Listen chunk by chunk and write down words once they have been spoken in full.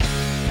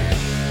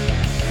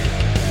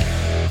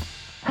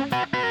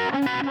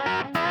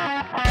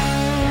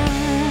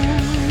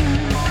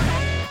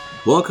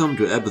Welcome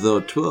to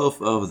episode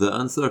 12 of the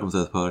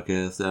Uncircumcised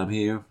Podcast. I'm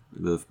here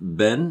with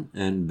Ben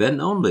and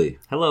Ben only.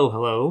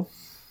 Hello.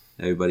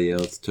 Everybody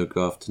else took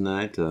off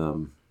tonight.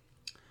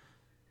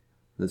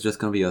 It's just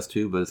going to be us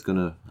two, but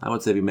I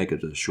would say we make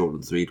it a short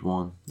and sweet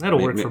one. That'll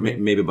work for me.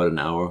 Maybe about an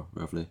hour,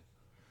 roughly.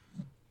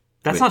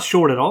 That's not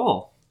short at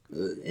all.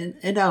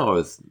 An hour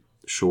is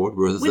short.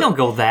 We don't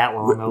go that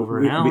long over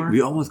an hour.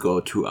 We almost go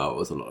 2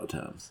 hours a lot of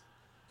times.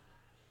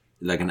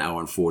 Like an hour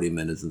and 40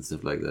 minutes and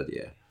stuff like that,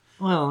 yeah.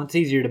 Well, it's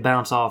easier to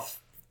bounce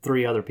off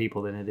 3 other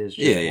people than it is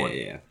just one.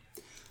 Yeah.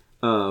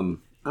 All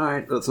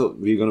right, so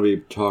we're going to be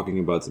talking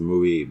about the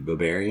movie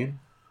Barbarian.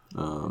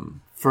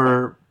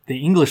 For the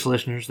English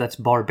listeners, that's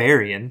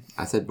Barbarian.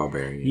 I said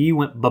Barbarian. You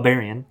went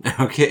Barbarian.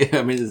 Okay,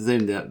 I mean, it's the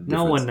same difference.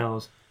 No one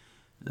knows.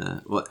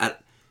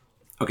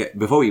 Okay,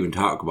 before we even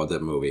talk about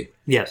that movie,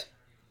 yes,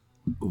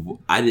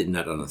 I did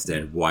not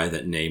understand why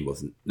that name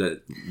was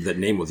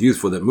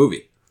used for that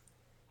movie.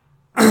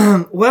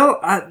 Well,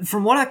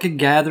 from what I could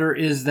gather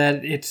is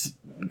that it's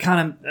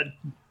kind of a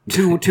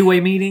two-way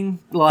meeting.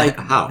 Like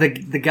How? the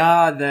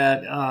guy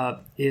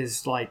that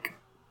is like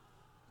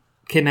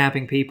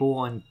kidnapping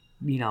people and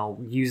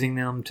using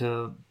them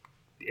to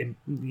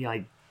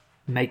like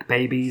make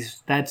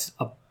babies. That's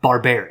a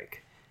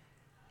barbaric,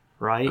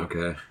 right?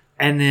 Okay.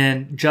 And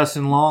then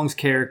Justin Long's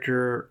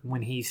character,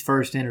 when he's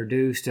first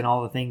introduced and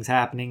all the things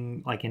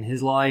happening like in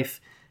his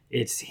life,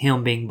 it's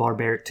him being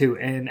barbaric too.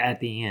 And at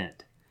the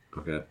end,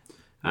 okay.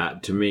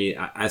 To me,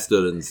 I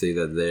still didn't see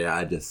that there.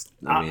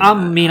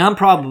 I'm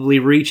probably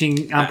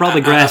reaching. I'm probably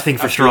grasping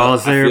for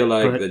straws there. I feel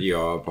like that you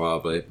are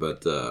probably,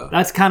 but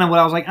that's kind of what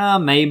I was like.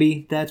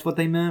 Maybe that's what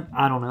they meant.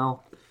 I don't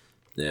know.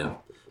 Yeah,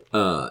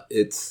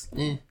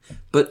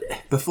 But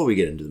before we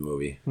get into the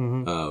movie,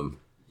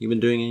 you been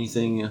doing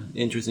anything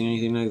interesting,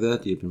 anything like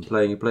that? You've been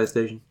playing your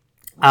PlayStation?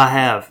 I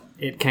have.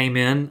 It came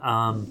in.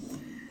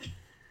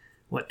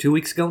 2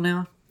 weeks ago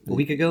now? A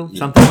week ago,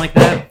 something like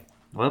that.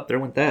 Well, there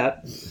went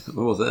that.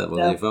 What was that? Was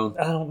that your phone?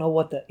 I don't know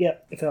what that...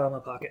 Yep, it fell out of my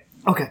pocket.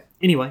 Okay,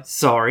 anyway,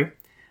 sorry.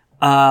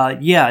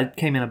 It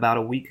came in about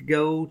a week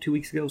ago, 2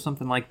 weeks ago,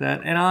 something like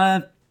that. And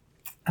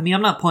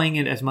I'm not playing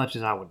it as much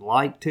as I would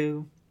like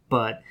to,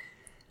 but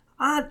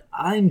I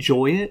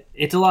enjoy it.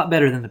 It's a lot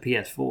better than the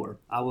PS4,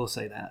 I will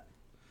say that.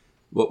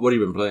 What have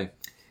you been playing?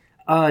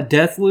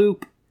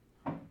 Deathloop,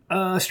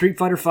 Street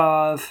Fighter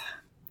 5,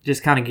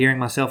 just kind of gearing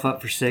myself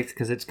up for 6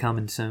 because it's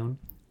coming soon.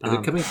 Is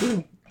it coming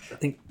soon? I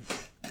think...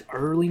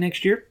 early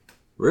next year.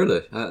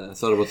 Really? I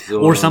thought it was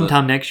still or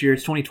sometime next year.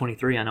 It's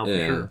 2023, I know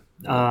for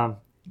sure.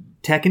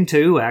 Tekken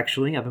 2,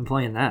 actually. I've been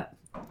playing that.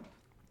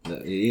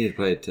 You need to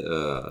play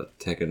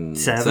Tekken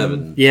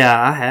 7.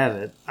 Yeah, I have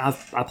it. I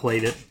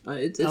played it.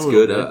 It's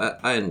good.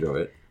 I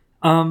enjoy it.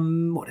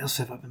 What else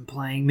have I been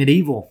playing?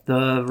 Medieval.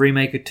 The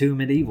remake of 2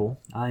 Medieval.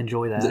 I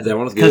enjoy that. That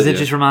one is good. Because it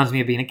just reminds me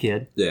of being a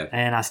kid. Yeah.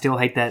 And I still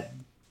hate that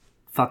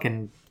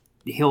fucking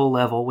hill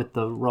level with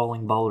the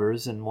rolling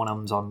boulders, and one of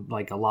them's on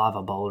like a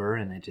lava boulder,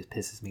 and it just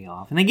pisses me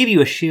off. And they give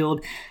you a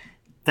shield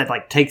that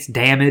like takes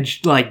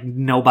damage like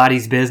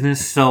nobody's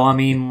business, so I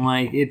mean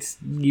like it's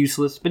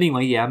useless. But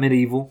anyway, yeah,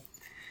 Medieval.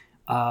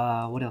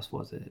 What else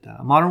was it?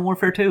 Modern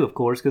Warfare 2, of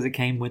course, because it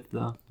came with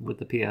the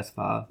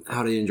PS5.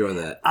 How do you enjoy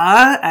that?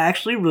 I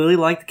actually really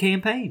like the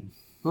campaign.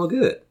 Oh,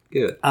 good.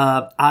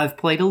 I've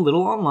played a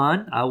little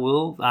online.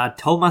 I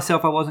told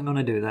myself I wasn't going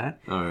to do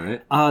that. All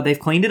right. They've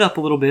cleaned it up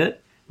a little bit.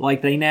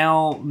 Like, they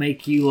now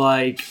make you,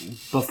 when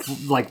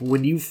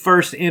you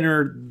first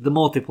enter the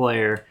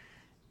multiplayer,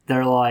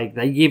 they're like,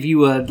 they give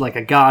you a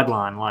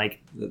guideline,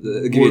 like...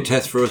 They give you a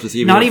test first to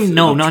see if not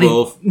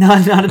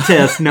a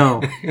test,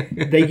 no.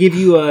 They give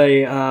you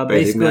a,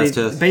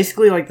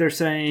 basically, like, they're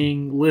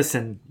saying,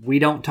 listen, we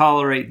don't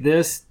tolerate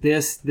this,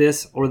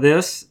 or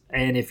this,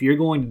 and if you're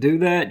going to do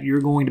that,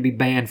 you're going to be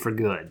banned for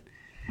good.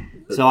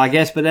 So, I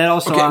guess, but that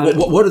also... Okay,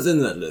 what is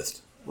in that list?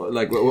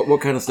 Like,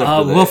 what kind of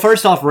stuff? Well,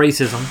 first off,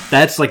 racism.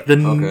 That's like the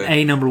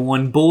number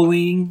one.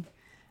 Bullying.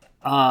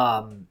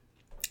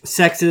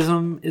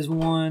 Sexism is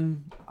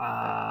one.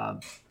 Oh,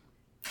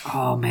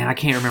 man, I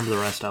can't remember the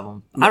rest of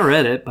them. I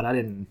read it, but I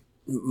didn't.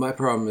 My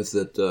problem is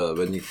that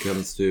when it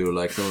comes to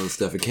like some of the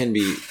stuff, it can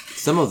be...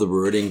 Some of the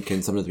wording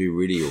can sometimes be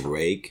really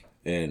vague,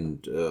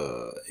 and...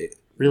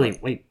 Really?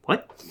 Wait,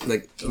 what?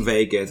 Like,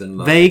 vague as in...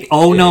 Like, vague?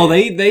 Oh, no,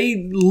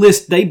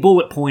 they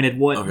bullet pointed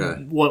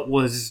what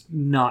was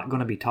not going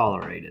to be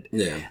tolerated.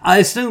 Yeah. I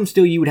assume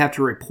still you would have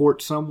to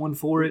report someone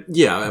for it.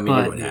 Yeah, I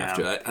mean, you would have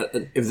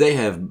to. If they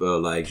have,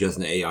 just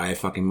an AI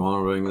fucking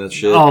monitoring that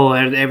shit... Oh,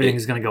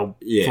 everything's going to go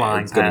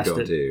flying past it. Yeah, it's going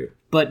to go too.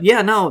 But,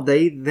 yeah, no,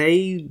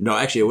 they... No,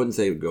 actually, I wouldn't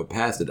say go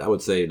past it. I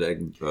would say, like...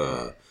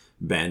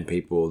 ban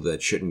people that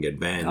shouldn't get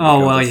banned.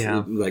 Oh, well,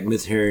 yeah. Like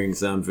mishearing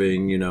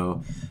something,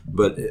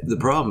 But the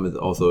problem is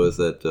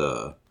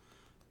that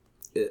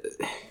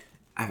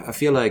I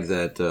feel like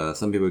that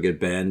some people get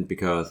banned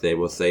because they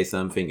will say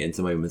something and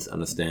somebody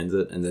misunderstands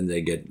it, and then they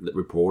get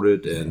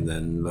reported, and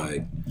then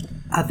like...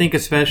 I think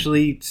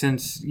especially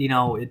since,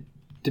 it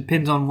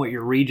depends on what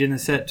your region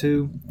is set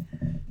to.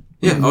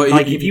 Yeah.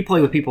 If you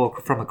play with people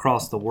from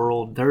across the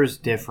world, there's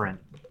different,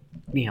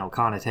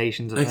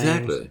 connotations of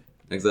things.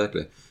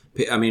 exactly.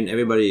 I mean,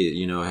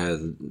 everybody,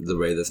 has the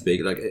way they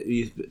speak. Like,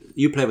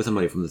 you play with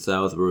somebody from the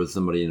South versus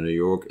somebody in New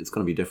York, it's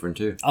going to be different,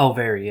 too. Oh,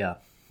 very, yeah.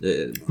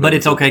 But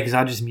it's okay, because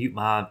I just mute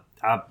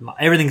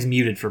everything's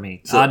muted for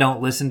me. So I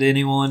don't listen to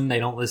anyone. They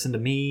don't listen to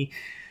me.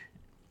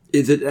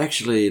 Is it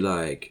actually,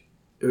 like,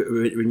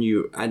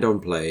 I don't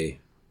play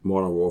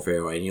Modern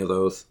Warfare or any of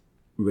those.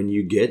 When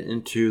you get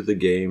into the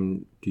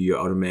game, do you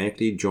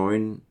automatically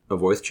join a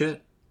voice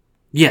chat?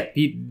 Yeah,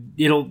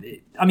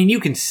 you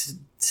can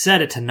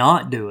set it to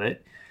not do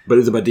it. But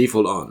is it by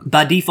default on?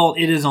 By default,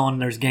 it is on.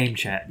 There's game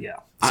chat, yeah.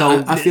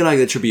 So I feel like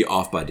it should be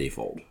off by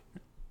default.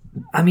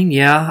 I mean,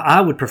 yeah,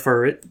 I would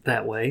prefer it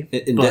that way.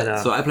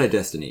 So I play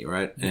Destiny,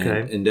 right?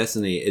 And in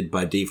Destiny, it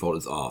by default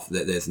is off.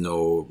 There's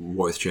no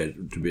voice chat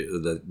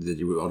that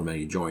you would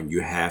automatically join.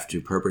 You have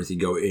to purposely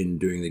go in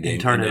during the game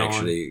and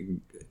actually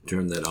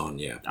turn that on.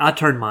 Yeah, I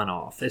turned mine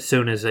off as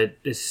soon as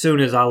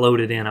I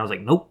loaded in. I was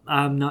like, nope,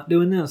 I'm not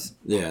doing this.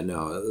 Yeah,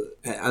 no,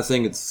 I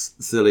think it's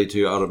silly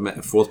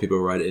to force people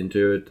right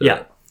into it.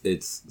 Yeah.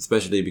 It's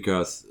especially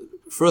because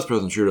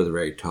first-person shooters are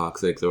very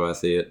toxic, so I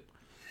see it.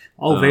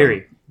 Oh,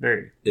 very,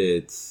 very.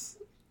 It's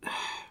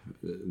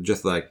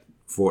just like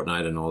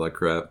Fortnite and all that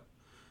crap.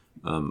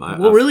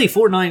 Really,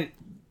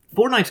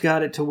 Fortnite's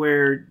got it to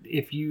where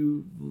if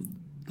you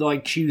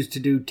choose to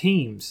do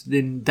teams,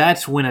 then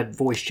that's when a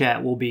voice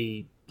chat will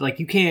be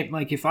you can't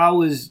if I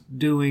was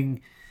doing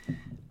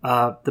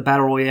the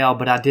Battle Royale,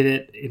 but I did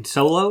it in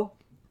solo,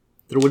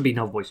 there would be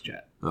no voice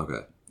chat. Okay.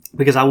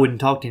 Because I wouldn't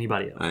talk to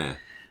anybody else. Oh, yeah.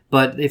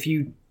 But if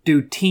you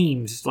do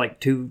teams,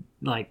 2,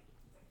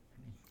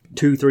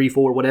 3,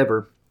 4,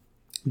 whatever,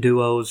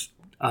 duos,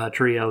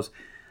 trios,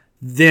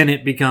 then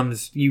it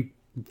becomes you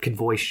can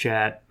voice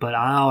chat. But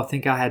I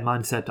think I had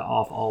mine set to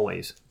off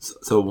always.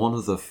 So one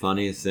of the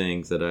funniest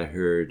things that I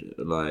heard,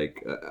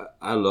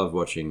 I love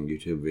watching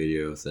YouTube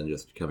videos and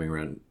just coming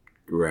around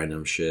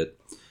random shit.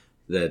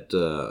 That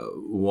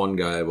one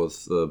guy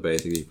was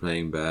basically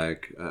playing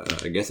back.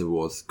 I guess it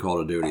was Call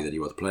of Duty that he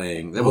was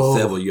playing. That was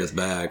several years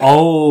back.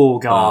 Oh,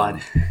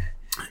 God.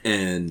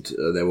 And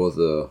there was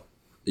a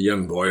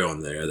young boy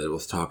on there that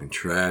was talking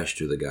trash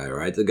to the guy,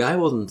 right? The guy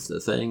wasn't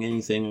saying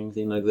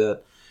anything like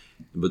that.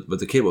 But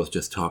the kid was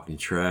just talking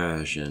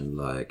trash and,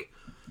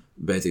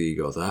 basically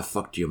goes, I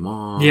fucked your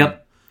mom.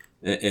 Yep.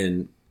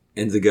 And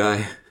the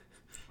guy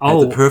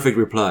had the perfect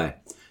reply.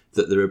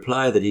 The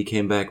reply that he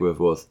came back with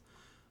was,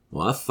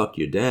 well, I fucked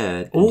your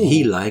dad, and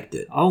he liked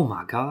it. Oh,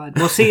 my God.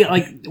 Well, see,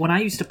 when I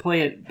used to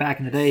play it back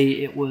in the day,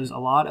 it was a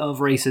lot of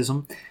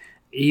racism.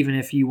 Even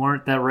if you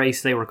weren't that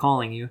race they were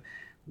calling you,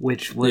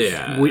 which was...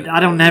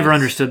 never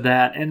understood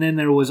that. And then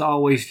there was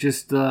always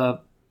just the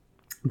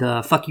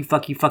fuck you,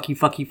 fuck you, fuck you,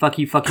 fuck you, fuck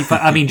you, fuck you,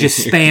 fuck... I mean,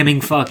 just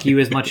spamming fuck you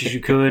as much as you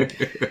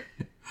could.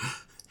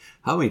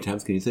 How many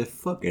times can you say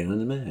fucking in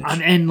the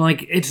match?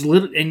 It's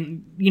little...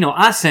 And,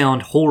 I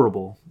sound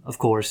horrible. Of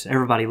course,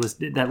 everybody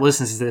that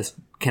listens to this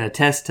can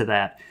attest to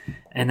that.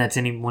 And that's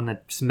anyone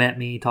that's met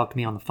me, talked to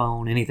me on the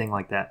phone, anything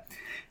like that.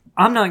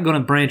 I'm not going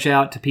to branch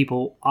out to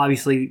people,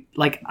 obviously.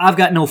 I've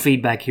got no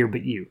feedback here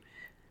but you.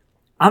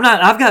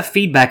 I've got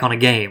feedback on a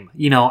game.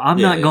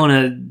 I'm not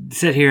going to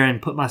sit here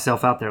and put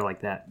myself out there like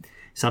that.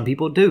 Some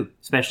people do,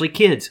 especially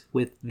kids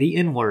with the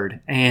N-word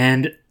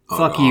and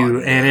fuck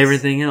you and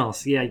everything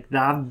else. Yeah,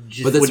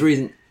 but that's the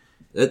reason...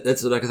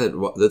 That's like I said.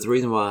 That's the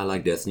reason why I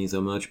like Destiny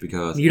so much,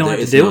 because you don't have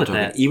to deal with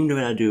that. Even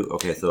when I do,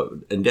 so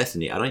in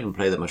Destiny, I don't even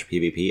play that much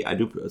PvP. I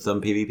do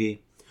some PvP,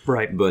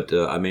 right? But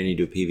I mainly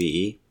do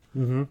PvE,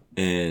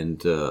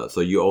 and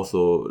so you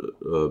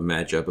also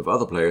match up with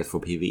other players for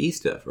PvE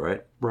stuff,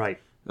 right? Right.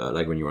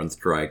 Like when you run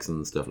strikes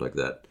and stuff like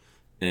that.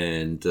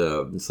 And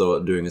so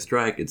during a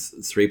strike,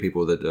 it's 3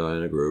 people that are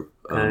in a group.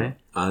 Okay.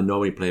 I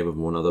normally play with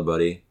one other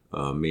buddy.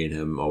 Me and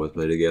him always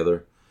play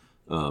together.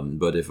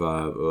 But if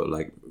I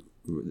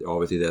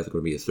obviously there's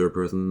going to be a third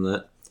person in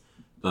that,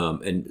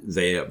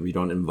 and we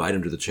don't invite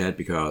them to the chat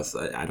because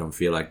I don't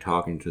feel like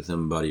talking to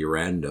somebody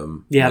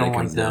random. Yeah, I don't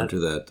comes like down that. to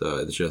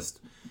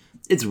that.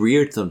 It's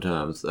weird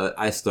sometimes.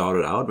 I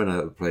started out when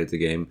I played the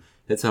game.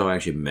 That's how I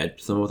actually met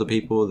some of the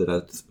people that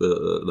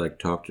I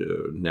talk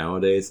to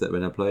nowadays that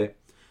when I play.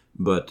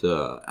 But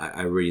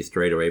I really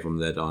strayed away from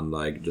that on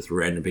just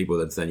random people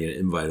that send you an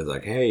invite. It's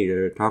like,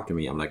 hey, talk to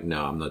me. I'm like,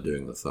 no, I'm not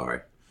doing this. Sorry.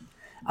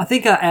 I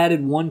think I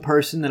added one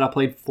person that I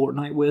played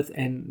Fortnite with,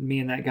 and me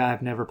and that guy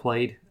have never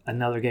played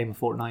another game of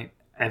Fortnite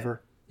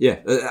ever. Yeah,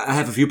 I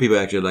have a few people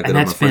actually that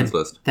on my friends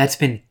list. That's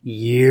been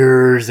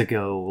years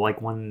ago,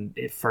 when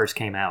it first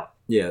came out.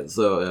 Yeah,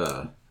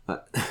 so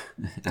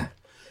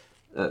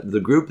the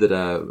group that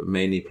I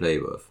mainly play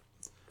with,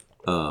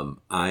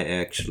 I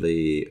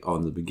actually,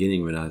 on the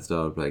beginning when I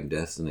started playing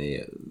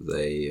Destiny,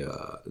 they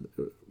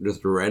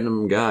just a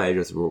random guy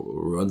just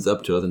runs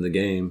up to us in the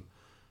game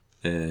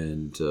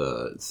and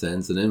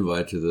sends an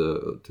invite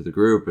to the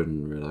group,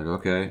 and we're like,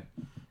 okay,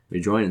 we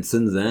join. And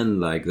since then,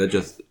 that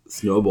just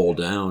snowballed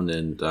down,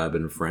 and I've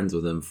been friends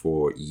with them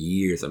for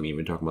years. I mean,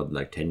 we're talking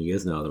about 10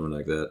 years now, something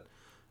like that.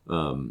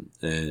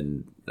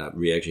 And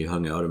we actually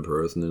hung out in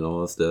person and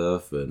all that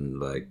stuff, and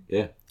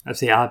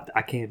See,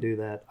 I can't do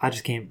that. I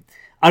just can't.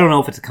 I don't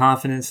know if it's a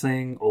confidence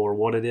thing or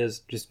what it is.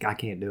 Just I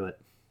can't do it.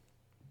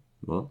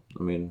 Well,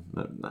 I mean,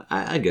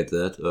 I get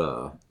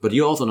that. But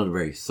you're also not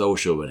very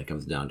social when it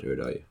comes down to it,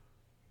 are you?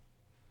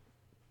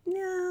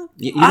 Yeah.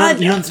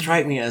 You don't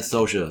strike me as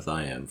social as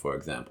I am, for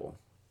example.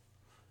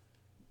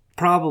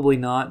 Probably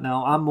not.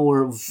 No,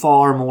 I'm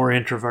far more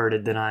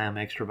introverted than I am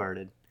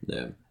extroverted.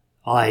 Yeah.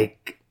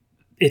 Like,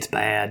 it's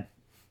bad.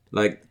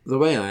 Like, the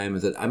way I am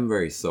is that I'm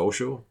very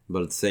social,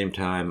 but at the same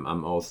time,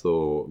 I'm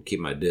also keep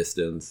my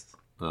distance.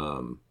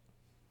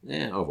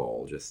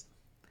 Overall, just...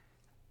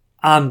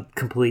 I'm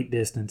complete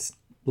distance.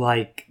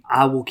 Like,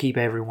 I will keep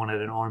everyone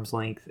at an arm's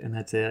length, and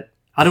that's it.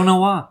 I don't know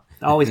why.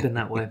 It's always been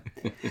that way.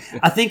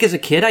 I think as a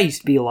kid, I used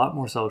to be a lot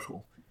more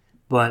social.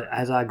 But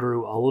as I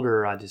grew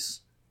older, I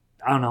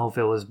don't know if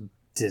it was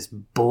just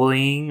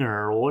bullying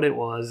or what it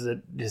was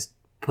that just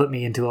put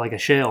me into like a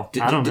shell.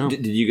 I don't know.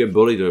 Did you get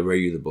bullied or were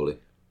you the bully?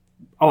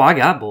 Oh, I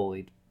got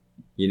bullied.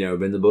 You never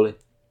been the bully?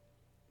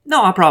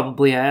 No, I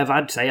probably have.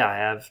 I'd say I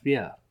have,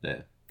 yeah.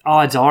 Yeah.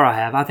 Odds are I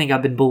have. I think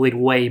I've been bullied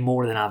way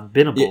more than I've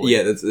been a bully.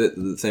 Yeah, that's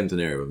the same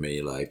scenario with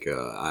me. Like,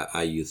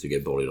 I used to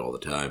get bullied all the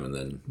time, and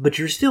then... But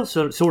you're still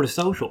sort of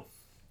social.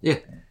 Yeah.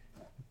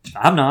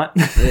 I'm not.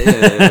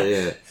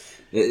 Yeah.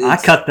 I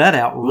cut that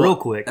out real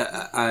quick.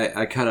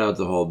 I cut out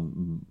the whole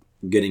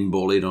getting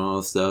bullied and all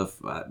that stuff.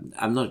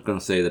 I'm not going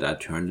to say that I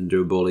turned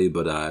into a bully,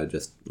 but I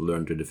just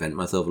learned to defend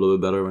myself a little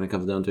bit better when it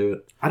comes down to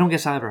it. I don't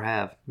guess I ever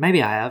have.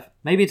 Maybe I have.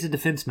 Maybe it's a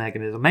defense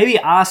mechanism. Maybe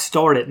I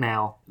start it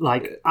now.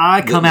 Like,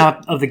 I come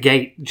out of the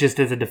gate just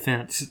as a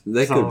defense.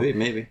 That could be,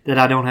 maybe. That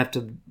I don't have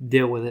to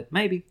deal with it.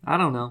 Maybe. I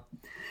don't know.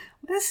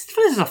 This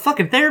is a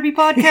fucking therapy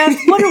podcast?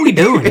 What are we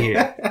doing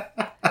here?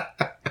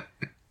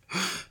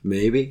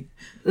 Maybe.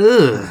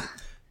 Ugh.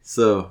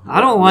 So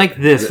I don't like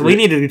this. We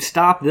need to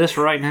stop this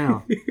right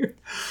now.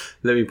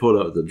 Let me pull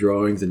out the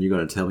drawings and you're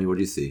going to tell me what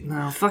you see.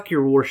 No, fuck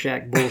your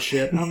Rorschach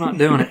bullshit. I'm not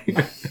doing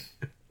it.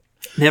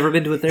 Never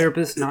been to a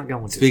therapist, not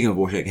going to. Speaking of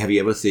Rorschach, have you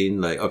ever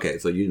seen, like, okay,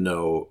 so you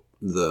know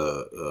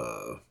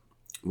the,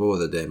 what was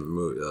the damn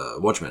movie?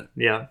 Watchmen.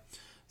 Yeah.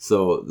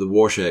 So the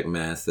Rorschach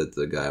mask that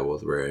the guy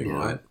was wearing,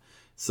 right?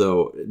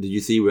 So did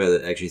you see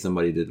where actually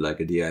somebody did like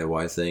a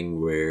DIY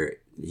thing where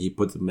he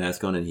put the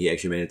mask on and he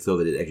actually made it so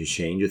that it actually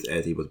changes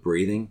as he was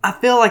breathing? I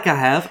feel like I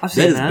have. I've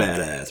seen that. That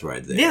is badass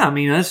right there. Yeah, I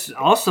mean, that's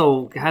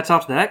also hats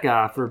off to that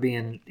guy for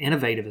being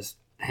innovative as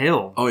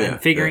hell. Oh, yeah.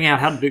 And figuring out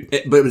how to do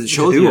but it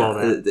shows you all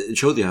that. It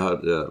shows you how,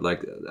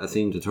 like, I've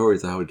seen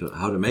tutorials on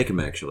how to make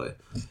them actually.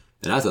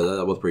 And I thought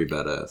that was pretty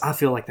badass. I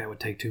feel like that would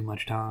take too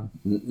much time.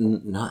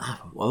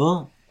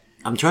 Well,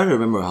 I'm trying to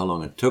remember how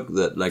long it took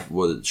that, like,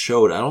 what it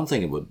showed. I don't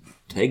think it would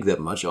take that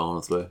much,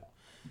 honestly.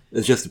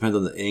 It just depends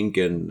on the ink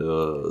and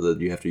that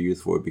you have to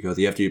use for it, because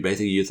you have to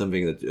basically use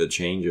something that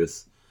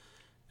changes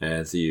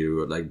as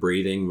you, like,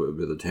 breathing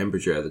with the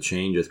temperature as it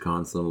changes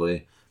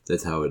constantly.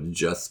 That's how it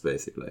adjusts,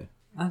 basically.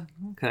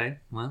 Okay,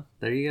 well,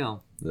 there you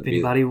go. If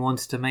anybody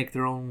wants to make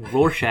their own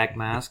Rorschach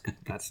mask,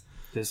 that's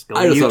just go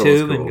to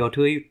YouTube and go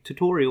to a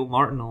tutorial.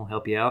 Martin will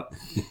help you out.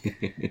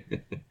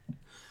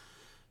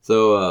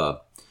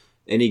 So,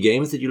 any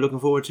games that you're looking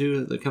forward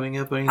to that are coming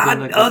up? Or anything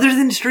like that? Other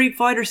than Street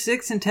Fighter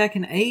 6 and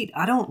Tekken 8,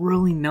 I don't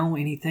really know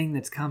anything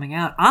that's coming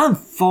out.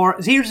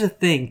 Here's the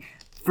thing.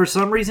 For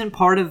some reason,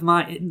 part of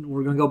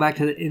we're going to go back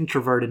to the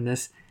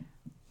introvertedness.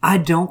 I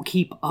don't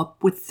keep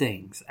up with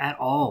things at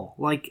all.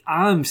 Like,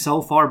 I'm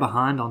so far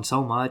behind on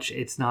so much,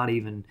 it's not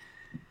even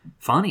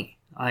funny.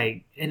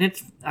 I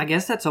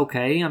guess that's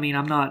okay. I mean,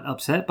 I'm not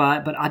upset by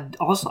it, but I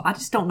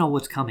just don't know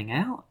what's coming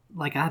out.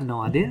 Like, I have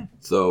no idea.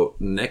 So,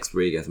 next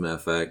week, as a matter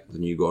of fact, the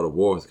new God of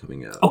War is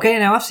coming out. Okay,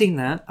 now I've seen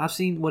that. I've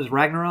seen, what is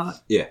Ragnarok?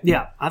 Yeah.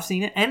 Yeah, I've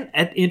seen it. And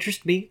it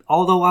interests me.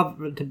 Although,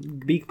 to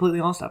be completely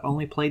honest, I've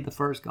only played the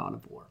first God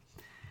of War.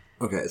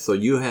 Okay, so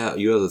you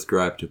are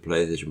subscribed to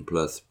PlayStation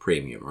Plus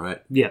Premium,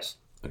 right? Yes.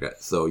 Okay,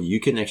 so you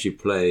can actually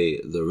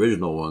play the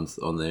original ones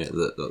on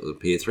the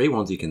PS3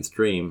 ones you can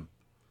stream.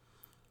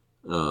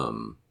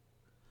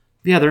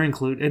 Yeah, they're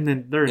included. And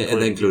then they're included.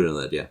 And they're included in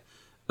that, yeah.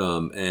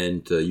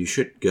 And you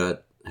should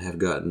have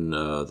gotten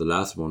the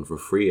last one for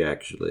free,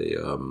 actually,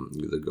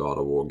 the God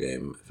of War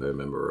game, if I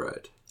remember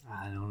right.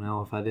 I don't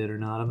know if I did or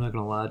not. I'm not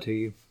going to lie to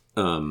you.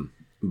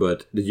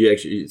 But did you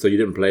actually... So you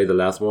didn't play the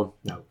last one?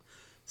 No.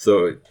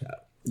 So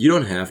you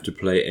don't have to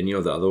play any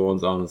of the other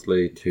ones,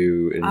 honestly,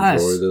 to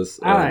enjoy this.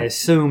 I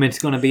assume it's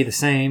going to be the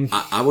same.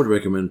 I would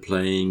recommend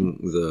playing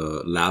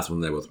the last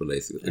one that was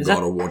released,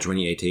 God of War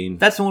 2018.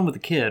 That's the one with the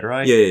kid,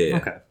 right? Yeah.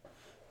 Okay.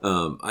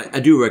 I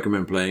do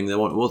recommend playing that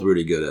one. It was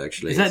really good,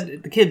 actually. Is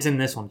that the kid's in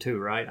this one too,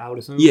 right? I would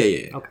assume.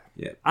 Yeah. Okay.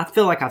 Yeah. I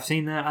feel like I've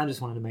seen that. I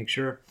just wanted to make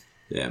sure.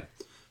 Yeah.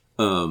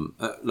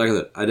 Like I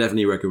said, I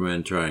definitely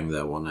recommend trying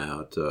that one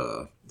out.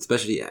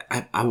 Especially,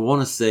 I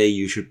want to say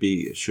you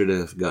should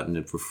have gotten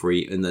it for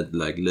free in that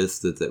like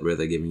list where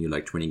they're giving you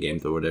like 20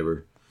 games or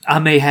whatever. I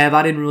may have.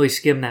 I didn't really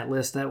skim that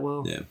list that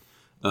well. Yeah.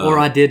 Or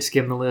I did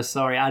skim the list.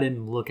 Sorry, I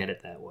didn't look at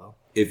it that well.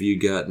 If you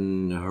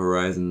gotten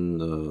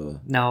Horizon...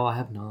 no, I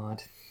have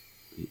not.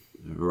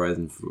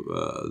 Horizon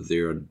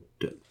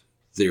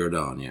Zero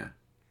Dawn, yeah.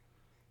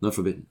 Not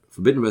Forbidden.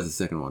 Forbidden West is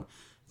the second one.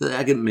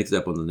 I get mixed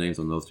up on the names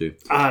on those two.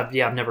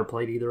 Yeah, I've never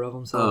played either of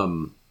them.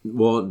 So.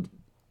 Well,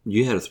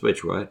 you had a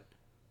Switch, right?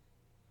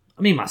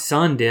 I mean, my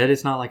son did.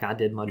 It's not like I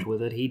did much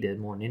with it. He did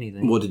more than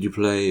anything. Well, did you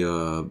play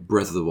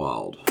Breath of the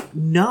Wild?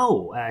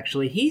 No,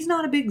 actually. He's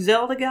not a big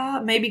Zelda guy.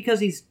 Maybe because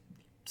he's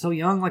so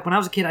young. Like, when I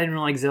was a kid, I didn't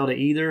really like Zelda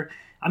either.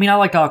 I mean, I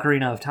liked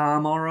Ocarina of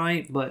Time, all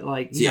right. But,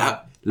 like,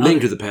 yeah,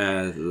 Link to the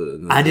Past.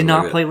 I did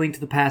not play Link to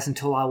the Past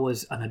until I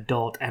was an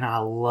adult, and I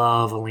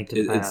love A Link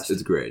to the Past.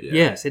 It's great, yeah.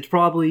 Yes, it's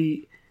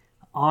probably,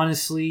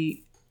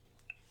 honestly,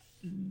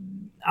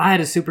 I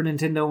had a Super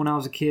Nintendo when I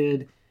was a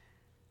kid.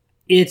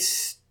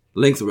 It's...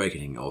 Link's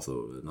Awakening,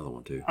 also another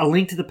one too. A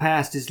Link to the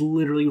Past is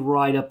literally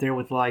right up there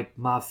with like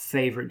my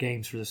favorite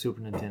games for the Super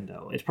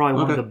Nintendo. It's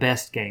probably one of the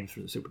best games for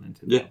the Super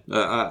Nintendo. Yeah,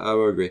 I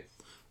would agree.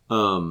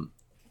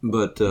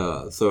 But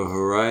so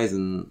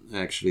Horizon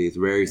actually is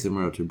very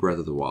similar to Breath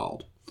of the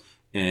Wild,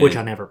 and which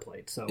I never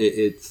played. So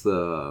it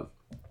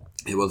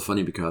was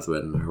funny because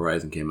when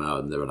Horizon came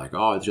out, and they were like,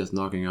 "Oh, it's just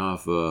knocking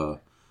off."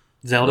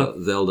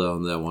 Zelda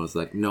on that one. It's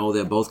like, no,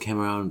 they both came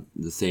around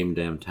the same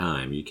damn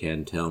time. You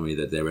can't tell me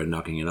that they were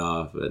knocking it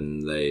off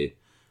and they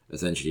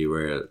essentially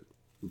were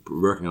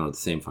working on it at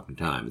the same fucking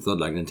time. It's not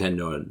like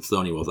Nintendo and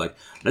Sony was like,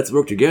 let's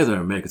work together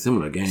and make a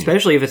similar game.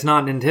 Especially if it's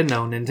not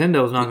Nintendo.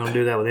 Nintendo's not going to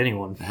do that with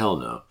anyone. Hell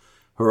no.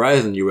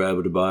 Horizon you were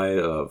able to buy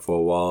for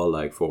a while,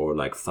 like for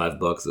like $5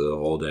 the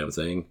whole damn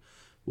thing,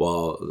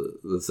 while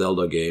the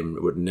Zelda game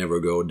would never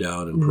go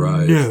down in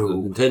price. No.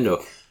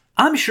 Nintendo...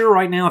 I'm sure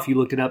right now if you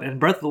looked it up, and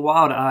Breath of the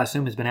Wild, I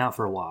assume, has been out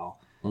for a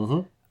while.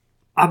 Mm-hmm.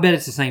 I bet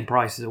it's the same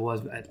price as it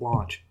was at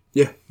launch.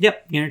 Yeah.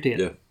 Yep, guaranteed.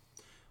 Yeah.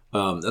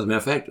 As a matter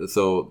of fact,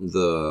 so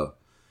the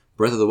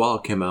Breath of the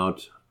Wild came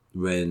out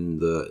when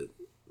the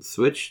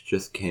Switch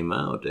just came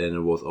out, and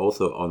it was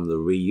also on the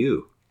Wii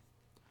U.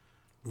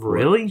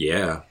 Really?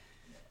 Yeah.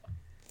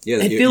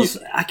 Yeah. It feels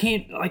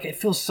it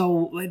feels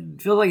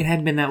like it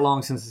hadn't been that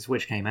long since the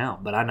Switch came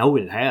out, but I know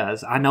it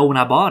has. I know when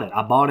I bought it.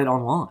 I bought it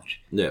on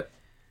launch. Yeah.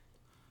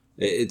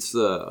 It's,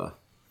 I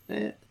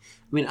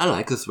mean, I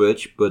like the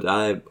Switch, but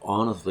I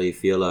honestly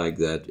feel like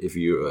that if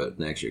you're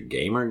an actual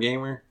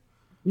gamer,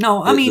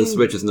 no, I mean, the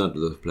Switch is not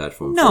the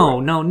platform. No,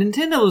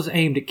 Nintendo's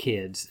aimed at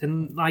kids,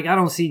 and like I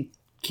don't see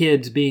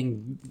kids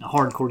being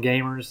hardcore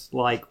gamers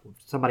like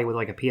somebody with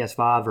like a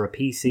PS5 or a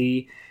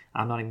PC.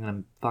 I'm not even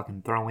gonna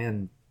fucking throw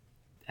in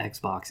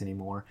Xbox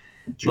anymore.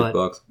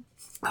 Jukebox.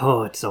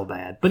 Oh, it's so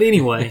bad. But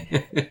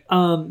anyway,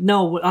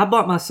 no, I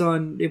bought my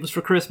son. It was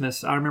for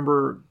Christmas. I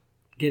remember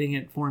getting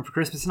it for him for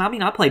Christmas, and I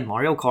mean, I played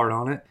Mario Kart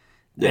on it.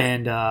 Yeah.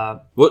 And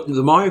what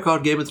the Mario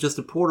Kart game is just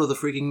a port of the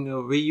freaking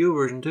Wii U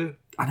version too.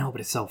 I know,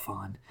 but it's so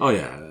fun. Oh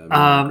yeah,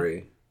 I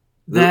agree.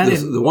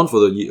 The one for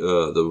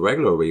the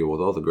regular Wii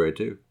was also great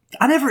too.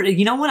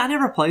 You know what? I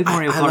never played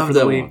Mario Kart for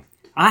the Wii. One.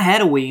 I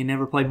had a Wii and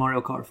never played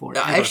Mario Kart for it.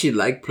 I actually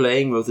like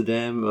playing with the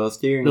damn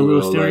steering wheel. The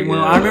little steering wheel.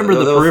 I remember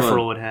the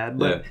peripheral it had.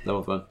 But yeah, that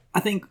was fun.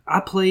 I think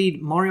I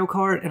played Mario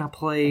Kart and I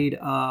played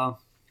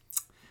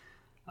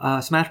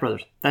Smash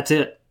Brothers. That's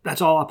it. That's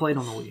all I played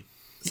on the Wii.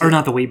 Or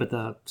not the Wii, but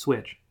the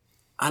Switch.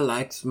 I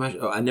like Smash...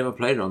 Oh, I never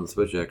played it on the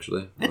Switch,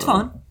 actually. It's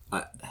fun.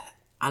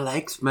 I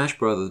like Smash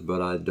Brothers,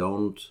 but I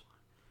don't...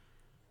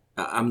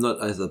 I'm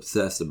not as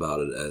obsessed about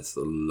it as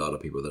a lot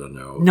of people that I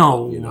know.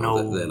 No.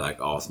 They're like,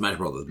 oh, Smash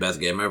Brothers, best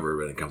game ever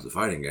when it comes to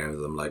fighting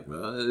games. I'm like,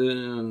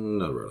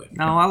 not really.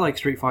 No, I like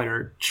Street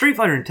Fighter. Street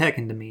Fighter and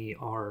Tekken to me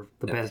are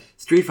the best.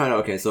 Street Fighter,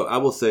 okay, so I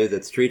will say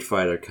that Street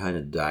Fighter kind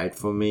of died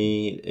for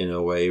me in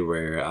a way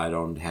where I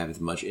don't have as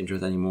much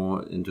interest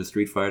anymore into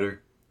Street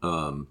Fighter.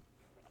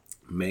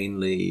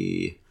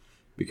 Mainly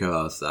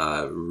because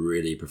I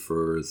really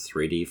prefer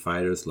 3D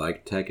fighters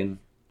like Tekken.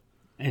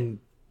 And...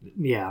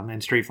 yeah, I mean,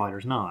 Street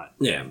Fighter's not.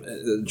 Yeah,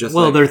 they're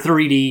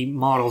 3D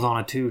models on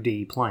a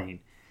 2D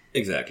plane.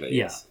 Exactly.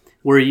 Yeah, yes.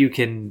 Where you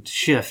can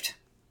shift.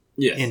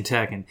 Yes. In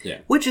Tekken. Yeah.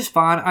 Which is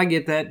fine. I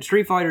get that.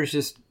 Street Fighter's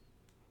just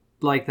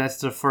like that's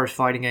the first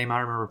fighting game I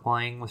remember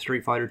playing with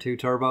Street Fighter 2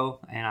 Turbo,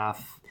 and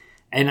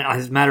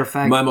as a matter of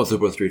fact, mine was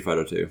Super Street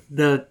Fighter 2.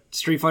 The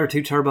Street Fighter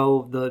 2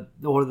 Turbo,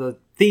 the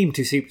theme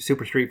to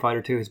Super Street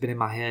Fighter 2 has been in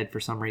my head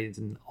for some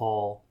reason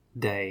all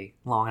day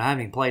long. I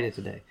haven't even played it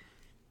today.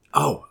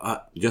 Oh,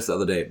 just the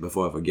other day,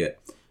 before I forget,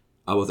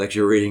 I was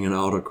actually reading an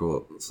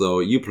article. So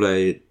you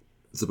played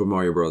Super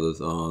Mario Brothers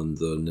on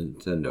the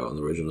Nintendo, on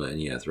the original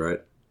NES,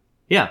 right?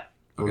 Yeah.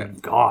 Okay. Oh,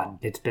 God,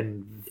 it's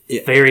been a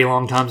very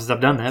long time since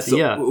I've done that, but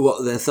yeah.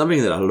 Well, there's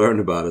something that I learned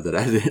about it that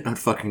I did not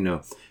fucking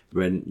know.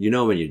 When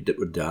you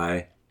would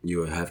die, you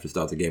would have to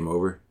start the game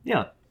over?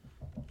 Yeah.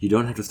 You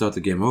don't have to start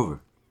the game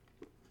over.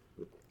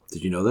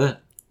 Did you know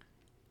that?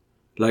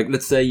 Like,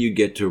 let's say you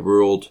get to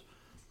world...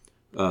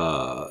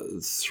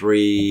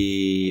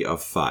 3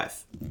 of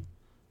 5.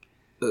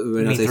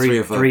 When I say 3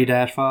 of 5,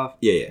 3-5.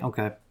 Yeah.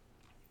 Okay.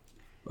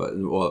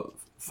 Well,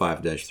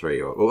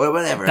 5-3 or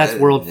whatever. That's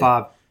World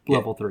 5,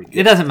 Level 3.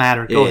 It doesn't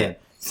matter. Go ahead.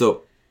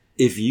 So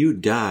if you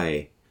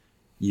die,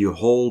 you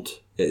hold.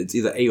 It's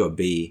either A or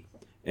B,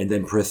 and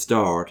then press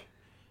start.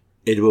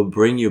 It will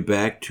bring you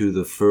back to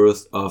the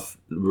first of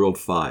World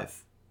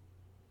 5.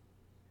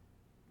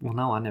 Well,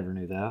 no, I never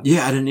knew that.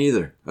 Yeah, I didn't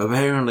either.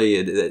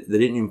 Apparently, they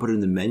didn't even put it in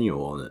the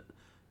manual on it.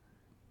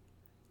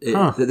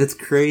 That's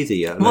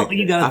crazy. Well,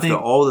 you gotta after think,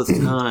 all this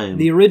time.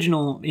 the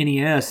original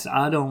NES,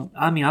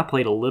 I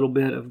played a little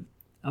bit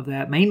of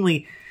that.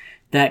 Mainly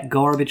that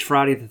garbage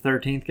Friday the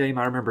 13th game.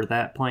 I remember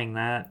playing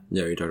that.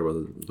 Yeah, you talked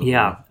about the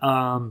Yeah.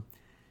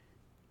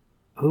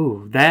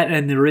 That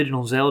and the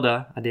original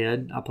Zelda I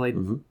did. I played,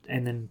 and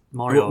then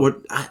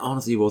Mario. I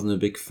honestly wasn't a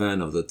big fan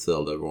of that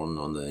Zelda one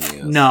on the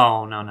NES.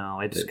 No.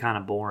 It's kind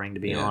of boring, to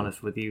be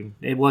honest with you.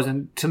 It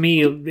wasn't, to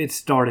me, it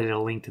started at A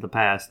Link to the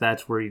Past.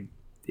 That's where it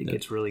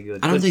gets really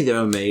good. I don't think they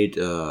ever made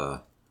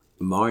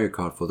Mario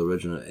Kart for the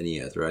original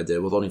NES, right? It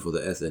was only for the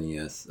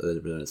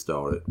SNES when it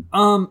started.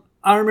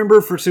 I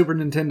remember for Super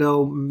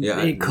Nintendo,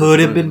 it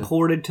could have been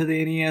ported to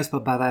the NES,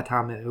 but by that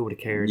time, who would have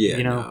cared? Yeah,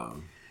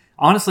 No.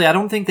 Honestly, I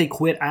don't think they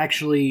quit. I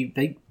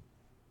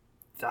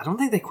don't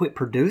think they quit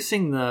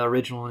producing the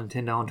original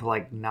Nintendo until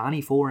like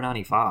 94,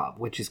 95,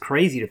 which is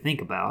crazy to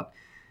think about,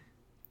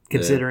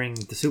 considering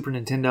the Super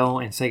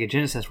Nintendo and Sega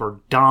Genesis were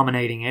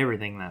dominating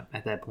everything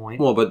at that point.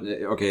 Well, but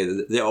okay,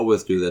 they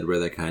always do that where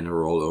they kind of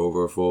roll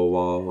over for a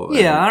while.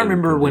 Yeah, I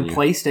remember when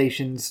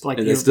PlayStations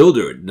and they still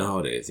do it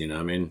nowadays. You know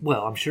what I mean?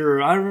 Well, I'm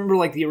sure. I remember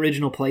like the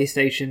original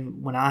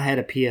PlayStation when I had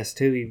a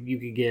PS2. You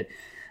could get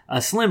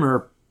a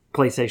slimmer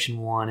PlayStation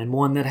 1 and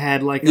one that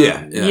had like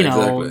exactly.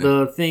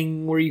 the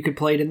thing where you could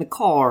play it in the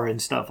car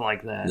and stuff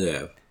like that.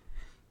 Yeah.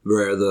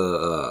 Where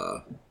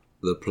the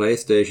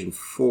PlayStation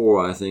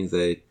 4, I think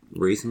they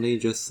recently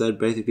just said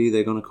basically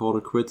they're going to call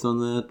it quits on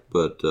that,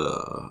 but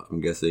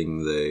I'm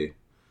guessing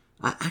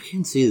I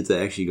can see that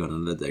they're actually going to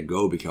let that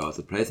go because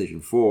the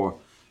PlayStation 4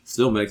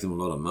 still makes them a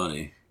lot of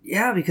money.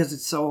 Yeah, because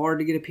it's so hard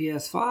to get a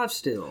PS5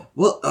 still.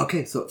 Well,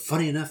 okay, so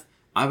funny enough,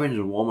 I went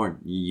to Walmart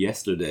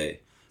yesterday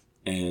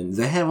and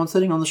they had one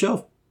sitting on the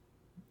shelf.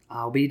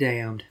 I'll be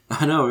damned.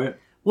 I know, right?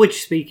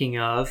 Which, speaking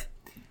of,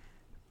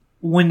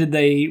 when did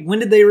they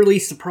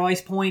release the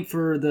price point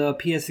for the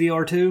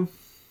PSVR 2?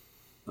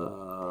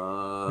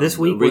 This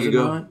week, was it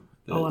not?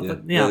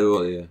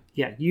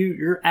 Yeah,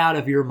 you're out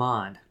of your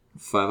mind.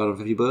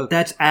 $550.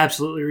 That's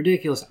absolutely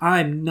ridiculous.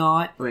 I'm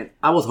not. I mean,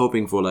 I was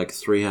hoping for like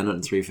 $300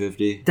 and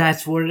 $350.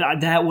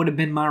 That would have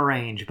been my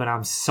range, but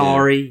I'm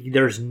sorry. Yeah.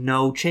 There's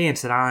no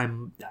chance that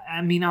I'm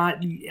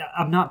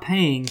not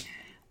paying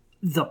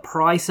the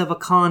price of a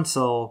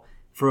console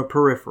for a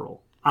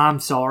peripheral.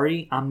 I'm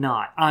sorry, I'm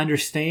not. I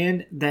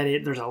understand that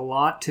there's a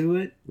lot to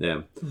it.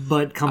 Yeah.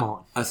 But come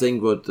on. I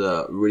think what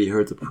really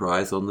hurt the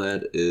price on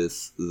that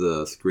is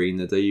the screen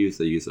that they use.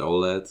 They use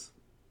OLEDs.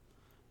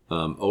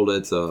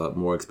 OLEDs are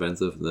more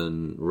expensive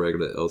than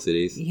regular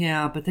LCDs.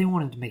 Yeah, but they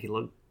wanted to make it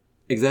look...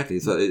 Exactly.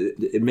 So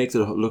it makes it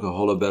look a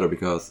whole lot better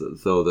because the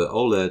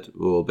OLED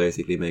will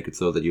basically make it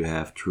so that you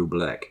have true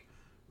black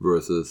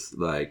versus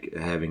like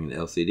having an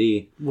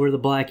LCD. Where the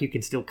black you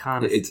can still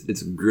kind of...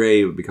 It's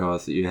gray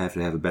because you have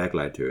to have a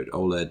backlight to it.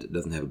 OLED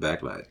doesn't have a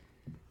backlight.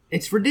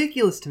 It's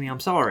ridiculous to me. I'm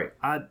sorry.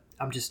 I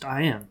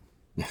am.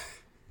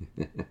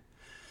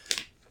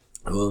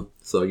 Well,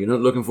 so you're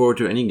not looking forward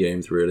to any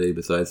games really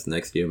besides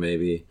next year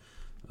maybe.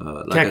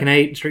 Tekken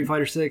 8, Street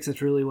Fighter 6,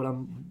 that's really what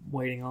I'm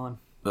waiting on.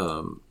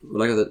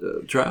 Like I said,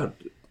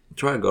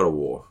 try God of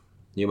War.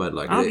 You might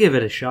like it. I'll give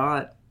it a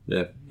shot.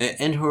 Yeah.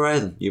 And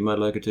Horizon, you might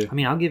like it too. I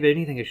mean, I'll give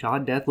anything a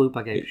shot. Deathloop,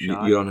 I gave a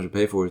shot. You don't have to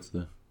pay for it,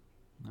 though.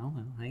 Oh,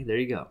 well, hey, there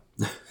you go.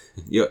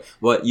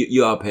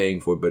 You are paying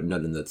for it, but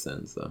not in that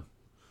sense, though.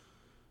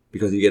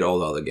 Because you get all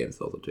the other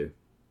games also, too.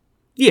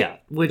 Yeah,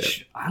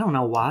 which I don't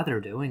know why they're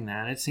doing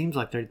that. It seems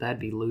like that'd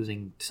be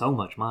losing so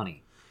much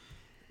money.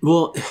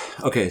 Well,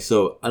 okay,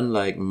 so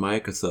unlike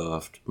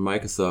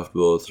Microsoft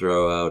will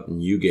throw out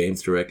new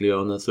games directly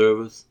on the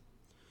service,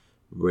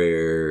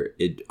 where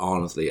it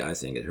honestly, I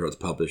think it hurts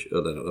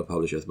not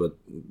publishers, but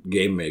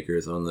game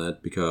makers on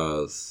that,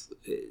 because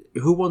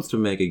who wants to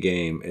make a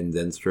game and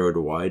then throw it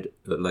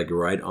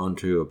right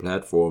onto a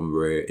platform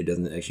where it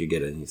doesn't actually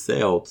get any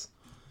sales,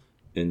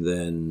 and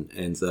then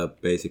ends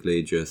up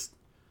basically just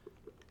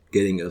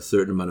getting a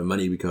certain amount of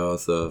money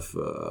because of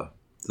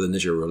the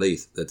initial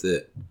release. That's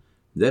it.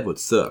 That would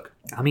suck.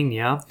 I mean,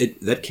 yeah.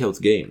 That kills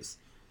games.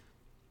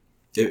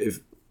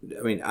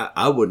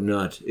 I would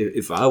not.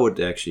 If I would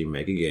actually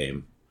make a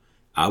game,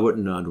 I would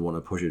not want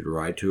to push it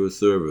right to a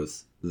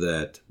service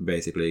that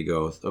basically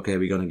goes, okay,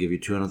 we're going to give you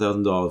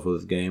 $200,000 for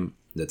this game.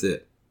 That's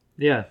it.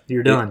 Yeah,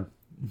 you're done.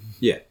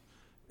 Yeah.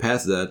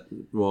 Past that,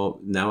 well,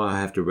 now I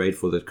have to wait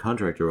for the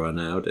contract to run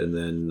out and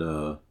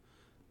then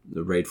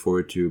wait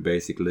for it to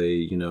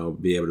basically,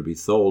 be able to be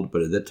sold.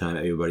 But at that time,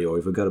 everybody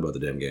already forgot about the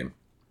damn game.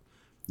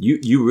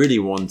 You really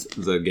want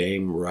the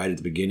game right at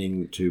the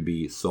beginning to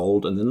be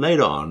sold, and then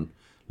later on,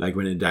 like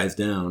when it dies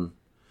down,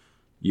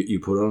 you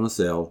put it on a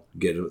sale,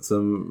 get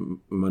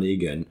some money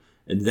again,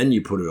 and then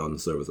you put it on the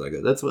service like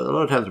that. That's a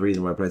lot of times the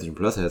reason why PlayStation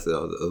Plus has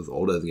those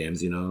older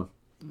games,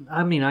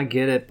 I mean, I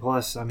get it.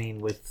 Plus, I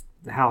mean, with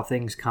how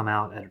things come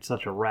out at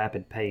such a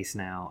rapid pace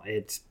now,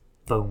 it's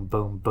boom,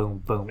 boom,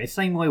 boom, boom. It's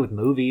the same way with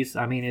movies.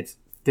 I mean, it's...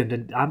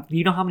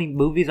 You know how many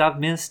movies I've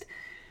missed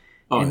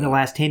in the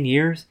last 10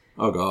 years?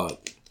 Oh, God.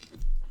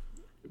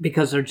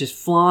 because they're just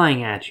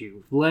flying at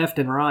you left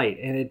and right,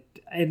 and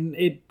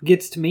it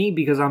gets to me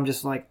because I'm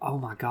just like, oh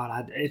my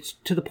god, it's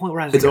to the point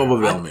where it's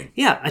overwhelming.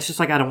 It's just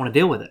like I don't want to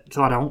deal with it,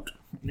 so I don't,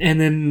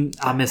 and then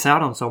I miss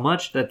out on so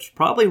much that's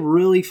probably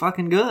really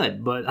fucking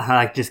good, but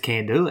I just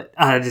can't do it.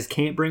 I just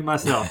can't bring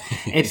myself.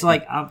 It's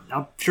like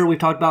I'm sure we've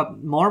talked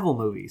about Marvel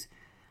movies.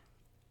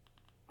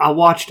 I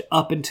watched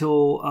up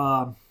until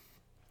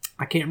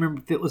I can't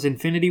remember if it was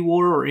Infinity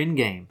War or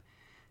Endgame,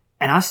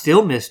 and I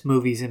still missed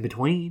movies in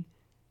between.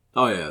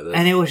 Oh yeah,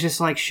 and it was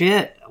just like,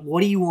 shit. What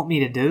do you want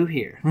me to do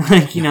here?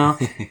 Like, you know,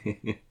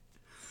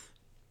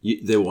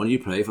 they want you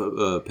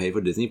to pay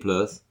for Disney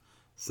Plus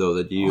so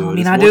that you. Well, I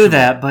mean, I do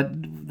that, but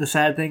the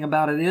sad thing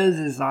about it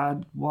is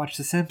I watch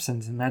The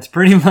Simpsons, and that's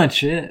pretty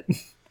much it.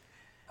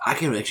 I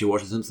can actually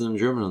watch The Simpsons in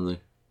German on there.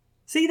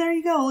 See, there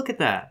you go. Look at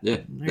that. Yeah,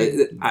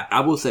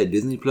 I will say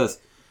Disney Plus.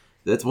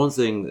 That's one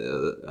thing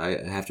I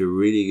have to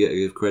really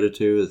give credit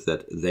to is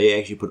that they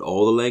actually put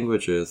all the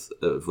languages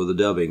for the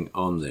dubbing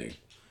on there.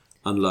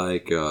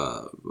 Unlike,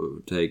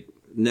 take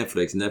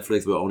Netflix.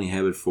 Netflix will only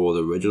have it for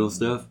the original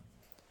stuff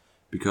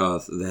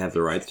because they have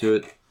the rights to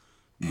it.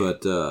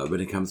 But when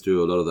it comes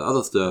to a lot of the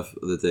other stuff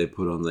that they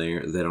put on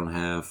there, they don't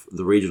have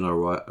the regional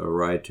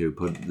right to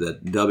put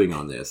that dubbing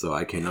on there. So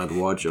I cannot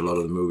watch a lot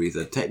of the movies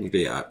that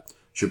technically I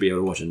should be able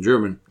to watch in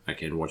German. I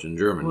can't watch in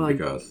German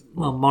because...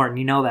 Well, Martin,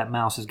 you know that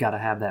mouse has got to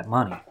have that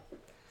money.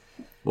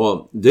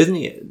 Well,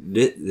 Disney,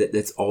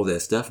 that's all their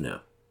stuff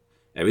now.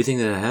 Everything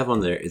that I have on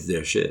there is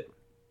their shit.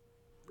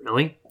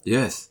 Really?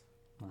 Yes.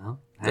 Well,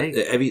 hey.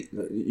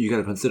 You got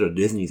to consider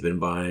Disney's been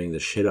buying the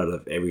shit out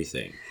of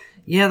everything.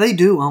 Yeah, they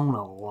do own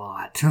a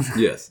lot.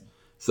 Yes.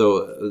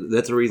 So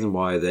that's the reason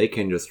why they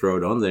can just throw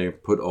it on there,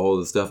 put all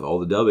the stuff, all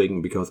the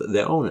dubbing, because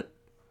they own it.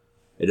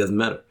 It doesn't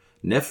matter.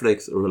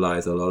 Netflix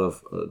relies a lot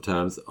of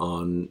times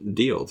on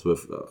deals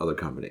with other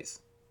companies.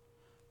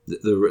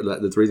 That's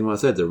the reason why I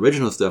said the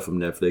original stuff from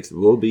Netflix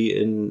will be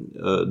in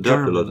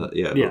dubbed a lot.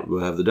 Yeah,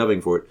 we'll have the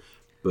dubbing for it.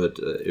 But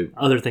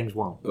other things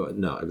won't.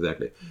 No,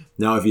 exactly.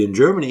 Now, if you're in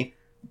Germany,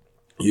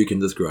 you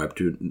can subscribe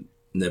to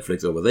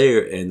Netflix over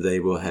there, and they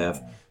will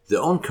have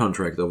their own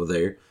contract over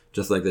there,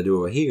 just like they do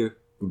over here.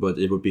 But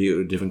it would be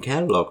a different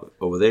catalog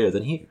over there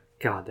than here.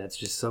 God, that's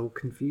just so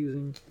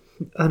confusing.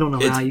 I don't know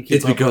how you keep.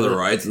 It's because of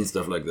rights and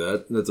stuff like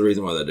that. That's the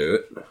reason why they do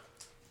it.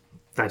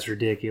 That's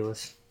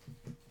ridiculous.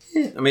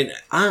 Yeah, I mean,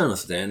 I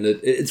understand it.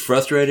 It's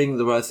frustrating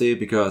the way I see it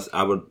because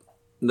I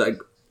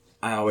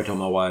always tell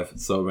my wife.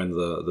 So when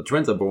the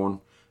twins are born,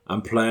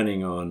 I'm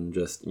planning on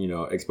just,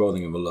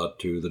 exposing them a lot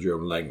to the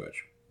German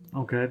language.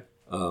 Okay.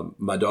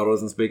 My daughter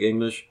doesn't speak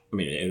English. I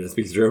mean, she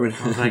speaks German.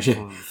 I was like,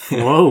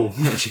 whoa.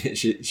 she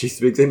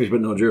speaks English,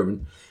 but no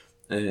German.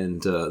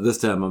 And this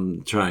time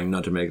I'm trying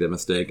not to make that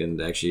mistake and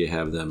actually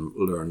have them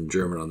learn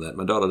German on that.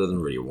 My daughter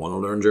doesn't really want to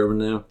learn German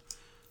now.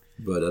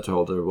 But I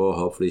told her, well,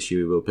 hopefully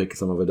she will pick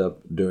some of it up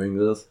doing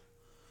this.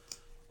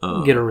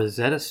 Get a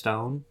Rosetta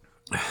Stone.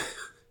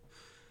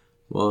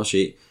 Well,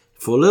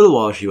 for a little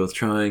while, she was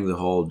trying the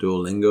whole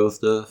Duolingo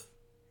stuff.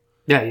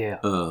 Yeah.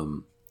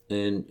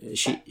 And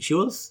she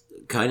was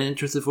kind of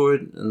interested for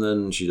it, and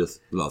then she just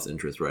lost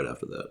interest right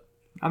after that.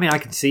 I mean, I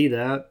can see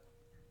that.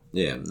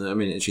 Yeah, I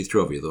mean, she's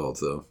 12 years old,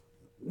 so...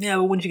 Yeah,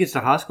 but when she gets to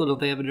high school, don't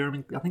they have a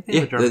German... I think they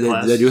have a German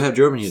class. They do have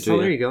German here, too. So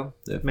there you go.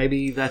 Yeah.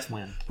 Maybe that's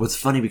when. What's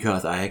funny,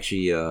 because I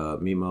actually,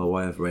 me and my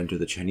wife ran to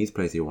the Chinese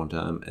place here one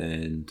time,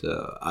 and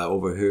I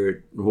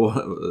overheard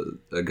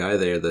a guy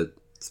there that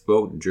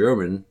spoke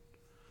German,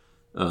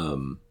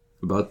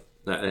 but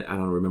I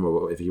don't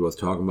remember if he was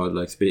talking about,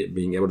 like,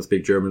 being able to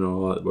speak German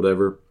or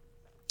whatever.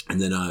 And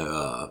then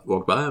I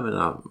walked by him, and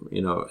I,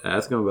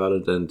 asked him about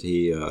it, and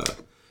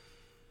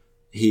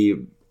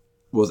he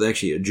was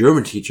actually a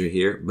German teacher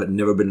here, but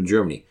never been to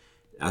Germany.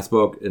 I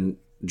spoke in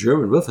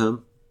German with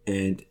him,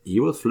 and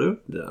he was fluent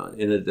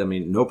in it. I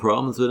mean, no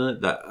problems with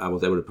it. I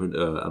was able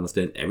to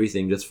understand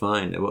everything just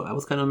fine. I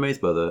was kind of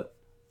amazed by that.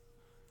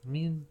 I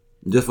mean...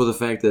 Just for the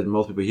fact that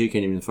most people here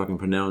can't even fucking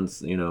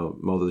pronounce,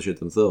 most of the shit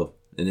themselves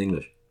in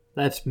English.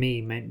 That's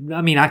me, man.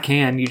 I mean, I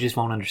can. You just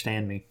won't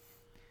understand me.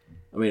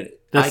 I mean...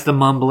 That's the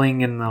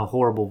mumbling and the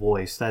horrible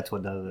voice. That's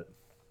what does it.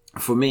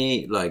 For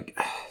me, like,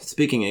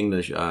 speaking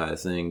English, I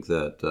think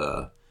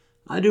that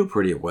I do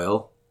pretty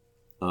well.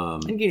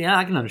 Yeah,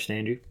 I can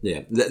understand you.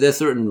 Yeah. There's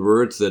certain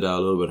words that are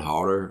a little bit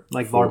harder.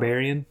 Like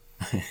barbarian?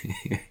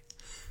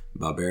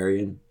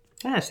 Barbarian.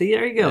 Yeah, see,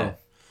 there you go.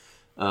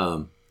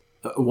 Yeah.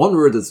 One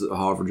word that's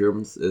hard for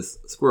Germans is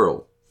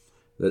squirrel.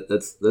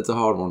 That's a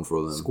hard one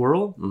for them.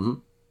 Squirrel? Mm-hmm.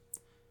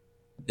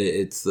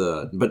 It's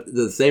but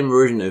the same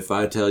version. If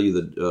I tell you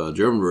the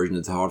German version,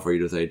 it's hard for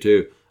you to say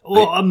too.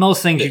 Well,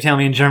 most things you tell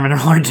me in German are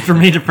hard for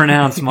me to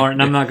pronounce,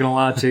 Martin. I'm not going to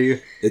lie to you.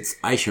 It's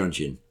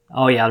Eichhörnchen.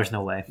 Oh yeah, there's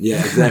no way. Yeah,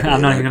 exactly.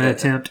 I'm not even going to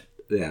attempt.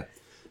 Yeah,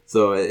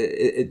 so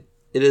it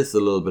is a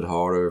little bit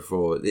harder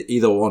for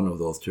either one of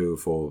those two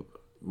for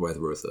vice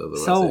versa.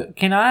 So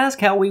can I ask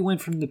how we went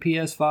from the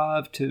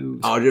PS5 to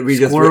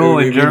Squirrel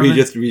and German?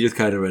 We just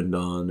kind of went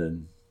on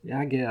and. Yeah,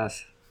 I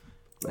guess.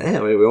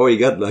 Yeah, we only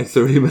got like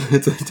 30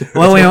 minutes.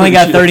 Well, we only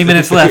got 30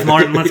 minutes left,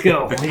 Martin. Let's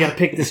go. We got to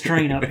pick this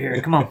train up here.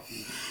 Come on.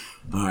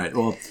 All right.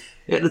 Well,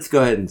 yeah, let's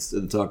go ahead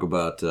and talk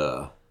about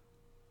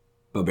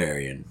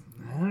Barbarian.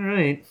 All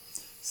right.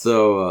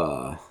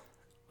 So,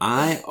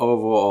 I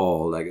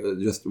overall, like,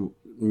 just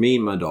me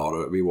and my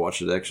daughter, we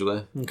watched it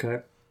actually. Okay.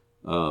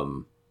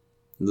 The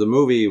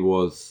movie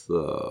was,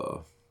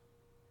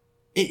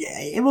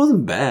 it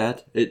wasn't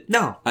bad.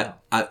 No.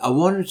 I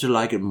wanted to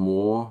like it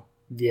more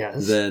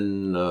Yes.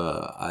 than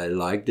I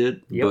liked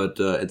it, Yep. but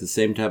at the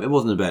same time, it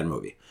wasn't a bad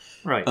movie.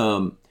 Right.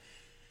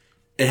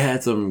 It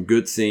had some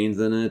good scenes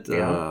in it.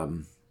 Yeah.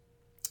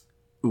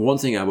 One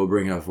thing I will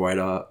bring up right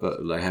off,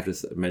 I have to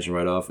mention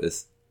right off,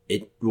 is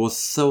it was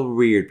so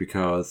weird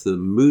because the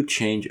mood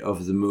change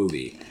of the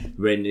movie,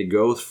 when it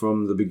goes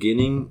from the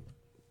beginning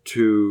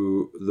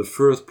to the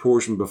first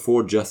portion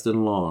before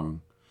Justin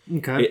Long,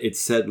 Okay. it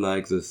said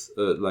like this,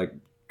 like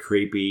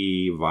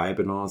creepy vibe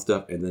and all that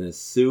stuff, and then as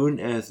soon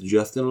as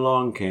Justin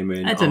Long came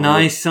in, That's a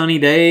nice sunny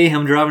day.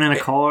 I'm driving in a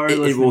car. It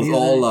listening was to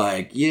all music.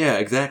 like, yeah,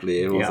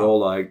 exactly. It was Yeah. all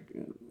like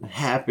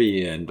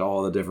happy and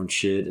all the different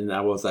shit, and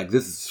I was like,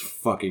 this is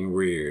fucking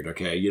weird.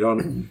 Okay, you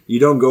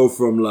don't go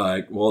from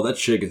like, well, that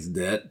chick is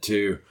dead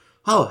to,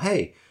 oh,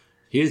 hey,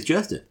 here's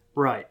Justin.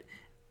 Right.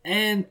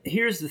 And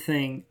here's the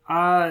thing.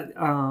 I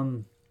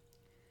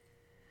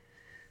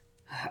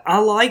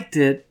liked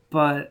it,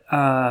 but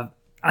I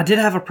did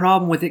have a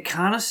problem with it.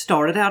 Kind of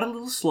started out a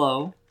little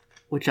slow,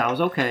 which I was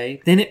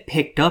okay. Then it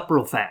picked up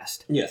real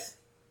fast. Yes.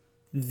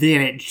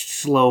 Then it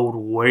slowed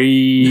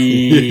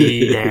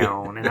way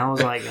down, and I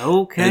was like,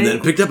 okay. And then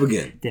it picked up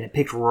again. Then it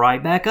picked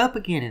right back up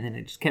again, and then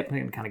it just kept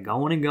kind of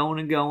going and going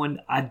and going.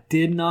 I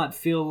did not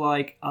feel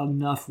like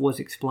enough was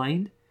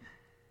explained.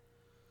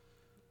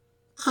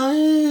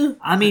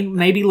 I mean,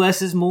 maybe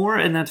less is more,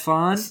 and that's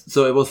fine.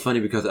 So it was funny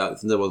because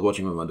since I was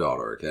watching with my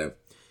daughter, okay,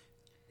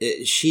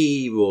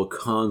 she will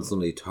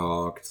constantly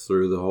talk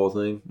through the whole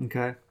thing.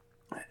 Okay.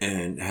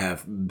 And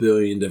have a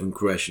billion different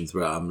questions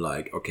where I'm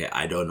like, okay,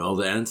 I don't know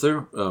the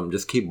answer.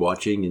 Just keep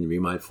watching and we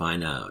might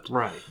find out.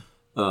 Right.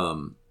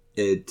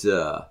 It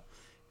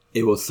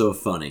was so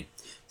funny.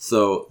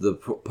 So the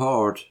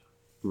part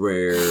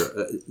where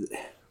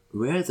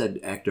is that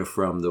actor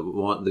from?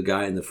 The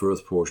guy in the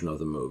first portion of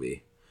the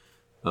movie.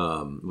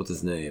 What's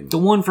his name? The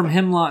one from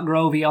Hemlock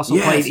Grove. He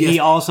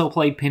also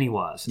played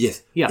Pennywise.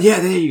 Yes. Yeah. Yeah.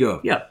 There you go.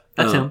 Yeah.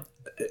 That's him.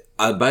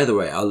 By the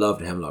way, I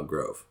loved Hemlock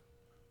Grove.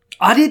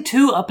 I did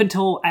too, up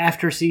until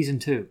after season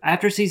 2.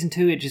 After season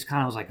 2, it just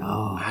kind of was like,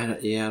 oh. I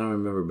don't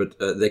remember,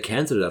 but they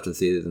canceled it after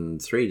season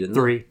 3, didn't they?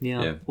 3,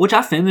 yeah. Which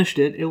I finished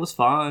it. It was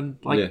fine.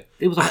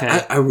 It was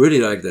okay. I really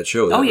liked that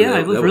show.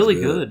 It was really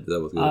good.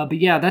 That was good. But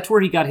yeah, that's where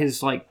he got his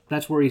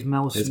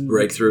his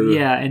breakthrough.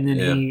 Yeah, and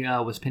then he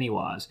was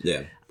Pennywise.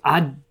 Yeah.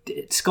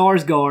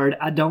 Skarsgård,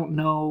 I don't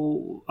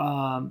know.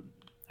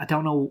 I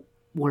don't know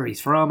where he's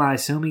from. I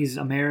assume he's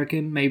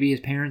American. Maybe his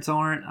parents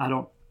aren't. I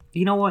don't.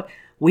 You know what?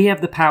 We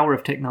have the power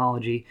of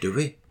technology. Do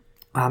we?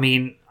 I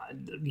mean,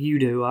 you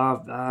do.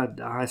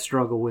 I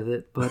struggle with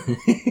it, but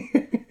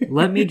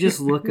let me just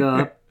look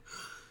up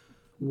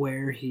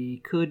where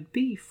he could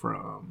be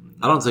from.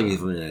 I don't think he's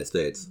from the United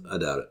States. I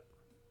doubt it.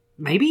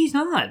 Maybe he's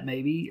not.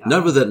 Maybe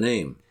not with that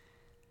name.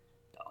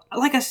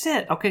 Like I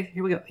said, okay,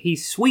 here we go.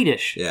 He's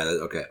Swedish. Yeah,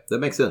 okay, that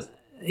makes sense.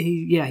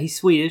 He's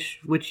Swedish,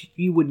 which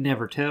you would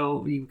never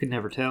tell. You could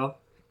never tell.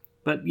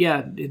 But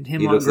yeah, he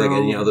looks like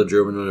any other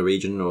German or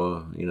Norwegian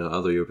or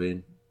other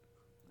European.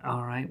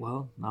 All right,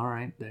 well, all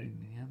right.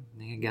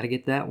 You got to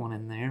get that one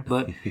in there.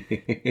 But,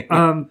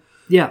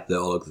 yeah. They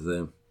all look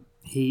the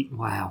same.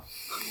 Wow.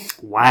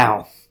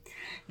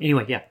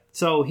 Anyway, yeah.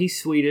 So he's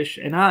Swedish.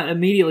 And I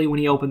immediately, when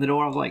he opened the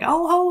door, I was like,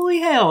 oh, holy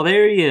hell,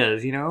 there he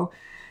is,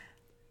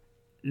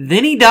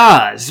 Then he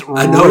dies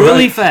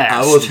really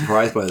fast. I was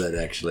surprised by that,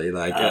 actually.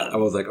 Like, I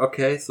was like,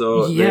 okay,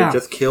 so they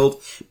just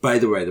killed. By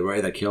the way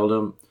they killed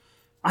him.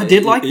 I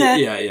did like that.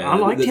 Yeah. I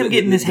liked him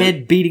getting his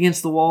head beat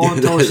against the wall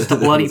until it was just a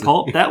bloody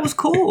pulp. That was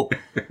cool.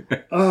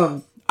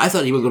 I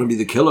thought he was going to be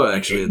the killer,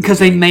 actually. Because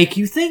they make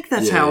you think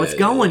that's how it's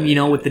going,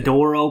 with the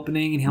door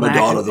opening. And him my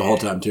daughter, the whole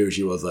time, too,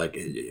 she was like,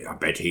 I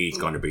bet he's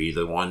going to be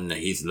the one that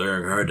he's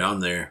luring her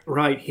down there.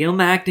 Right. Him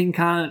acting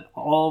kind of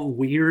all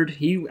weird.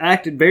 He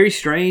acted very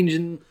strange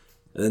and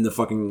then the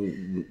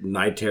fucking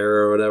night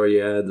terror or whatever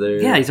you had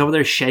there. Yeah, he's over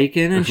there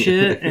shaking and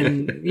shit.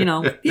 And,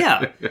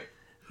 yeah.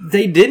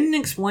 They didn't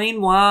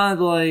explain why,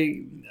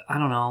 I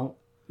don't know,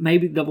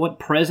 maybe what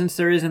presence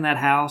there is in that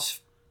house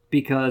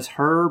because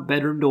her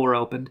bedroom door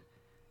opened.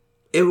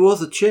 It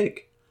was a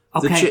chick.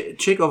 Okay. The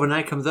chick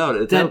overnight comes out.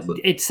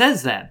 It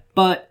says that.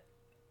 But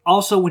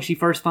also when she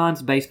first finds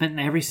the basement and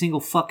every single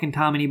fucking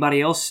time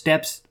anybody else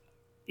steps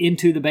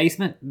into the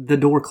basement, the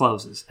door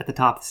closes at the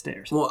top of the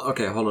stairs. Well,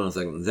 okay, hold on a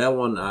second. That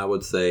one I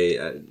would say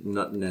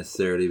not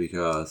necessarily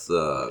because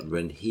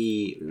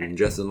when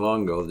Justin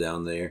Long goes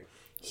down there,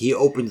 he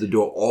opens the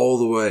door all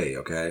the way,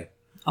 okay?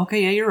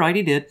 Okay, yeah, you're right,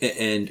 he did.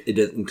 And it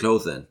doesn't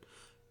close then.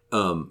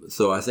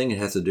 So I think it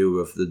has to do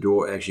with the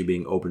door actually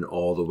being open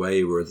all the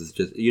way, whereas it's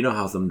just,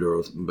 how some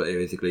doors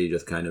basically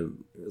just kind of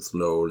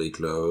slowly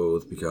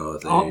close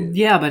because...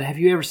 yeah, but have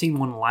you ever seen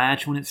one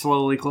latch when it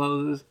slowly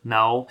closes?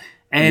 No.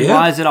 And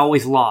why is it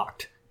always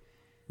locked?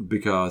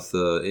 because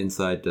the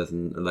inside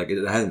doesn't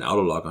it has an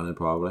auto lock on it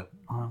probably.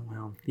 Oh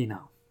well,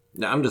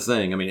 No, I'm just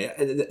saying. I mean,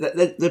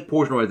 that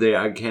portion right there,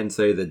 I can't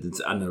say that it's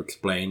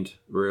unexplained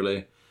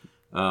really,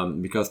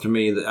 because to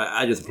me,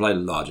 I just applied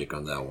logic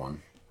on that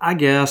one. I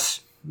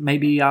guess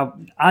maybe I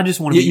just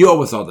want to. You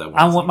always thought that one.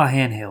 I want my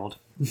hand held.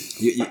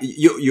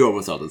 You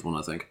always thought this one,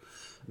 I think.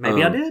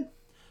 Maybe I did.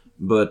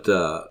 But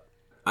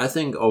I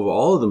think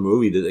overall the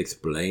movie did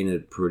explain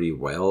it pretty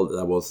well.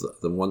 That was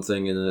the one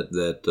thing in it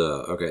that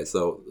okay.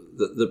 So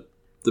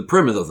the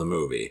premise of the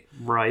movie,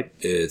 right,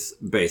 is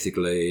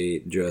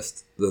basically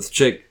just this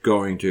chick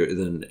going to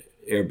an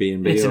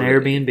Airbnb. It's an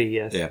Airbnb,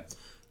 yes. Yeah,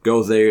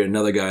 goes there.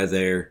 Another guy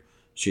there.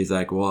 She's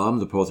like, "Well, I'm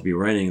supposed to be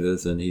renting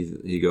this," and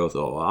he goes,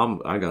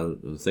 "Oh, I got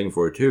a thing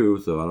for it too,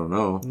 so I don't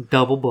know."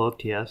 Double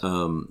booked, yes.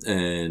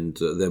 And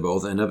they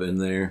both end up in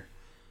there.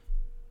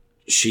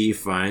 She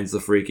finds the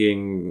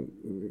freaking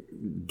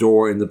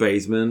door in the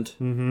basement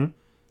and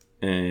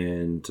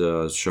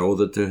shows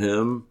it to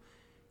him.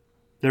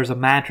 There's a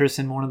mattress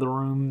in one of the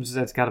rooms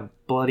that's got a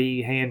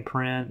bloody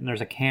handprint, and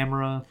there's a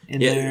camera in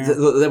there. Yeah,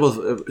 that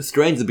was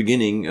strange at the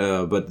beginning,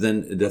 but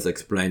then it does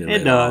explain it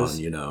later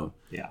on,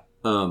 Yeah.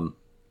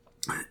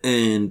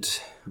 And,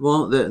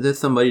 well, there's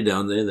somebody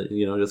down there that,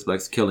 just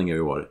likes killing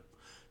everybody.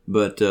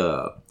 But,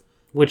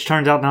 which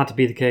turns out not to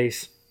be the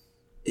case.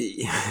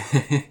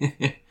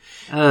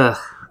 I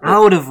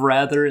would have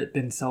rather it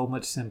been so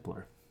much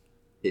simpler.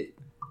 It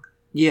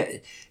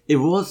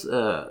was.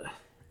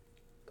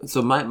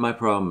 So my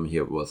problem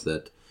here was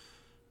that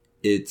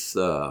it's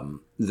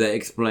they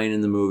explain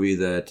in the movie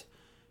that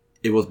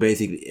it was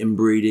basically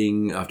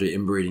inbreeding after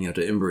inbreeding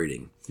after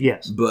inbreeding.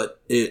 Yes,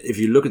 but if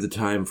you look at the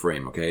time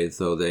frame, okay,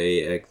 so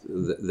they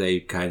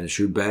kind of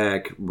shoot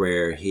back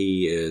where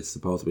he is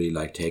supposed to be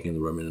taking the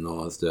women and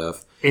all that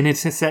stuff, and it's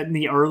set in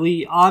the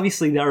early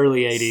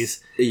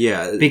 80s.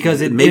 Yeah,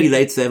 because maybe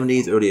late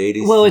 70s, early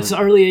 80s. Well, it's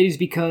early 80s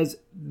because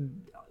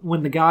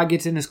when the guy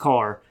gets in his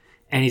car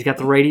and he's got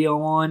the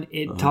radio on,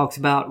 it talks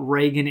about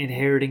Reagan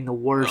inheriting the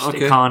worst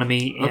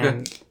economy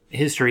in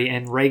history,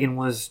 and Reagan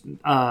was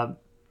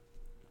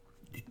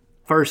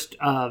first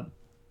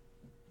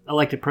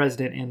elected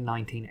president in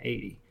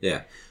 1980.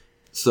 Yeah.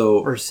 So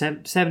or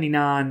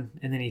 79,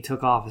 and then he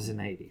took office in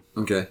 80.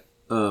 Okay.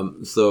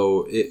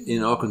 So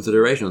in our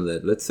consideration on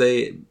that, let's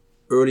say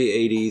early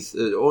 80s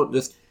or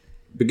just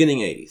beginning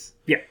 80s.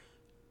 Yeah.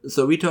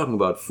 So we're talking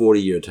about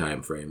 40-year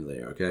time frame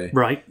there, okay?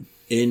 Right.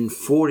 In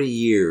 40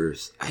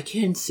 years, I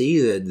can't see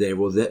that there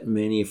was that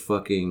many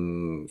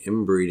fucking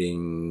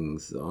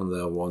inbreedings on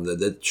that one.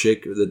 That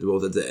chick that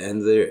was at the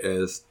end there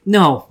as...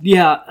 No,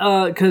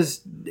 yeah, because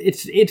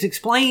it's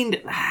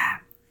explained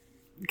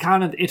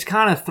it's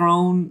kind of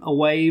thrown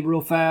away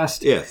real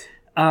fast. Yes.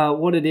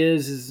 What it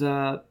is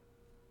the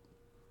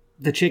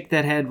chick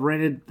that had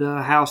rented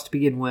the house to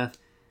begin with,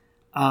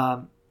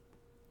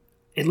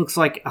 it looks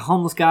like a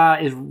homeless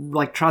guy is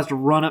tries to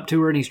run up to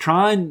her and he's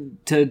trying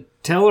to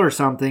tell her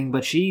something,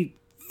 but she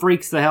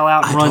freaks the hell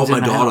out and runs in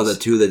the house. I told my daughter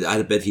that too, that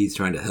I bet he's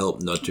trying to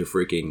help, not to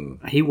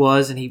freaking... He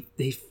was, and he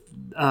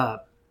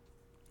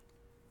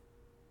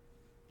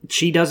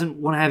she doesn't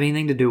want to have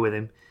anything to do with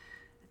him.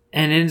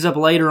 And it ends up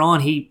later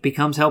on, he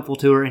becomes helpful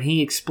to her, and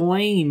he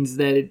explains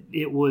that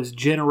it was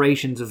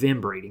generations of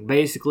inbreeding.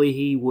 Basically,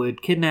 he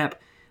would kidnap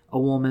a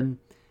woman,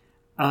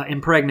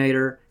 impregnate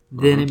her,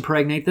 then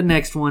impregnate the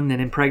next one, then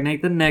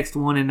impregnate the next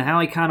one, and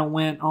how he kind of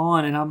went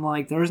on. And I'm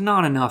like, there's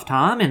not enough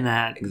time in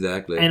that.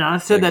 Exactly. And I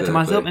said that to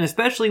myself, and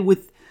especially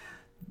with,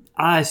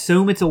 I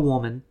assume it's a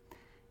woman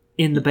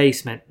in the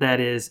basement, that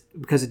is,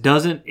 because it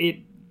doesn't,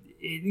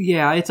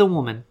 yeah, it's a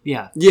woman,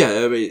 yeah.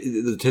 Yeah, I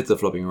mean, the tits are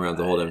flopping around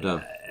the whole damn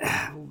time.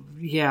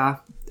 Yeah.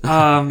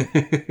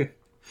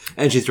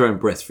 And she's trying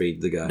to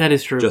breastfeed the guy. That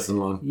is true. Justin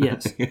Long.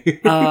 Yes.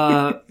 The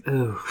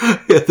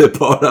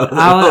part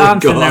I'm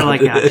sitting there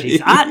like, oh,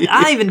 geez.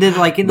 I even did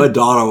in my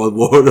daughter was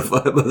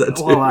mortified by that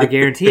too. Well, I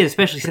guarantee it,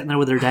 especially sitting there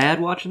with her dad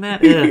watching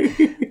that.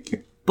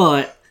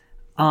 But,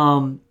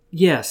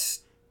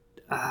 yes.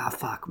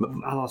 Fuck.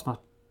 I lost my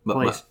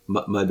place.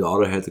 My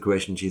daughter had the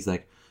question. She's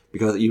like,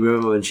 because you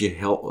remember when she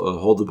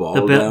hold the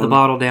bottle down? The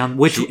bottle down,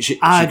 which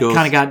I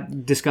kind of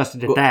got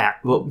disgusted at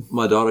that. Well,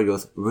 my daughter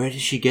goes, where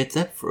did she get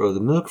that the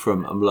milk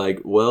from? I'm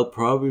like, well,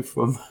 probably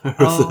from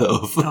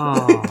herself.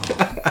 Oh.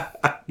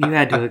 You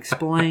had to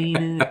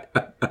explain it.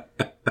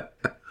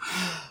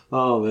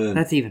 Oh, man.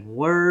 That's even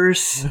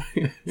worse.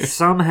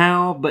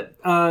 Somehow. But,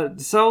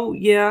 so,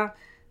 yeah.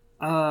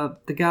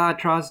 The guy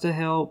tries to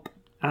help.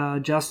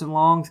 Justin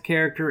Long's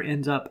character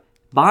ends up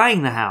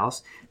buying the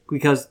house.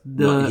 Because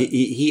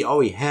he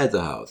already had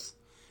the house.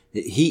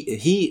 I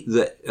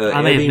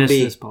may have missed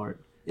this part.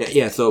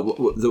 Yeah. So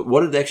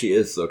what it actually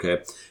is,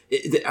 okay?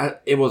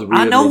 It was.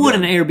 Really, I know really what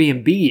an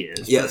Airbnb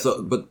is. Yeah.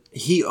 But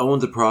he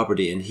owned the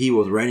property and he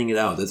was renting it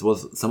out. This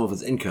was some of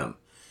his income,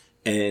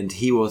 and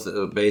he was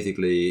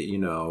basically,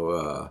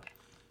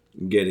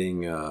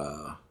 getting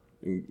a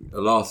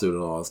lawsuit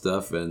and all that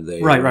stuff. And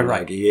they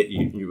right.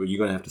 You're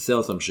gonna have to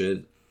sell some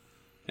shit.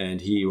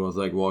 And he was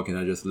like, well, can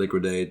I just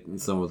liquidate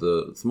some of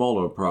the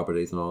smaller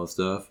properties and all that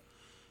stuff?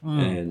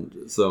 And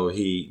so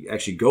he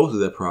actually goes to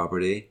that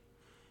property,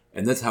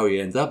 and that's how he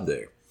ends up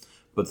there.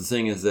 But the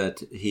thing is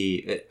that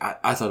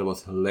I thought it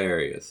was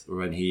hilarious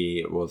when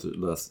he was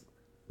just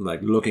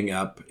like looking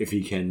up if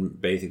he can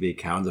basically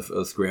count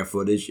the square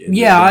footage.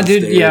 I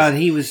did. Yeah,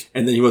 he was.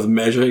 And then he was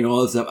measuring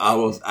all this stuff. I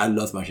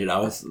lost my shit. I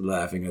was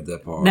laughing at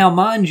that part. Now,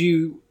 mind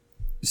you,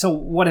 so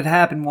what had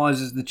happened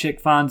is the chick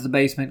finds the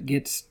basement,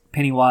 gets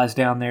Pennywise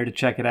down there to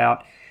check it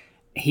out.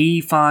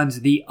 He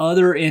finds the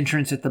other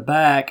entrance at the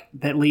back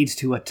that leads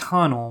to a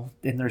tunnel,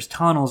 and there's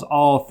tunnels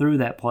all through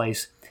that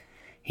place.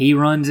 He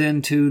runs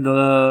into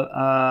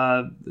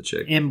the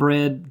chick.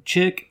 Inbred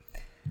chick.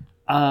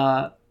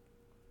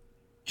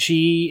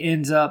 She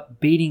ends up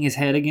beating his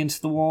head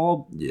against the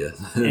wall. Yes.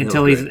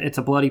 Until it's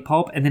a bloody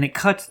pulp, and then it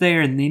cuts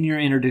there, and then you're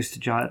introduced to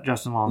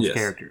Justin Long's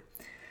character.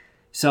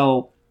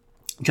 So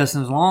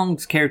Justin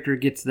Long's character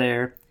gets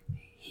there.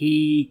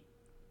 He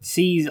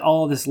sees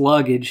all this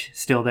luggage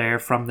still there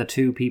from the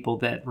two people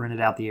that rented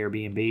out the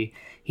Airbnb.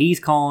 He's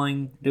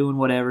calling, doing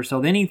whatever. So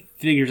then he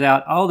figures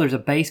out, there's a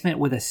basement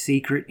with a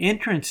secret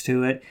entrance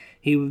to it.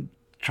 He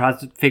tries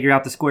to figure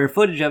out the square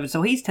footage of it.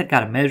 So he's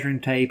got a measuring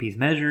tape. He's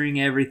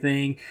measuring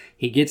everything.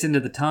 He gets into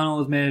the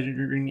tunnel, is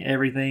measuring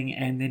everything.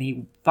 And then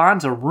he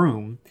finds a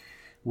room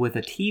with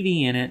a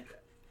TV in it.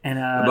 And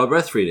about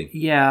breastfeeding.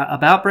 Yeah,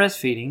 about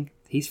breastfeeding.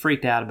 He's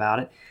freaked out about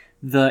it.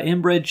 The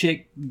inbred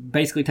chick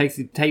basically takes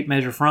the tape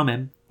measure from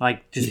him,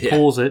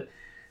 pulls it.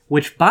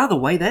 Which, by the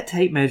way, that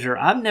tape measure,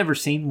 I've never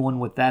seen one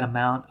with that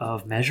amount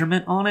of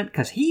measurement on it,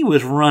 because he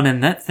was running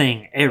that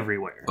thing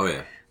everywhere. Oh,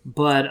 yeah.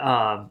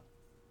 But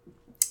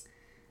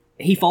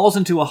he falls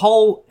into a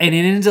hole, and it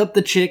ends up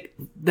the chick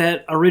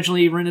that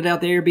originally rented out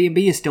the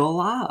Airbnb is still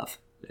alive.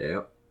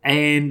 Yeah.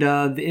 And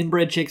the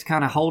inbred chick's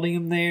kind of holding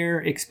him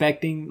there, not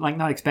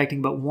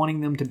expecting, but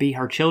wanting them to be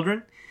her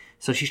children.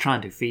 So she's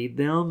trying to feed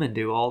them and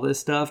do all this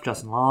stuff.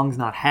 Justin Long's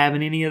not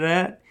having any of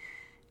that.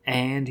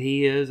 And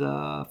he is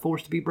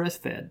forced to be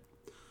breastfed.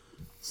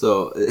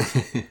 So,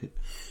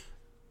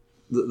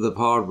 the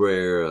part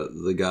where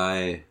the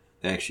guy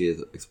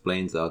actually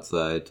explains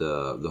outside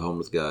the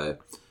homeless guy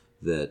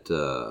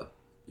that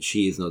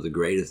she is not the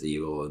greatest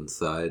evil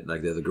inside.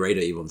 Like, there's a greater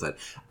evil inside.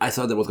 I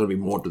thought there was going to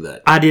be more to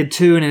that. I did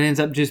too, and it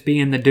ends up just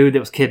being the dude that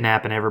was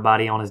kidnapping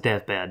everybody on his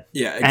deathbed.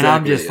 Yeah, exactly. And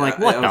I'm just like,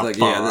 what the fuck?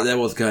 Yeah, that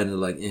was kind of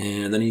like,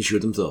 and then he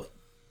shoots himself.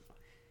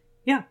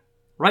 Yeah.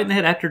 Right in the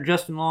head after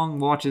Justin Long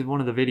watches one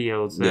of the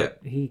videos that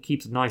he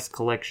keeps a nice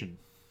collection.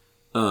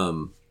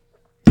 Well,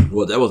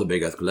 that was a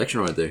big-ass collection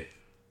right there.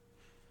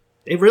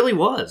 It really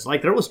was.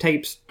 There was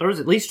tapes. There was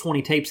at least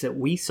 20 tapes that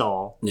we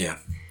saw. Yeah.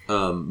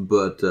 And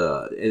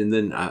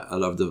then I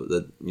love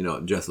that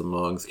Justin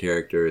Long's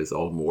character is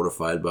all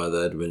mortified by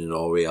that, when in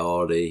all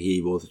reality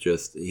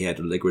he had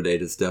to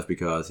liquidate his stuff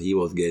because he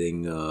was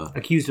getting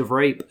accused of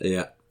rape.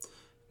 Yeah.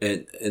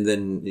 And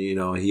then,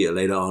 he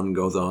later on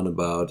goes on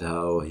about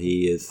how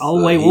he is...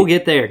 Oh, wait, we'll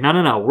get there.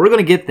 No. We're going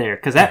to get there,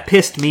 because that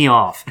pissed me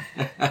off.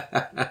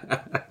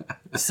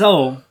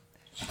 So,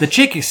 the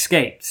chick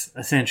escapes,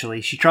 essentially.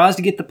 She tries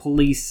to get the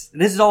police...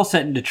 This is all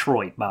set in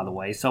Detroit, by the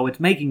way, so it's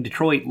making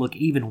Detroit look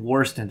even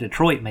worse than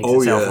Detroit makes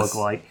itself look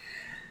like.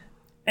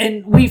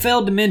 And we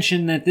failed to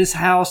mention that this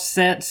house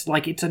sets,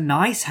 it's a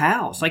nice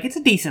house. It's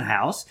a decent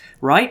house,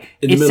 right?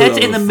 It sets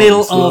in the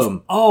middle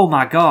of, oh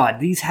my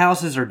God, these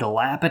houses are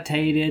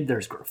dilapidated.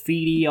 There's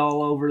graffiti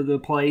all over the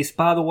place.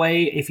 By the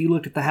way, if you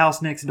looked at the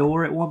house next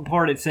door, at one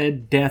part it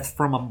said death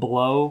from a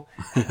blow.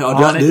 Did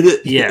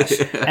it? Yes.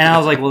 And I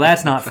was like, well,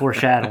 that's not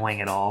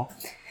foreshadowing at all.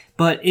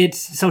 But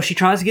so she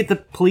tries to get the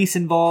police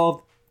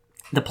involved.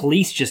 The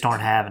police just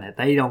aren't having it.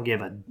 They don't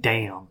give a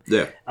damn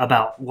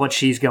about what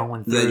she's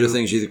going through. They just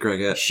think she's a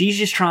crackhead. She's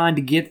just trying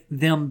to get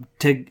them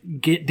to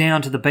get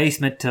down to the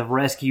basement to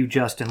rescue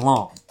Justin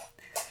Long.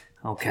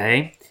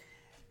 Okay.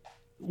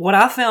 What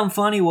I found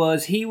funny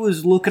was he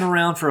was looking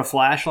around for a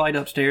flashlight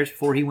upstairs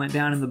before he went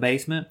down in the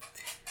basement.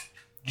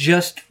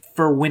 Just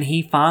for when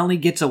he finally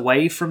gets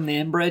away from the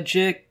inbred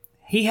chick,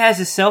 he has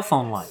his cell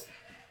phone light.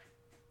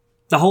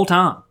 The whole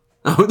time.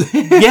 Oh,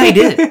 yeah, he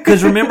did.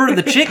 Because remember,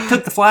 the chick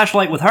took the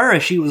flashlight with her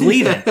as she was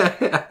leaving.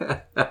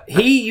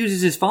 He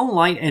uses his phone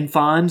light and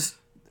finds,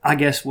 I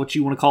guess, what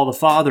you want to call the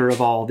father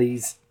of all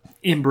these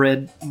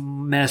inbred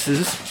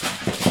messes.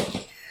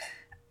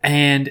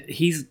 And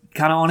he's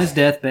kind of on his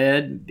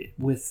deathbed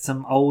with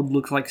some old,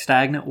 looks like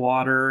stagnant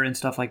water and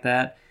stuff like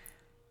that.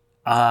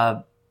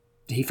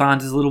 He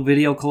finds his little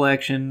video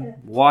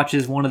collection,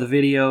 watches one of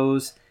the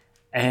videos,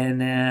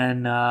 and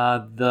then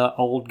the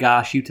old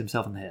guy shoots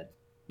himself in the head.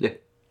 Yeah.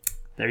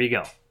 There you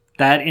go.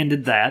 That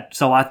ended that.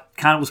 So I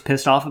kind of was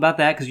pissed off about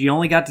that because you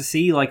only got to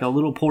see a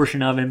little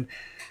portion of him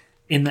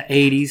in the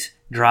 80s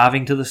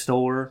driving to the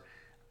store,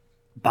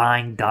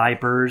 buying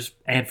diapers,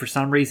 and for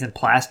some reason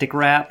plastic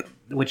wrap,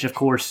 which of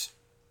course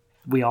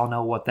we all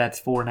know what that's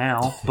for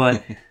now.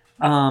 But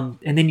and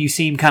then you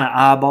see him kind of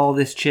eyeball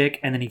this chick,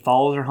 and then he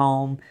follows her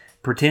home,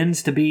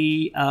 pretends to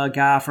be a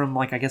guy from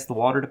I guess the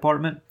water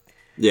department.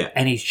 Yeah.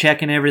 And he's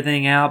checking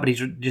everything out, but he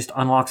just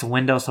unlocks a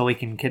window so he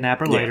can kidnap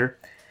her later.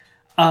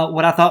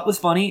 What I thought was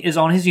funny is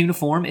on his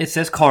uniform, it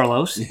says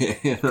Carlos.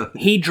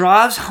 He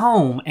drives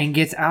home and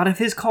gets out of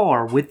his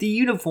car with the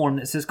uniform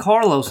that says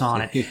Carlos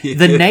on it.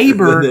 The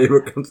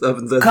neighbor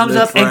comes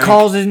up and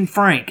calls him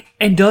Frank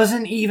and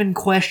doesn't even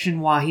question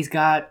why he's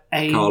got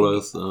a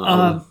Carlos,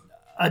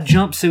 a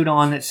jumpsuit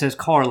on that says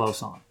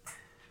Carlos on.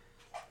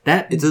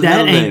 That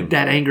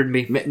angered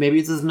me. Maybe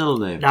it's his middle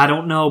name. I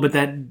don't know, but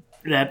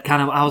that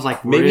kind of, I was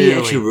like, maybe really? he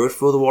actually worked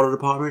for the water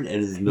department,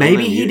 and his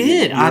maybe he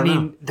did. I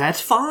mean, that's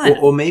fine.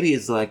 Or maybe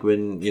it's like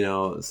when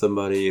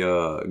somebody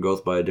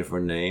goes by a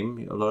different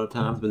name. A lot of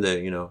times when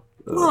they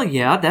well,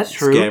 yeah, that's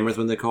true. Scammers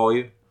when they call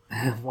you.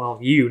 Well,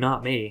 you,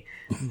 not me,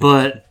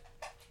 but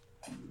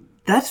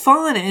that's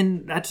fine,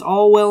 and that's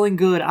all well and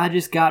good. I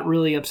just got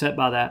really upset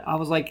by that. I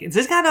was like, is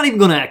this guy not even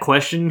going to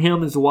question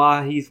him as to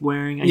why he's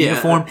wearing a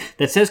uniform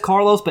that says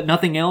Carlos but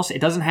nothing else? It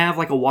doesn't have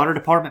like a water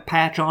department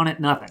patch on it.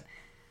 Nothing.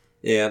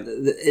 Yeah,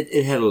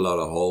 it had a lot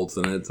of holes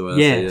in it. So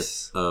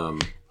yes.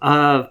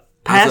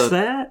 Past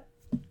that,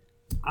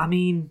 I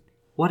mean,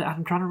 what?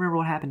 I'm trying to remember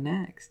what happened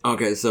next.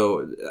 Okay,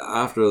 so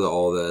after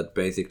all that,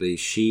 basically,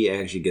 she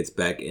actually gets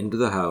back into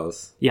the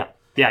house. Yeah,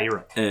 you're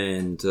right.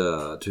 And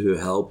to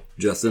help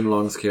Justin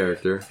Long's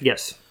character.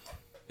 Yes.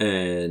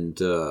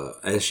 And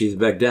as she's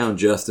back down,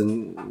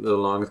 Justin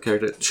Long's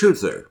character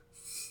shoots her.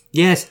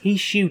 Yes, he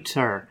shoots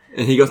her.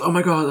 And he goes, "Oh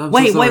my God, I'm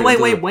wait, so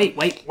sorry."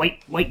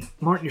 Wait,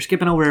 Martin, you're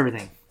skipping over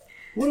everything.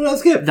 What did I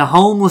skip? The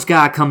homeless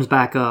guy comes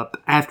back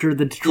up after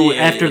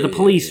the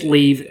police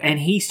leave, and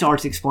he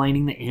starts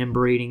explaining the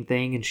inbreeding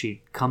thing, and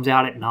she comes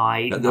out at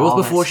night. That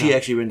was before she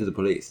actually went to the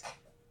police.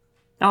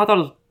 No, I thought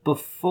it was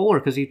before,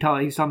 because he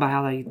was talking about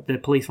how the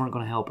police weren't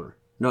going to help her.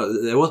 No,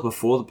 it was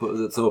before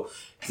so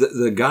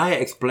the guy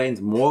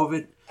explains more of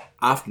it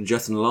after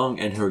Justin Long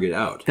and her get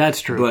out.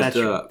 That's true. But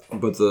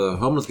the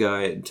homeless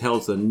guy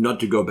tells her not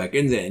to go back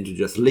in there and to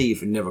just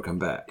leave and never come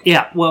back.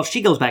 Yeah, well,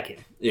 she goes back in.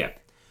 Yeah.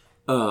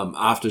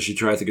 After she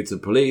tries to get to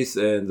the police,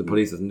 and the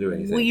police doesn't do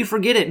anything. Well, you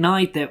forget at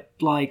night that,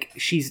 like,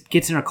 she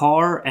gets in her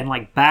car and,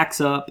 like, backs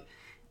up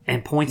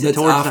and points it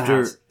towards the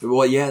house.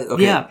 Well, yeah,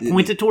 okay. Yeah,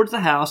 points it towards the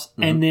house,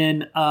 and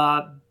then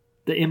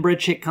the inbred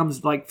chick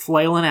comes, like,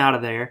 flailing out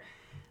of there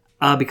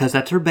because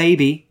that's her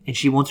baby, and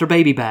she wants her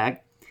baby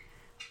back.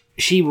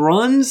 She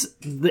runs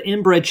the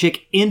inbred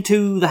chick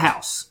into the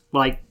house,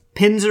 like,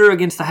 pins her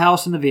against the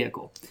house and the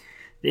vehicle.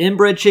 The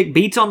inbred chick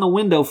beats on the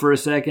window for a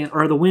second,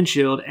 or the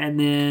windshield, and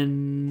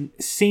then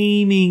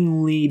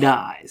seemingly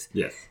dies.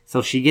 Yes.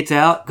 So she gets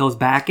out, goes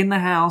back in the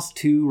house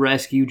to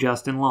rescue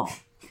Justin Long.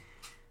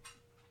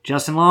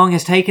 Justin Long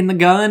has taken the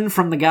gun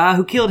from the guy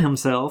who killed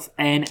himself,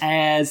 and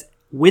as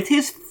with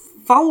his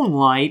phone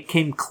light,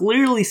 can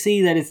clearly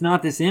see that it's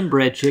not this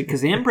inbred chick,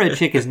 because the inbred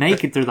chick is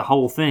naked through the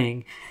whole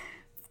thing.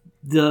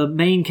 The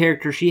main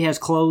character, she has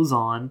clothes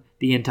on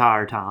the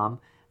entire time.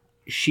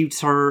 Shoots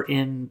her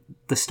in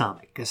the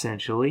stomach,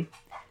 essentially.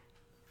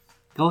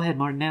 Go ahead,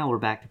 Martin. Now we're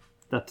back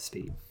up to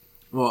speed.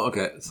 Well,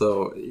 okay.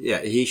 So,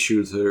 yeah, he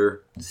shoots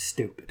her.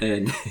 Stupid.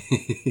 And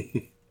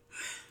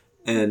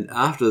and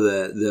after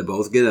that, they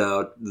both get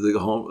out. The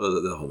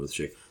homeless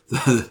chick.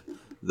 The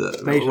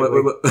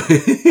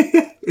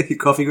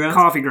coffee grounds?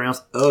 Coffee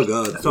grounds. Oh,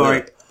 God.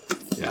 Sorry.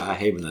 Yeah, I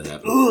hate when that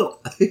happens. Ugh.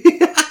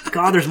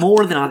 God, there's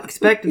more than I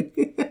expected.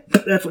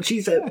 That's what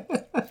she said.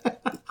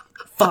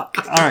 Fuck.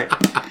 All right.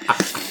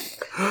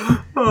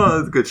 Oh,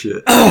 that's good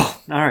shit. All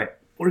right,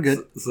 we're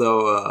good.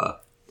 So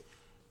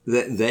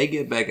they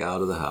get back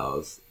out of the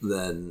house.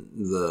 Then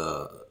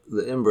the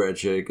inbred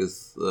chick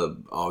is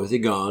obviously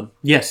gone.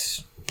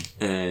 Yes.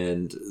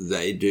 And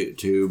they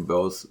two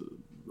both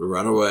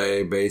run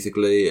away,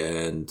 basically,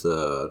 and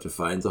to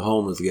find the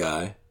homeless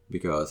guy,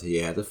 because he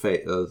had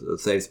a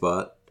safe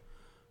spot.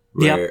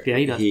 Yeah,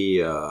 he does.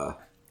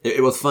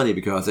 It was funny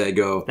because they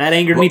go... That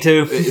angered me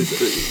too.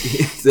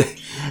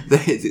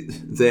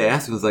 They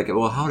asked him, like,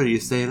 well, how did you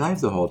stay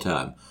alive the whole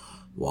time?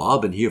 Well,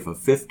 I've been here for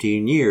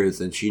 15 years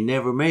and she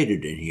never made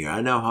it in here.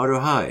 I know how to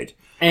hide.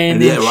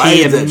 And then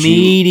she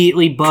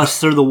immediately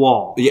busts through the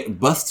wall. Yeah,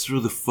 busts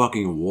through the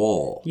fucking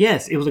wall.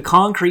 Yes, it was a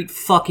concrete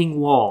fucking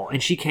wall,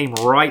 and she came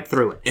right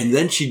through it. And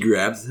then she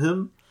grabs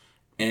him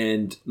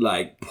and,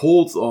 like,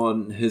 pulls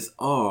on his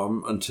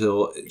arm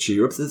until she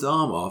rips his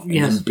arm off and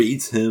then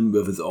beats him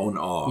with his own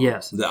arm.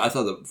 Yes. I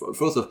thought that,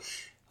 first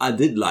off, I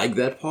did like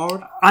that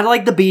part. I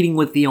like the beating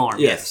with the arm.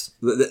 Yes.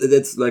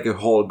 That's like a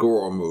whole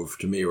gore move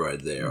to me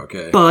right there,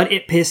 okay? But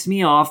it pissed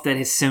me off that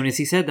as soon as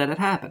he said that, it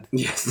happened.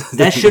 Yes.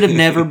 That should have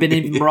never been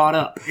even brought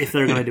up if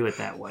they're going to do it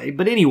that way.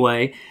 But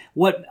anyway,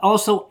 what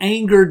also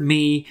angered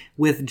me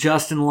with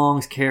Justin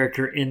Long's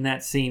character in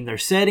that scene, they're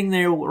sitting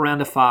there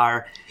around a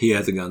fire. He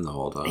has a gun the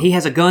whole time. He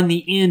has a gun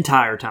the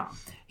entire time.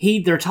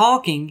 They're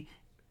talking...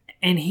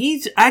 And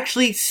he's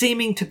actually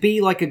seeming to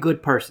be like a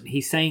good person.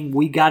 He's saying,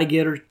 we got to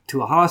get her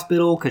to a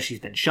hospital because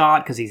she's been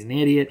shot, because he's an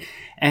idiot.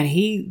 And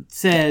he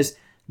says,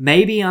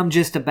 maybe I'm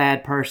just a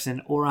bad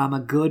person, or I'm a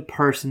good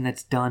person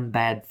that's done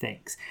bad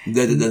things.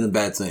 Done a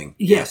bad thing.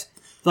 Yes.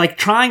 Yeah. Like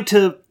trying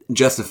to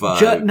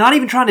justify. Not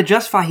even trying to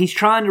justify. He's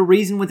trying to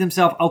reason with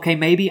himself. Okay,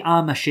 maybe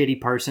I'm a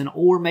shitty person,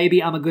 or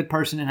maybe I'm a good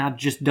person and I've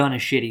just done a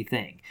shitty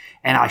thing,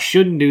 and I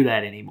shouldn't do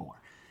that anymore.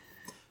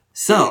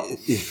 So,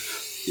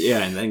 yeah,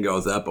 and then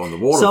goes up on the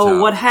water.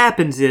 So what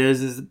happens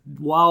is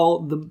while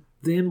the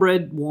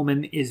inbred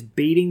woman is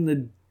beating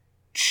the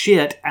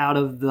shit out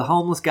of the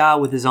homeless guy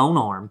with his own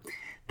arm,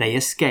 they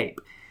escape.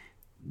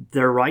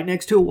 They're right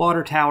next to a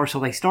water tower, so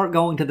they start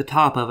going to the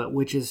top of it,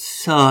 which is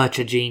such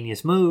a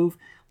genius move.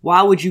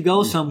 Why would you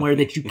go somewhere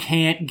that you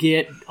can't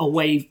get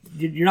away?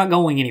 You're not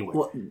going anywhere.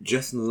 Well,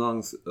 Justin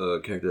Long's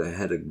character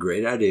had a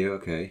great idea.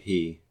 Okay,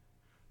 he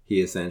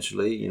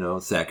essentially,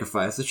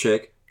 sacrificed the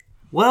chick.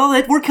 Well,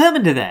 we're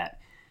coming to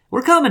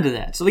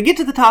that. So they get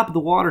to the top of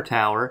the water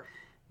tower.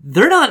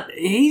 They're not.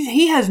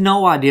 He has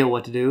no idea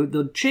what to do.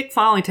 The chick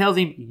finally tells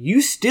him,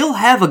 "You still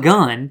have a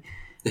gun."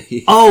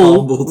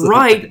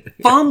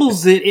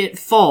 Fumbles it. It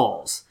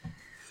falls.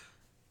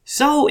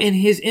 So, in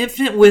his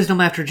infinite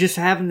wisdom, after just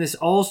having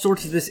all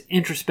sorts of this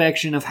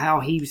introspection of how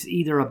he's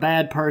either a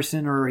bad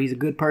person or he's a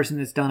good person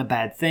that's done a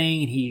bad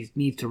thing, and he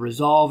needs to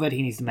resolve it,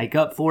 he needs to make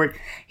up for it,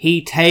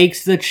 he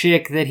takes the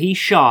chick that he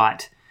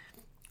shot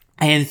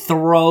and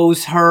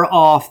throws her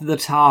off the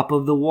top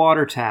of the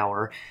water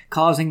tower,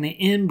 causing the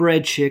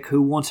inbred chick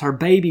who wants her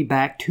baby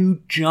back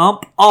to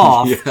jump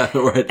off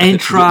and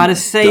try to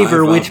save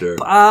her, which,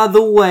 by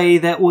the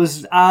way,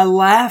 I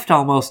laughed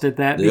almost at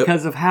that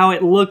because of how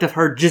it looked of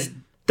her just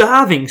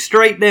diving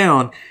straight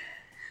down.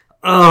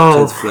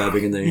 Oh. Just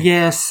flapping in there.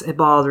 Yes, it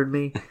bothered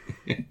me.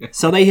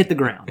 So they hit the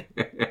ground.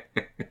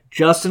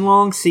 Justin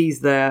Long sees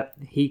that.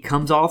 He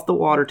comes off the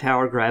water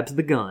tower, grabs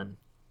the gun.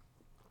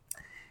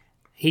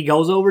 He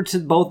goes over to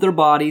both their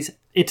bodies.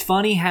 It's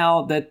funny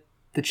how that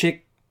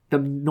the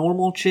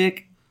normal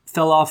chick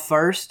fell off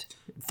first,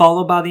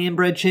 followed by the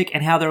inbred chick,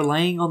 and how they're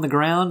laying on the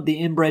ground. The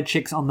inbred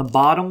chick's on the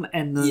bottom,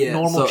 and the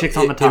normal chick's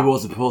on the top. It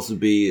was supposed to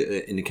be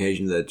an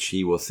indication that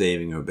she was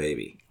saving her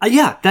baby.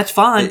 Yeah, that's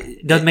fine.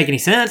 It doesn't make any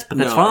sense, but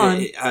that's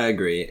fine. I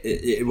agree.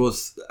 It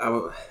was...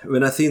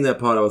 when I seen that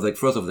part, I was like,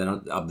 first off, they're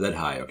not up that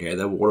high, okay?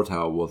 That water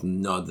tower was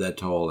not that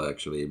tall,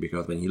 actually,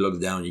 because when he looks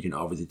down, you can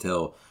obviously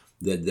tell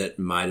that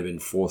might have been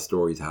 4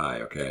 stories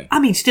high, okay? I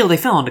mean, still, they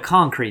fell onto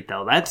concrete,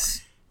 though.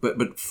 That's...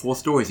 But 4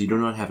 stories, you do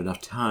not have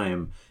enough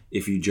time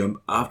if you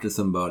jump after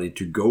somebody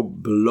to go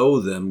below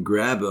them,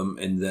 grab them,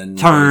 and then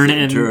turn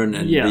and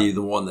be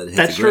the one that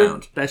hits the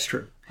ground. That's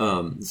true.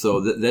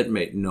 So that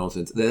made no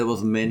sense. There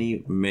was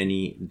many,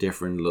 many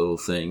different little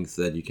things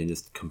that you can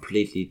just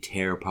completely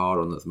tear apart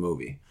on this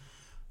movie.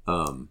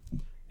 As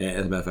a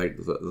matter of fact,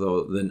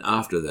 so then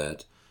after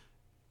that,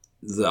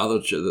 the other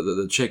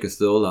the chick is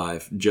still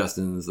alive.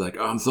 Justin's like,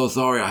 "Oh, I'm so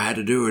sorry, I had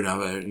to do it."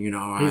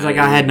 He's like,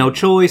 "I had no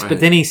choice," but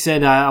then he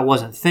said, "I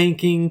wasn't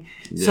thinking."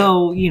 Yeah.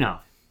 So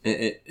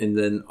And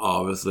then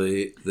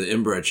obviously the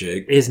inbred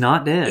chick is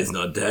not dead.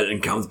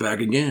 And comes back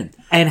again.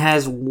 And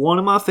has one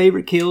of my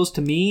favorite kills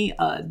to me.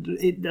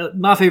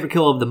 My favorite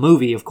kill of the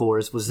movie, of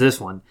course, was this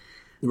one.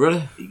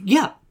 Really?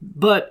 Yeah,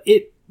 but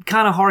it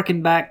kind of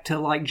harkened back to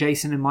like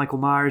Jason and Michael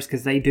Myers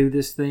because they do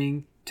this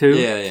thing too.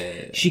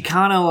 Yeah. She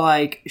kind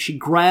of she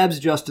grabs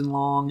Justin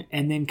Long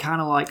and then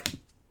kind of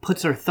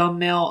puts her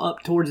thumbnail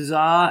up towards his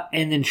eye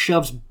and then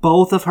shoves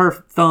both of her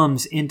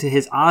thumbs into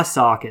his eye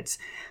sockets,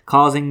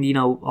 causing,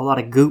 a lot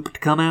of goop to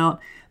come out.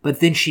 But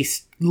then she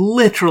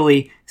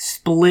literally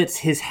splits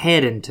his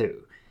head in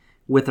two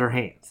with her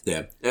hands.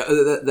 Yeah.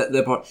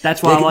 That part.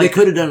 That's why they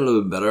could have done a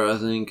little bit better, I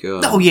think.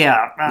 Oh,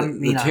 yeah.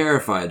 The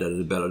Terrifier did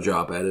a better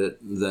job at it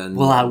than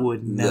I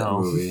wouldn't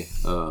know. That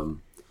movie.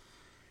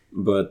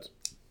 But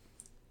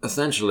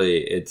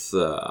essentially, it's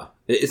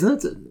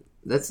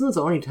that's not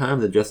the only time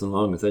that Justin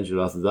Long essentially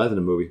lost his eyes in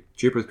a movie.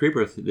 Jeepers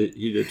Creepers,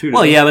 he did too.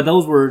 Well, yeah, but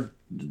those were...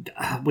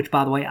 Which,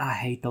 by the way, I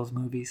hate those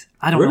movies.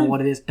 I don't know what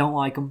it is. Don't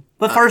like them.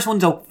 The first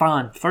one's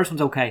fine. The first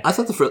one's okay. I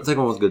thought the second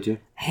one was good, too.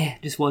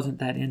 Just wasn't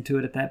that into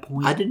it at that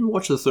point. I didn't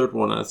watch the third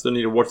one. I still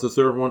need to watch the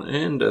third one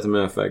and, as a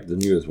matter of fact, the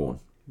newest one.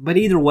 But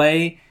either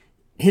way,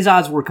 his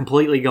eyes were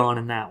completely gone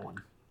in that one.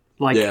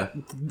 The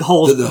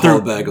whole back of the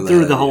head.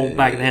 Through the whole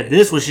back of the head.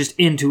 This was just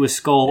into his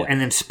skull and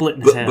then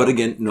splitting his head. But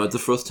again, not the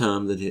first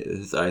time that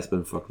his eyes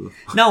been fucked with.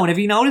 No, and have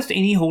you noticed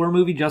any horror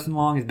movie Justin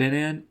Long has been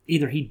in,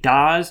 either he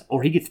dies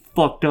or he gets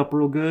fucked up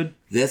real good?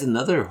 There's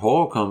another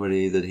horror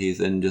comedy that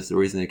he's in just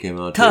recently came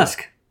out.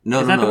 Tusk.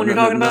 No, Is that the one you're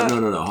talking about?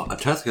 No.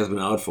 Tusk has been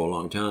out for a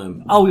long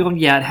time. Oh,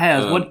 yeah, it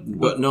has.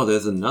 But no,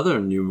 there's another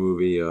new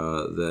movie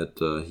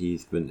that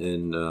he's been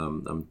in.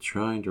 I'm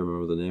trying to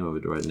remember the name of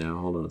it right now.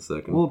 Hold on a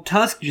second. Well,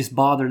 Tusk just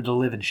bothered the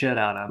living shit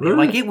out of me.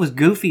 Really? It was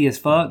goofy as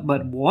fuck,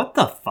 but what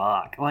the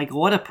fuck?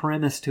 What a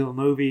premise to a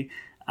movie.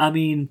 I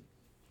mean,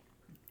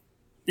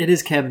 it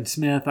is Kevin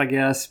Smith, I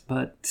guess,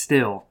 but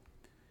still.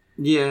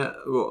 Yeah,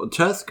 well,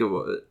 Tusk,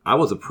 I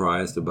was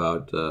surprised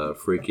about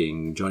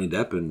freaking Johnny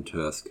Depp in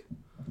Tusk.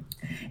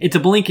 It's a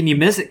blink and you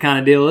miss it kind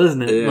of deal,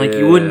 isn't it?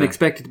 You wouldn't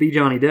expect it to be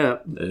Johnny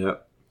Depp. Yeah.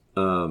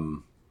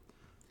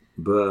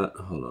 But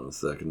hold on a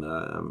second.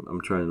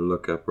 I'm trying to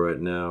look up right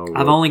now.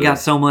 I've only got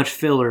so much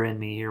filler in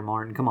me here,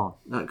 Martin. Come on.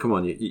 Come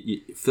on.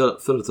 You fill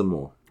it some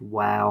more.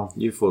 Wow.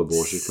 You're full of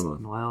bullshit. Come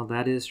on. Well,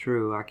 that is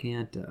true. I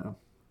can't.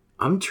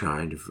 I'm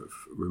trying to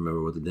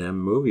remember what the damn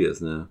movie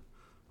is now.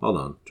 Hold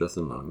on.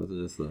 Justin Long. Let's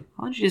just look.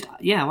 Why don't you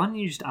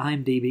just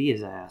IMDb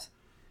his ass?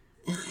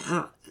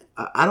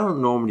 I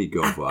don't normally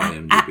go for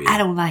IMDb. I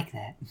don't like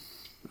that.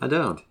 I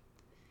don't.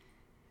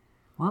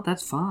 Well,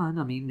 that's fine.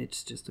 I mean,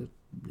 it's a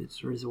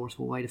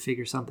resourceful way to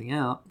figure something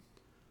out.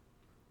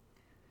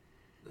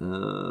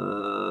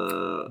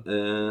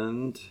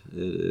 And it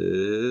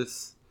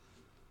is.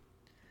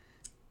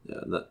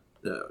 Yeah,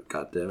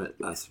 God damn it!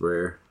 I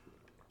swear.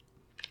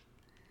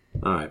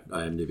 All right,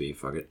 IMDb.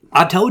 Fuck it.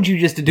 I told you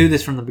just to do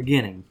this from the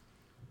beginning.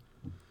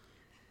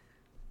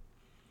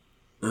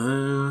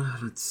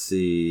 Let's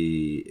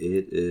see.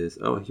 It is.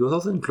 Oh, he was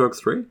also in Clerks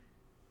 3.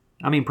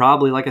 I mean,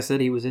 probably, like I said,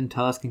 he was in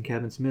Tusk and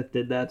Kevin Smith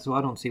did that, so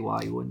I don't see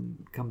why he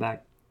wouldn't come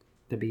back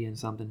to be in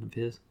something of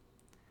his.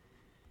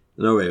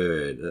 No,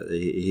 wait.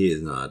 He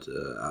is not.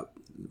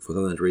 For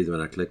some reason,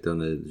 when I clicked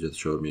on it, it just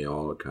showed me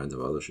all kinds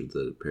of other shit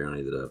that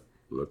apparently that I've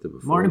looked at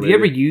before. Martin, have you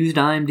ever used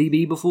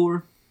IMDb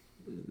before?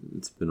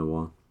 It's been a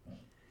while.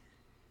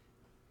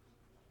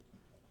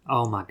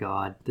 Oh my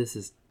God, this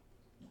is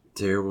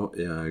terrible.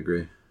 Yeah, I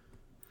agree.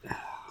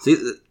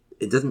 See,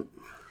 it doesn't...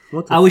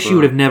 I wish you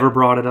would have never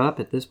brought it up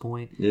at this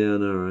point. Yeah, I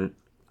know, right?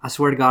 I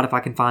swear to God, if I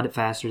can find it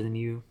faster than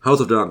you. House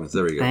of Darkness,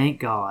 there we go. Thank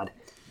God.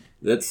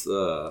 That's,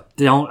 I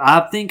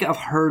think I've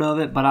heard of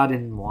it, but I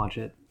didn't watch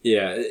it.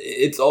 Yeah,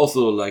 it's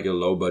also like a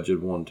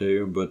low-budget one,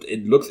 too, but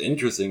it looks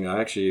interesting.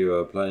 I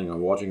actually planning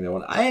on watching that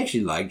one. I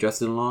actually like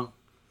Justin Long.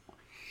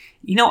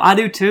 You know, I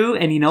do, too,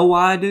 and you know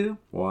why I do?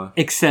 Why?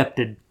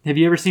 Accepted. Have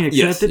you ever seen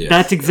Accepted? Yes,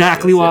 That's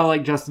exactly why I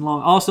like Justin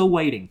Long. Also,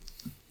 Waiting.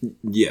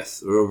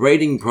 Yes,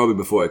 rating probably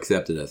before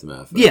Accepted, as a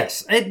matter of fact.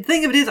 Yes, and the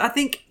thing of it is, I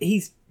think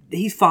he's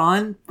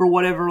fine for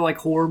whatever like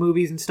horror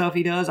movies and stuff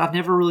he does. I've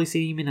never really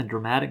seen him in a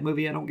dramatic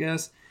movie. I don't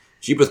guess.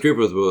 Jeepers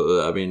Creepers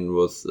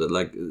was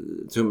like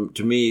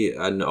to me.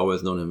 I'd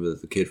always known him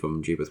as the kid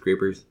from Jeepers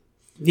Creepers.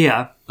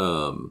 Yeah.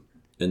 And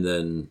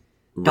then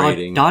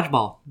rating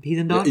Dodgeball. He's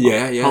in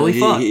Dodgeball. Yeah. Holy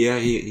fuck.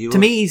 He was. To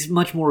me, he's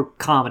much more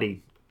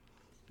comedy.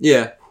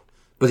 Yeah.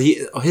 But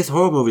his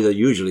horror movies are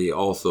usually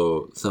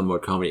also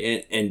somewhat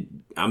comedy.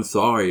 And I'm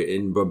sorry,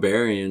 in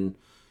Barbarian,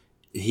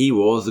 he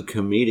was a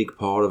comedic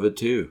part of it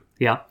too.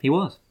 Yeah, he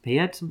was. He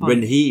had some fun.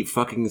 When he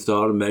fucking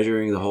started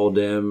measuring the whole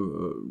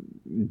damn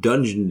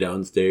dungeon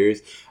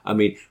downstairs, I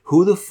mean,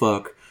 who the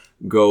fuck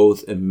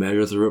goes and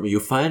measures a room?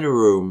 You find a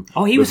room.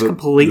 Oh, he was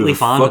completely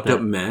fine with it. Fucked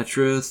up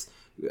mattress,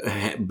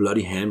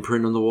 bloody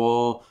handprint on the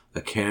wall,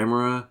 a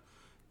camera.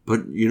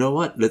 But you know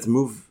what? Let's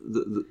move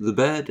the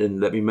bed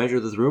and let me measure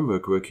this room real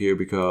quick here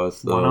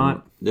because... Why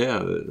not? Yeah,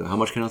 how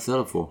much can I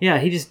sell it for? Yeah,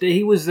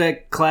 he was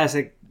that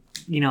classic,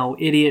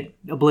 idiot,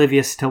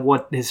 oblivious to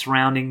what his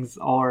surroundings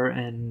are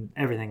and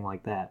everything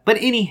like that. But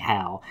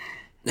anyhow,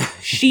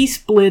 she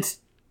splits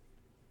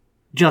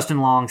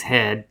Justin Long's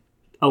head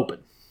open,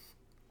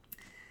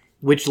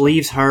 which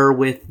leaves her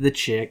with the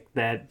chick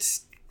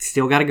that's...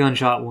 Still got a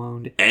gunshot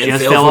wound. And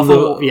just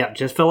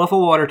fell off a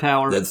water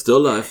tower. That's still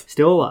alive.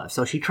 Still alive.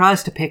 So she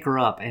tries to pick her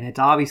up, and it's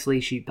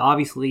obviously she's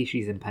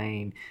in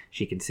pain.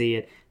 She can see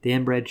it. The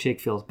inbred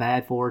chick feels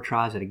bad for her.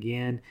 Tries it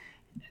again.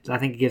 I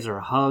think it gives her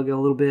a hug a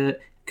little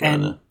bit,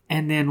 and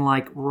then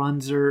like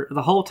runs her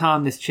the whole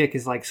time. This chick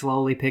is like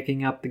slowly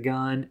picking up the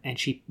gun, and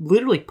she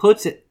literally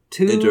puts it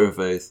into her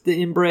face.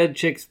 The inbred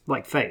chick's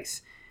like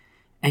face,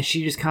 and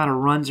she just kind of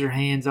runs her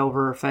hands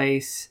over her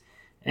face.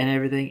 And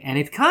everything, and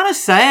it's kind of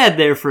sad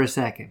there for a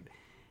second.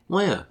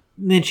 Well, yeah.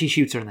 And then she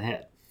shoots her in the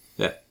head.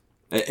 Yeah,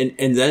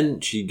 and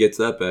then she gets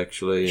up.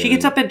 Actually, she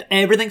gets up and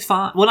everything's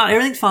fine. Well, not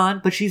everything's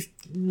fine, but she's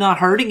not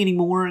hurting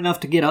anymore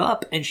enough to get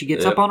up, and she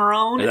gets up on her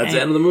own. And that's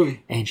the end of the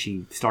movie. And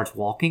she starts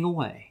walking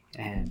away.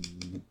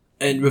 And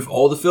with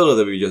all the filler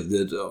that we just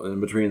did in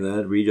between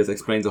that, we just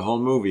explained the whole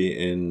movie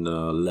in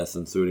less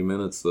than 30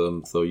 minutes.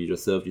 So you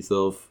just saved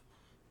yourself,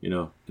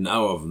 an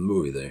hour of a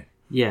movie there.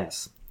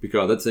 Yes.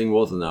 Because that thing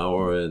was an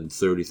hour and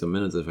 30-some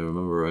minutes, if I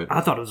remember right.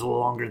 I thought it was a little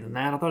longer than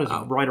that. I thought it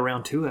was right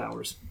around 2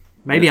 hours.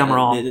 Maybe I'm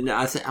wrong.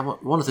 I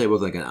want to say it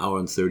was like an hour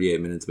and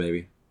 38 minutes,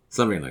 maybe.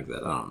 Something like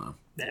that. I don't know.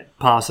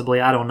 Possibly.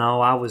 I don't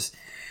know. I was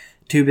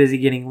too busy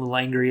getting a little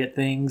angry at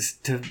things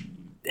to...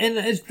 And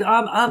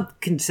I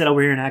can sit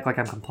over here and act like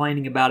I'm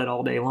complaining about it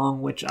all day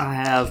long, which I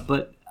have.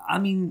 But, I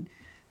mean,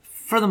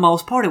 for the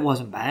most part, it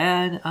wasn't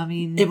bad. I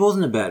mean... It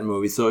wasn't a bad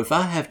movie. So if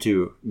I have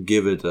to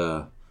give it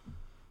a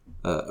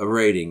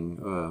rating,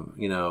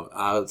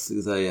 I would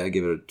say I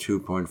give it a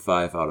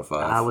 2.5 out of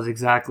 5.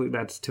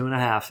 That's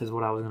 2.5 is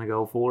what I was going to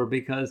go for,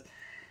 because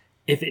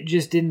if it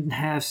just didn't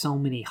have so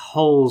many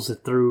holes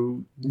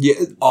through... Yeah,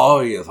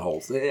 always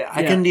holes.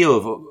 I can deal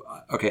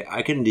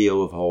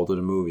with holes in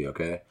a movie,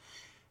 okay?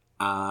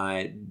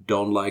 I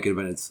don't like it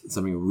when it's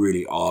something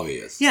really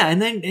obvious. Yeah,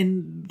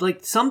 and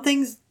like some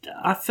things,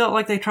 I felt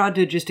like they tried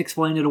to just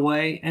explain it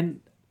away, and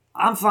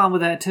I'm fine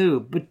with that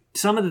too. But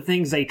some of the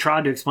things they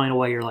tried to explain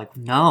away, you're like,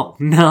 no.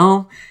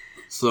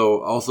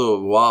 So also,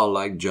 while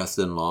I like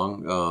Justin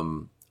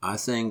Long, I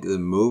think the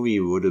movie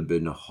would have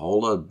been a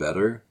whole lot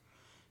better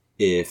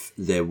if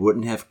they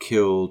wouldn't have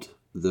killed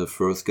the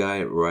first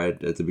guy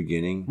right at the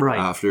beginning. Right.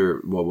 After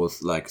what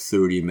was like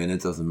 30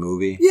 minutes of the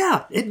movie.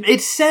 Yeah,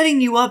 it's setting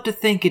you up to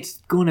think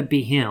it's going to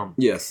be him.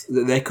 Yes,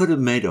 they could have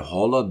made a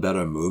whole lot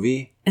better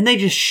movie. And they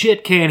just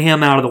shit can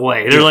him out of the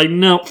way. They're like,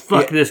 nope,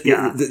 fuck this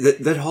guy.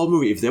 That whole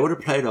movie, if they would have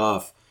played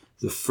off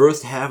the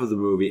first half of the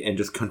movie and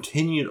just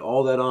continued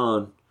all that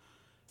on,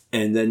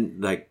 and then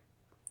like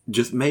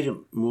just made it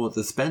more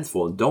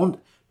suspenseful.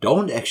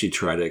 Don't actually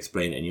try to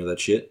explain any of that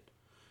shit,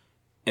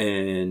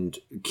 and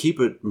keep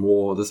it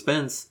more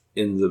suspense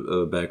in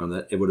the back on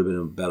that. It would have been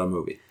a better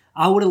movie.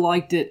 I would have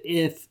liked it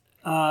if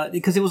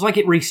because it was like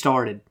it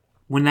restarted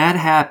when that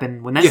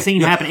happened. When that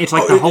scene happened, it's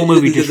like the whole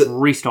movie just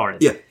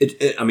restarted. Yeah,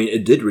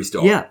 it did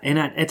restart. Yeah, and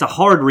it's a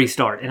hard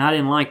restart, and I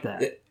didn't like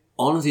that.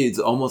 Honestly, it's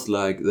almost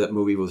like that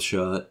movie was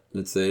shot,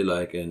 let's say,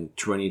 like in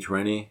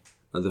 2020.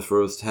 The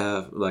first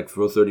half, like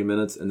first 30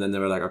 minutes, and then they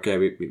were like, okay,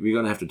 we're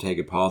going to have to take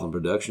a pause on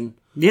production.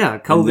 Yeah,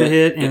 COVID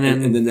hit, and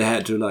then they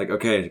had to like,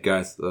 okay,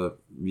 guys,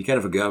 we kind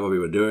of forgot what we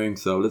were doing,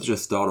 so let's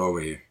just start over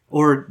here.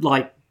 Or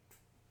like,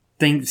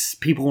 things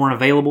people weren't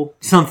available,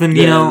 something,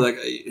 you know. Like,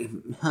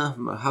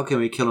 how can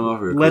we kill him off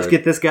here? Let's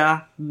get this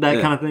guy,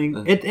 that kind of thing.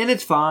 And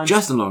it's fine.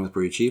 Justin Long is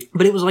pretty cheap.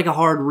 But it was like a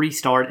hard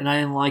restart, and I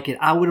didn't like it.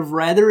 I would have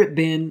rather it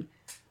been...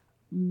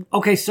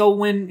 Okay, so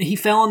when he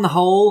fell in the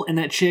hole and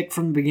that chick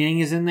from the beginning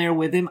is in there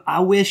with him, I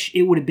wish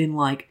it would have been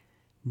like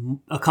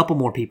a couple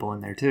more people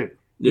in there too.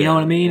 You know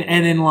what I mean?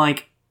 And then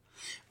like...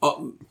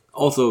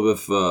 Also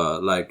with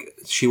like,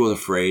 she was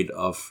afraid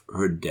of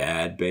her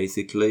dad,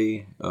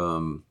 basically.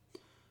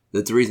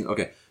 That's the reason...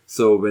 Okay,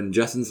 so when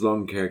Justin's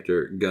Long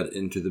character got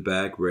into the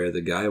back where the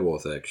guy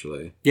was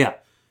actually... Yeah.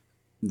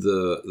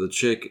 The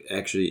chick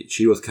actually,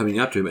 she was coming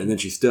up to him and then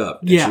she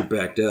stopped. And she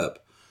backed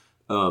up.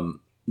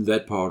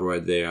 That part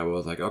right there, I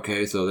was like,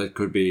 okay, so that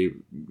could be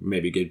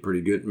maybe get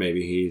pretty good.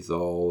 Maybe he's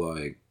all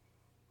like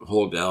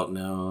hulked out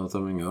now or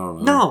something. I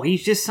don't know. No,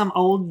 he's just some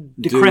old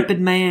decrepit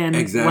man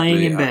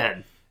laying in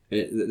bed.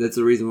 That's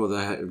the reason why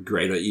they had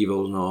greater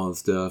evil and all that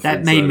stuff.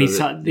 That made me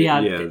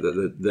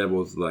that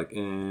was like.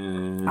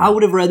 I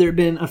would have rather it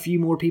been a few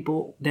more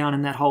people down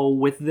in that hole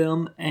with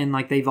them, and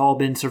like they've all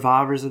been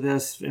survivors of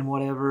this and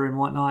whatever and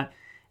whatnot,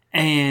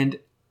 and.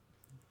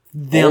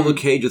 All the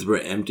cages were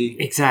empty.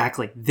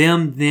 Exactly.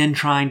 Them then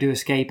trying to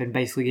escape and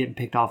basically getting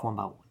picked off one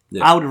by one.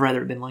 Yeah. I would have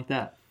rather it been like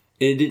that.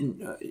 It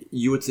didn't.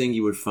 You would think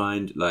you would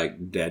find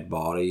like dead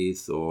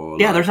bodies or.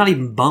 Yeah, there's not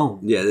even bone.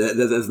 Yeah,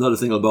 there's not a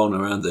single bone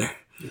around there.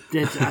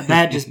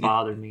 That just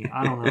bothered me.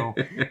 I don't know.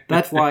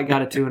 That's why I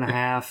got a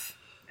 2.5.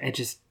 It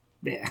just,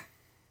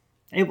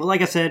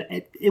 like I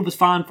said, it was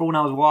fine for when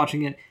I was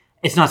watching it.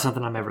 It's not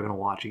something I'm ever going to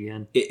watch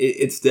again.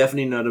 It's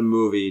definitely not a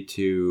movie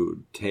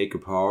to take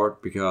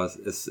apart because,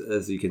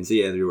 as you can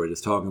see, as we were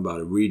just talking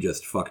about it, we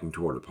just fucking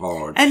tore it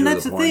apart. And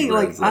that's the thing.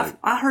 Like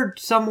I heard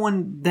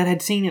someone that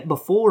had seen it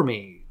before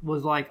me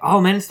was like,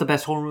 "Oh man, it's the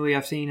best horror movie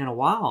I've seen in a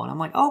while." And I'm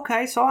like,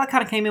 "Okay." So I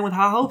kind of came in with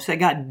high hopes. That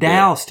got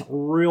doused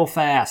real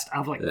fast. I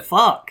was like,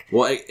 "Fuck."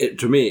 Well,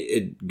 to me,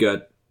 it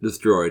got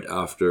destroyed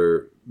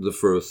after the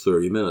first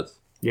 30 minutes.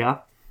 Yeah.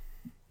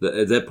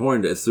 At that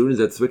point, as soon as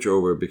that switch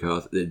over,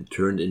 because it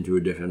turned into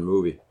a different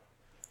movie.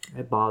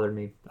 It bothered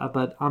me.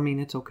 But, I mean,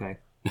 it's okay.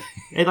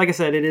 Like I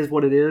said, it is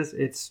what it is.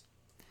 It's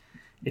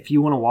if you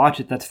want to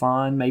watch it, that's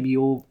fine. Maybe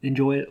you'll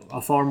enjoy it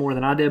far more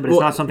than I did, but it's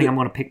not something I'm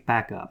going to pick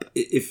back up.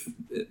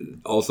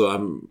 Also,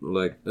 I'm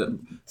like,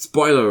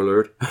 spoiler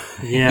alert.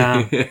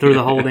 Yeah, through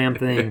the whole damn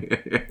thing.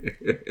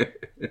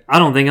 I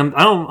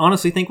don't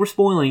honestly think we're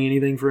spoiling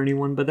anything for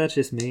anyone, but that's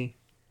just me.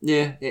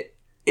 Yeah,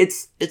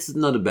 It's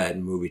not a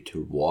bad movie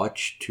to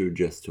watch,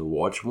 just to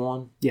watch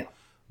one. Yeah.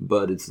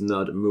 But it's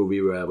not a movie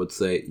where I would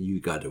say,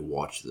 you got to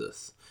watch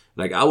this.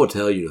 Like, I would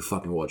tell you to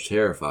fucking watch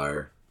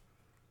Terrifier.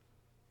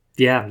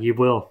 Yeah, you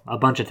will. A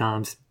bunch of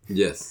times.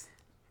 Yes.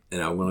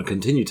 And I'm going to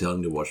continue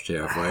telling you to watch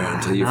Terrifier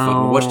until you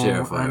fucking watch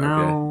Terrifier,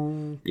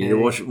 okay? You need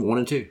to watch 1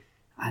 and 2.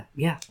 I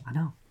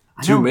know.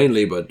 2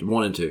 mainly, but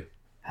 1 and 2.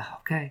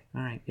 Okay,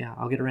 all right, yeah,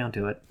 I'll get around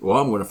to it. Well,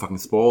 I'm going to fucking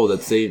spoil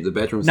that scene, the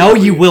bedroom scene. No,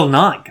 you will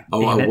not.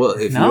 Oh, I will.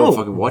 If you don't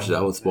fucking watch it,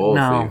 I will spoil it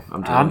for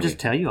you. I'm just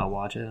tell you I'll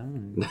watch it.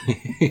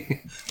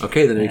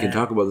 Okay, then we can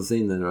talk about the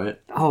scene then, right?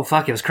 Oh,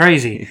 fuck, it was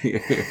crazy.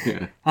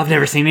 I've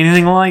never seen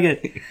anything like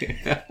it.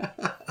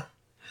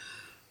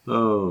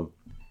 Oh.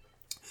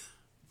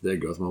 There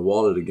goes my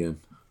wallet again.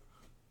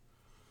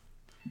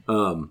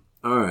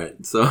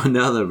 Alright, so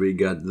now that we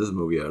got this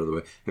movie out of the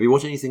way, have you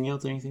watched anything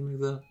else or anything like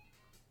that?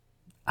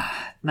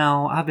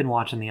 No, I've been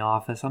watching The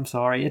Office. I'm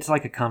sorry. It's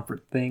like a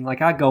comfort thing.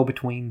 Like, I go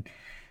between,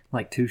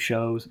 like, 2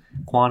 shows.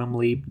 Quantum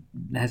Leap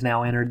has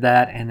now entered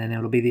that, and then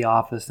it'll be The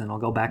Office, and I'll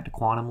go back to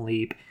Quantum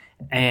Leap.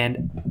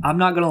 And I'm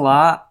not going to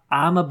lie,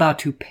 I'm about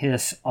to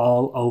piss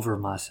all over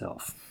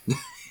myself.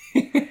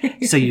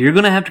 So you're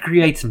going to have to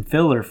create some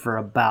filler for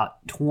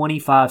about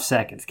 25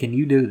 seconds. Can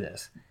you do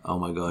this? Oh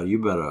my god,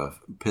 you better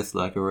piss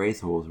like a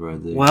racehorse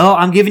right there. Well,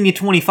 I'm giving you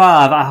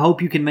 25. I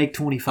hope you can make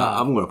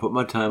 25. I'm gonna put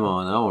my time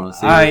on. I want to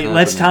see. All right,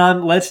 let's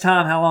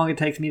time how long it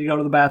takes me to go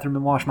to the bathroom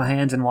and wash my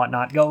hands and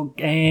whatnot. Go,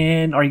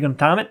 and are you going to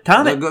time it?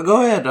 Time it.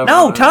 Go ahead.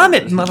 No, time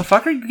it,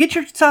 motherfucker. Get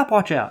your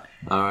stopwatch out.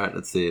 All right,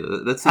 let's see.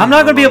 I'm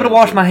not going to be able to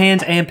wash my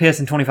hands and piss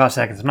in 25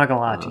 seconds. I'm not going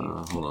to lie to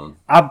you. Hold on.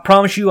 I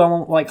promise you I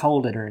won't,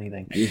 hold it or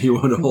anything. You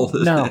want to hold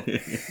it? No.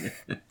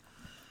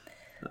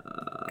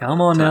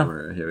 Come on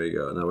timer. now. Here we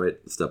go. No,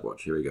 wait.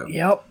 Stopwatch. Here we go.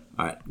 Yep.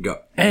 All right, go.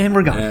 And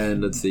we're going.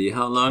 And let's see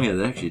how long it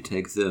actually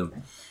takes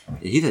him.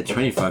 He's at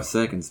 25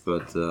 seconds,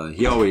 but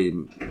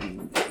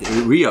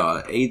we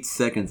are 8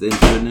 seconds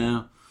into it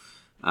now.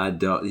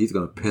 He's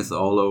going to piss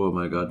all over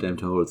my goddamn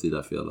toilet seat,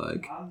 I feel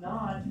like. I'm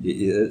not.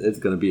 It's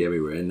going to be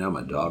everywhere. And now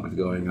my dog is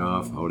going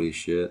off. Holy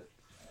shit.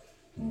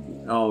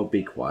 Oh,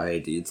 be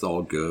quiet. It's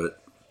all good.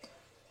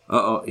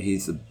 Uh-oh,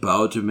 he's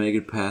about to make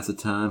it past the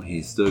time.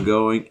 He's still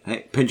going.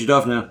 Hey, pinch it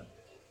off now.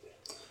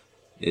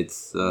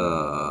 It's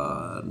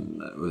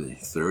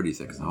 30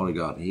 seconds. Holy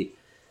God,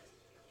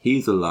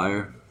 he's a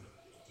liar.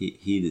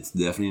 It's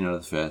definitely not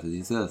as fast as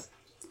he says.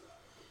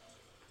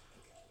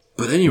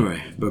 But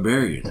anyway,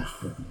 Barbarian.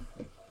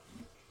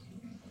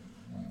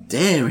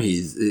 Damn,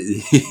 he's.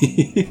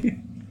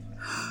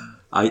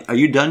 Are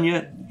you done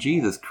yet?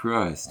 Jesus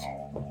Christ.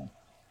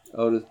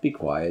 Oh, just be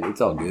quiet.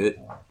 It's all good.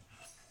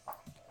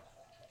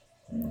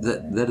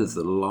 That is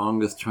the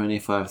longest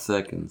 25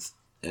 seconds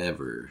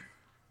ever.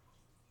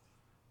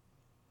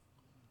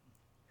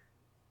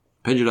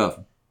 Pinch it off.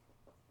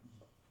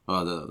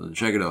 Oh,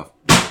 check it off.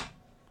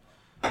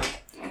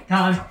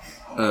 Time.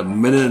 A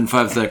minute and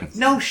 5 seconds.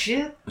 No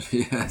shit.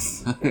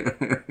 Yes.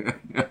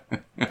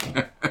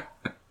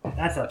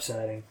 That's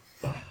upsetting.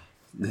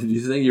 Did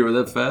you think you were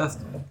that fast?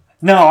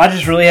 No, I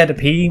just really had to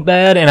pee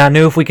bad, and I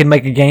knew if we could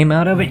make a game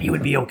out of it, you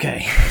would be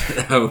okay.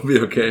 That would be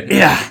okay.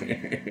 Yeah.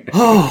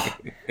 Oh.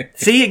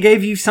 See, it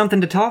gave you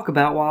something to talk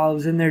about while I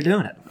was in there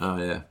doing it. Oh,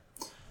 yeah.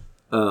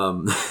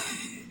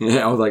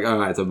 Yeah, I was like, all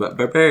right, so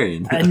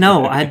Barbarian.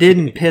 No, I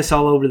didn't piss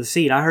all over the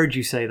seat. I heard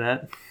you say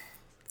that.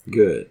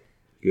 Good.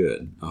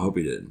 I hope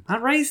you didn't. I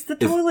raised the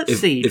toilet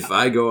seat. If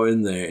I go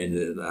in there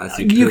and I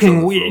see you piss on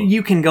the floor,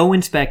 you can go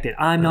inspect it.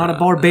 I'm not a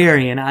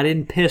barbarian. I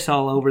didn't piss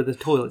all over the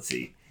toilet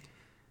seat.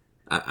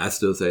 I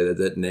still say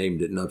that name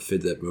did not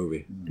fit that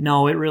movie.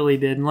 No, it really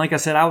didn't. Like I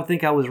said, I would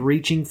think I was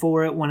reaching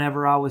for it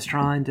whenever I was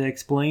trying to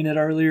explain it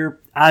earlier.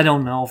 I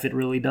don't know if it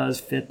really does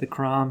fit the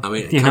crime. I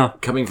mean,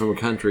 coming from a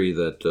country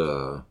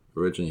that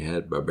originally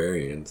had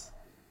barbarians.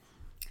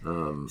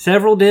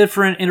 Several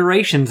different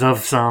iterations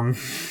of some.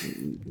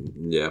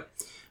 Yeah,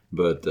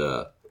 but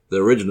the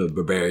original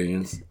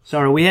barbarians.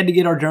 Sorry, we had to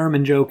get our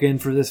German joke in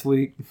for this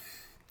week.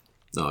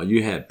 No,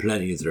 you had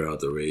plenty throughout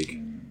the week.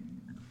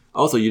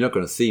 Also, you're not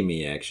going to see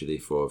me, actually,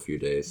 for a few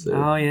days. So,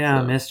 oh,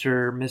 yeah, so.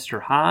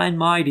 Mr. High and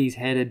Mighty's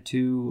headed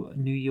to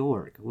New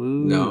York.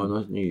 Woo. No,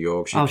 not New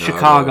York, Chicago. Oh,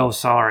 Chicago,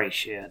 sorry,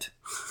 shit.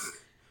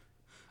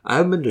 I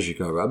haven't been to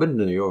Chicago. I've been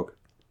to New York.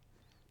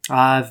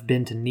 I've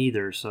been to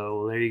neither,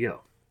 so there you go.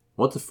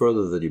 What's the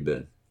furthest that you've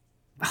been?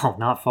 Oh,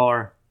 not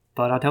far.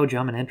 But I told you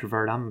I'm an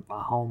introvert. I'm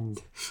a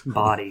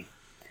homebody.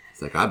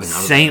 It's like I've been out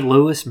St.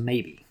 Louis,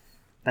 maybe.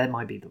 That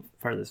might be the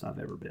furthest I've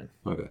ever been.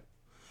 Okay.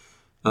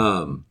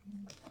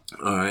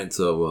 All right,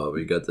 so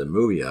we got the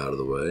movie out of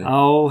the way.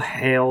 Oh,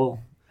 hell.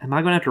 Am I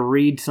going to have to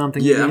read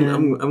something Yeah,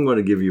 again? I'm going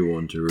to give you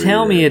one to read.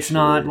 Tell me it's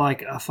not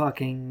like a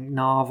fucking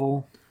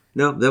novel.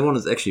 No, that one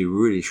is actually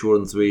really short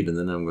and sweet, and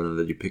then I'm going to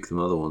let you pick some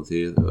other ones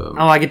here.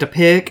 I get to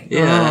pick?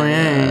 Yeah. Oh,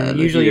 yeah.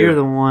 Usually you're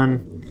the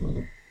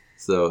one.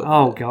 So.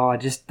 Oh,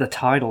 God, just the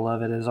title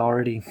of it is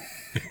already...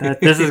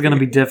 this is going to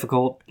be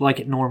difficult,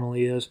 like it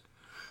normally is.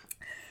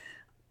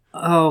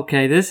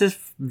 Okay, this is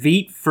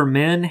Veet for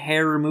Men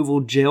Hair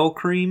Removal Gel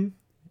Cream,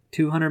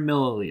 200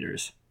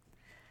 milliliters.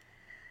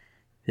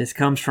 This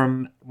comes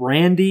from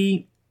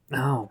Randy.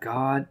 Oh,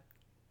 God.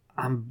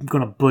 I'm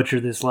going to butcher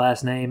this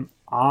last name.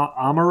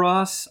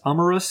 Amorous.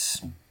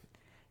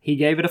 He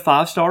gave it a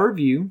 5-star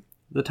review.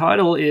 The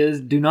title is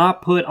Do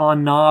Not Put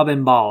on Knob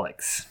and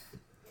Bollocks.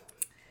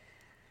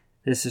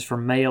 This is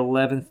from May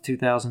 11th,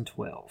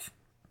 2012.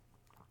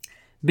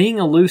 Being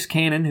a loose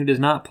cannon who does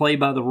not play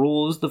by the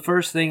rules, the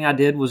first thing I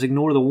did was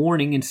ignore the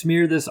warning and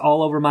smear this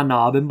all over my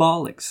knob and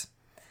bollocks.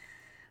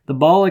 The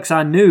bollocks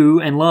I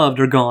knew and loved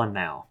are gone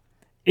now.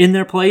 In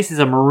their place is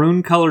a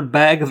maroon-colored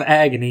bag of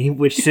agony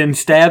which sends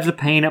stabs of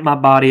pain up my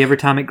body every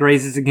time it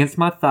grazes against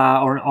my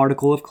thigh or an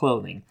article of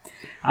clothing.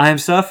 I am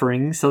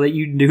suffering so that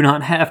you do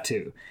not have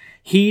to.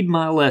 Heed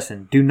my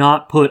lesson. Do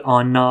not put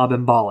on knob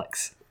and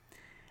bollocks.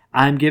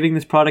 I am giving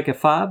this product a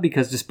 5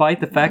 because despite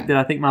the fact that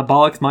I think my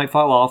bollocks might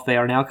fall off, they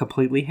are now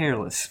completely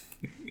hairless.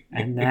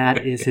 And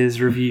that is his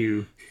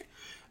review.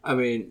 I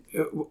mean,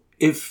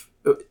 if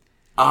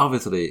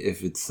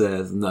it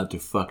says not to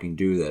fucking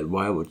do that,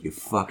 why would you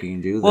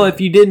fucking do that? Well,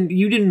 if you didn't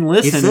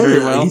listen very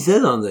well. He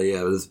said on there,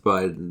 yeah,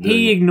 despite...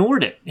 He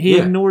ignored it. He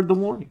ignored the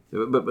warning.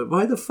 But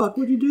why the fuck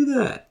would you do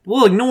that?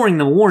 Well, ignoring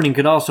the warning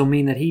could also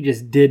mean that he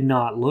just did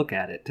not look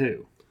at it,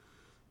 too.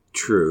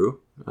 True.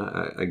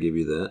 I give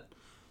you that.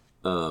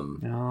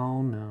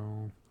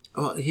 No.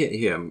 Oh,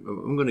 here.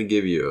 I'm going to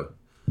give you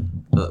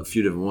a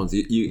few different ones.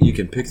 You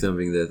can pick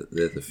something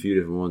that's a few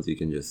different ones. You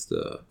can just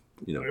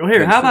Well,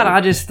 here, how about I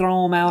just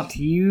throw them out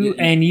to you,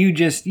 and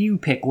you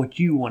pick what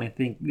you want to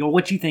think, or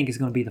what you think is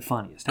going to be the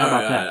funniest. How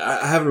about that?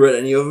 I haven't read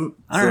any of them.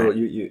 All so right.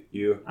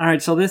 You. All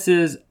right. So this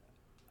is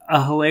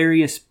a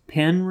hilarious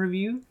pen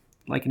review,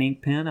 like an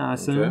ink pen, I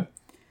assume.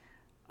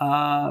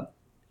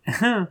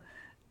 Okay.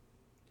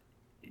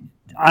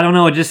 I don't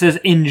know. It just says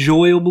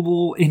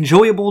enjoyable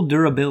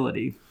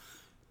durability.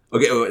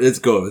 Okay, well, let's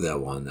go with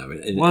that one.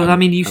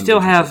 You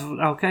still have.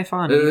 Okay,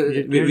 fine.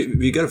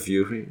 We got a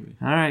few.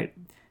 All right.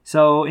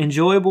 So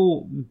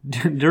enjoyable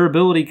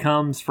durability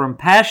comes from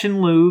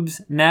Passion Lube's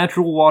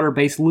natural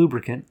water-based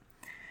lubricant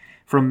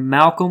from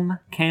Malcolm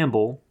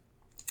Campbell.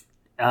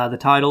 The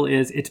title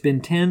is "It's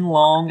Been 10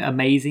 Long,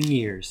 Amazing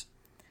Years."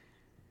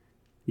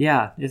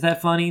 Yeah, is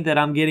that funny that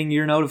I'm getting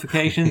your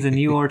notifications and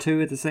you are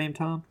too at the same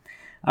time?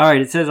 All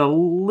right, it says a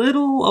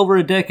little over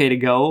a decade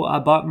ago, I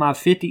bought my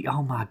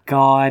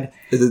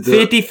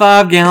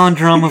 55-gallon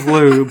drum of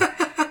lube.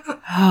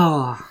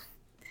 Oh.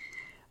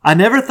 I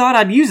never thought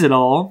I'd use it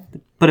all,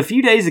 but a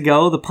few days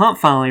ago, the pump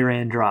finally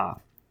ran dry.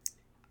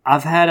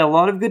 I've had a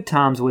lot of good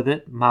times with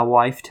it, my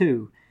wife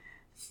too.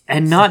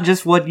 And not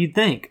just what you'd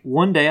think.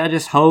 One day I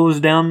just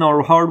hosed down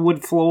the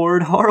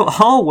hardwood-floored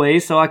hallway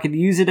so I could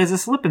use it as a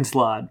slip and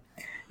slide.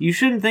 You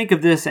shouldn't think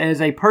of this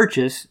as a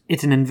purchase.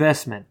 It's an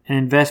investment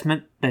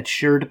that's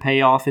sure to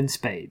pay off in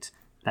spades.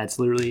 That's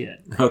literally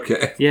it.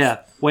 Okay.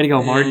 Yeah. Way to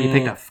go, Martin. You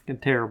picked a fucking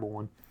terrible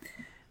one.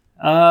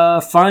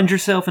 Find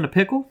yourself in a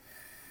pickle.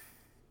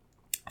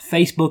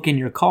 Facebook in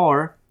your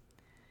car.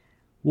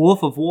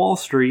 Wolf of Wall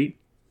Street.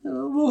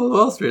 Wolf of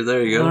Wall Street.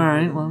 There you go. All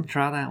right. Well,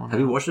 try that one. Have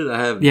you watched it?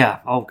 I have. Yeah.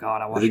 Oh,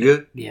 God. I watched it. Is it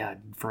good? Yeah.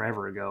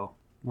 Forever ago.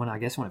 When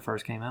it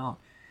first came out.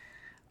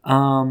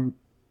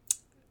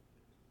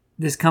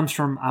 This comes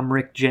from I'm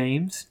Rick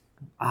James.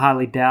 I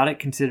highly doubt it,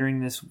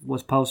 considering this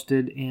was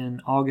posted in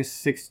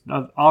August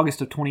of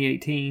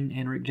 2018,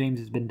 and Rick James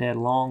has been dead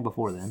long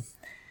before then.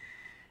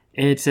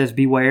 It says,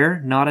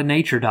 "Beware, not a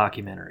nature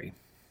documentary."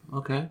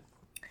 Okay.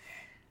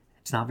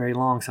 It's not very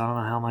long, so I don't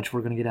know how much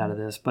we're going to get out of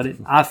this. But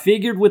I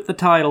figured with the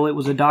title, it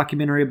was a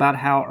documentary about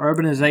how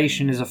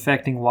urbanization is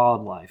affecting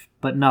wildlife.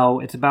 But no,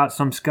 it's about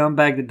some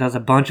scumbag that does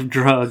a bunch of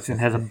drugs and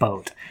has a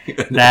boat.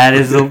 That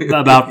is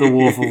about the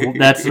Wolf of...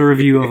 That's the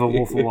review of A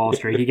Wolf of Wall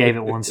Street. He gave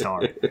it 1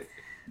 star.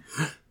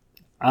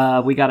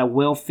 We got a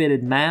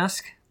well-fitted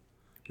mask.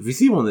 If you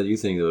see one that you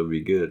think that would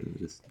be good,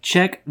 just...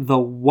 Check the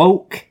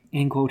woke,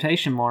 in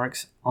quotation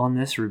marks, on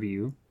this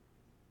review.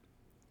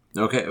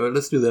 Okay, well,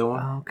 let's do that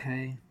one.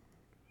 Okay.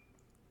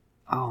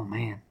 Oh,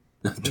 man.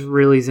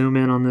 Really zoom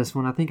in on this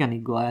one. I think I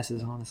need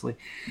glasses, honestly.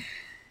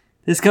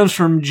 This comes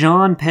from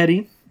John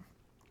Petty,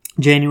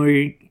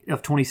 January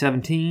of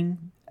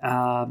 2017.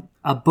 A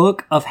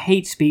book of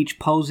hate speech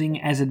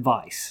posing as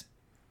advice.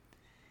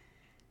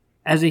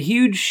 As a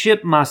huge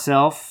ship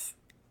myself...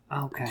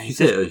 Okay. You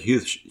said a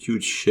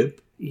huge ship?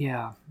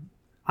 Yeah.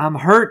 I'm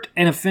hurt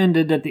and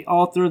offended that the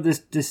author of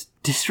this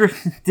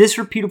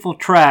disreputable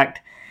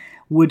tract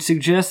would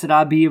suggest that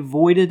I be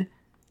avoided...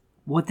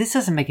 What? This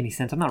doesn't make any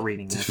sense. I'm not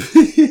reading this.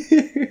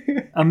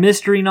 A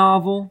mystery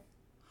novel.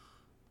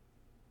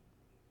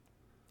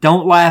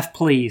 Don't laugh,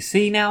 please.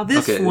 See, now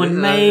this one,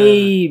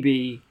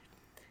 maybe.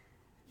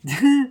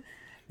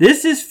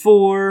 This is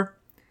for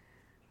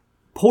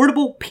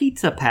portable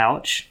pizza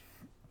pouch.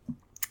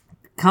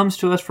 Comes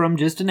to us from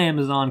just an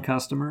Amazon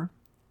customer.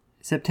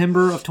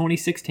 September of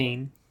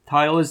 2016.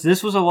 Title is,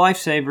 "This was a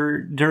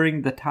lifesaver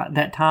during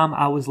that time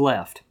I was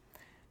left."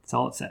 That's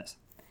all it says.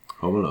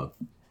 Hold on.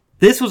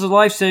 This was a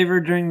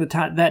lifesaver during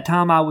that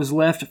time I was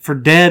left for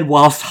dead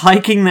whilst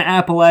hiking the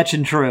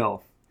Appalachian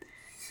Trail.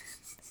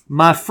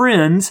 My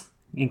friends,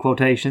 in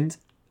quotations,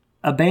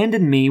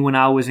 abandoned me when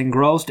I was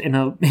engrossed in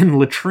a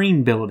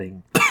latrine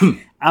building.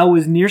 I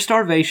was near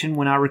starvation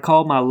when I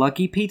recalled my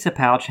lucky pizza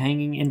pouch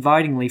hanging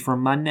invitingly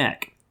from my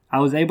neck.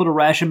 I was able to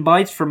ration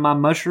bites from my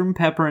mushroom,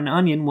 pepper, and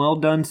onion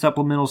well-done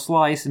supplemental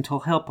slice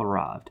until help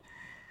arrived.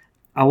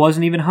 I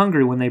wasn't even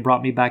hungry when they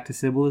brought me back to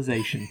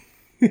civilization.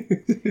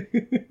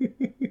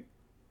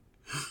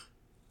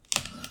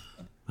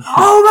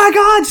 Oh my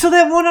God! So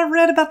that one I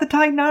read about the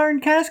Titan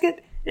iron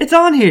casket, it's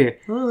on here.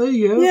 Oh, there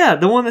you go. Yeah,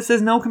 the one that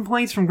says "No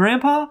complaints from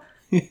Grandpa."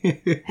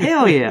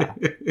 Hell yeah!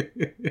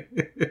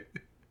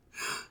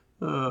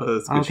 Oh,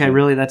 that's good. Okay, shit.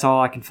 Really, that's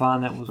all I can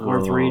find that was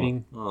worth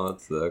reading. Oh,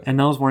 that sucks. And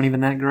those weren't even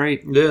that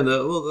great. Yeah,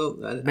 no.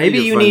 Well, maybe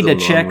you need to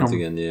check them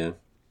again. Yeah,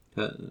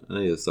 I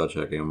need to start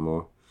checking them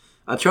more.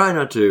 I try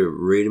not to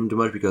read them too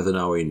much because then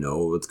I already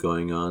know what's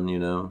going on, you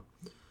know.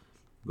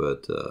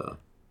 But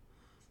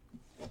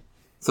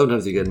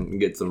sometimes you can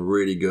get some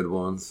really good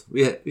ones.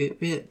 We had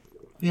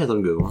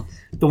some good ones.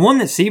 The one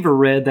that Seaver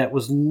read that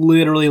was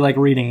literally like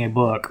reading a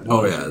book.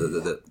 Oh yeah,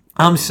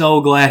 I'm so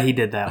glad he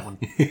did that one.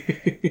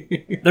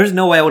 There's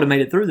no way I would have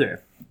made it through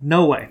there.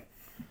 No way.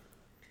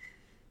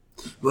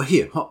 Well,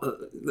 here,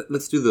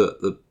 let's do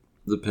the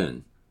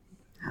pen.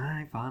 All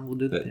right, fine. We'll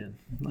do the pen.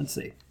 Let's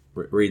see.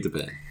 Read the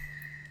pen.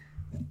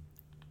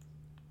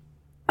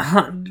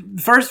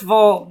 First of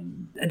all,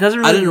 it doesn't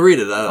really... I didn't read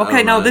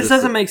it. This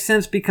doesn't make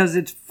sense because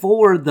it's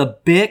for the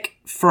Bic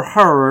for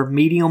her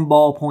medium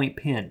ballpoint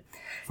pen.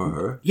 For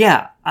her?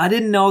 Yeah. I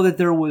didn't know that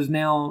there was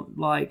now,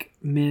 like,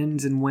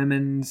 men's and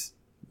women's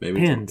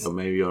pens.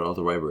 Maybe you're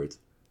also Vibrates.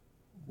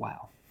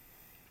 Wow.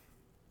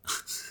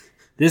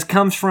 This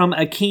comes from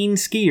A Keen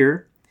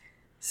Skier,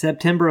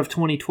 September of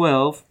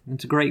 2012.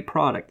 It's a great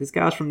product. This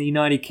guy's from the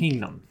United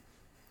Kingdom.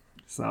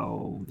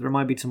 So there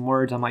might be some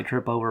words I might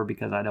trip over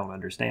because I don't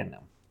understand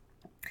them.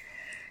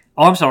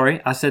 Oh, I'm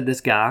sorry. I said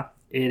this guy.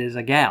 It is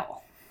a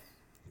gal.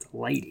 It's a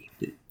lady.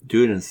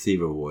 Do it in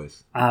Siva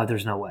voice.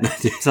 There's no way.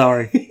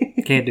 Sorry.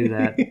 Can't do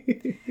that.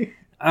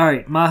 All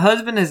right. My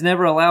husband has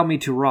never allowed me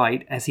to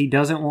write as he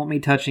doesn't want me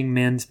touching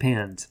men's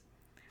pens.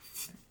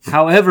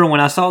 However,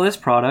 when I saw this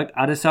product,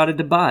 I decided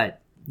to buy it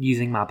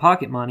using my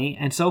pocket money,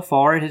 and so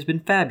far it has been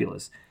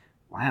fabulous.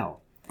 Wow.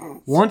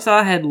 Once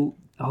I had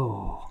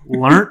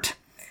learnt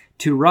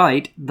to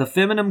write, the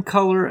feminine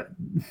color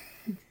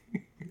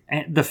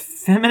and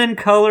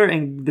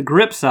the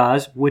grip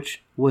size,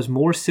 which was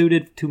more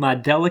suited to my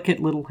delicate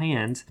little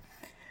hands,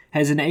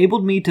 has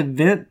enabled me to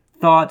vent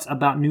thoughts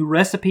about new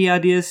recipe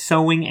ideas,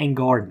 sewing, and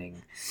gardening.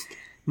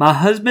 My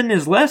husband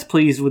is less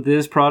pleased with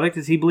this product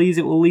as he believes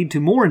it will lead to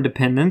more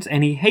independence,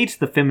 and he hates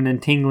the feminine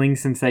tingling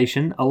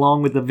sensation,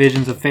 along with the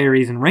visions of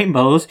fairies and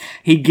rainbows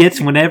he gets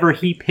whenever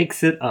he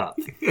picks it up.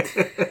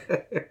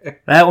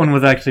 That one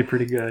was actually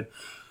pretty good.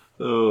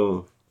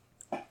 Oh.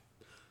 That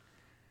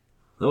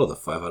was a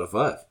 5 out of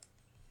 5.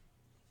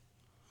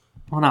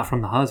 Well, not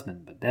from the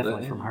husband, but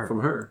definitely from her.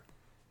 From her.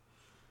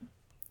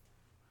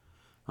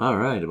 All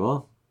right,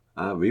 well,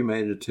 we actually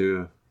made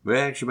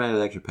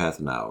it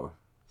past an hour.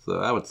 So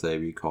I would say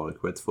we call it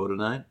quits for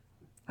tonight.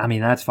 I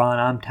mean, that's fine.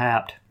 I'm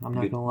tapped. I'm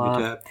not going to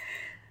lie.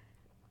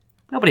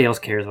 Nobody else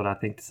cares what I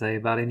think to say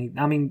about any...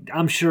 I mean,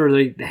 I'm sure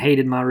they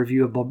hated my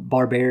review of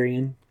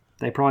Barbarian.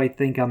 They probably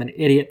think I'm an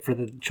idiot for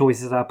the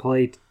choices I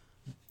played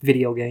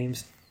video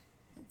games.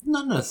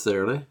 Not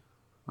necessarily.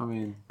 I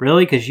mean...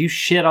 Really? Because you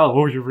shit all...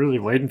 Oh, you're really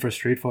waiting for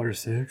Street Fighter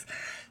 6?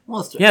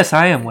 Well, yes,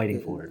 I am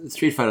waiting for it.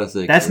 Street Fighter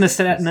 6.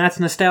 That's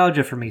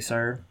nostalgia for me,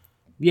 sir.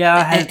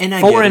 Yeah,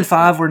 4 and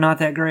 5 were not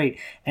that great.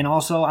 And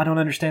also, I don't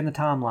understand the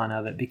timeline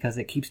of it because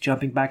it keeps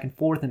jumping back and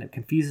forth and it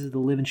confuses the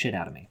living shit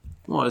out of me.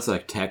 Well, it's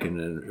like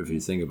Tekken, if you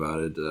think about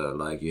it.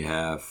 Like, you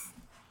have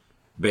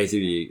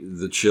basically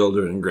the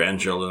children and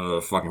grandchildren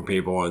of fucking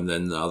people, and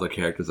then the other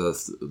characters that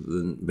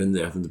have been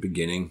there from the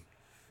beginning.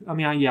 I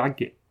mean, I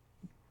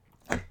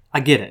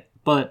get it.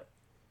 But,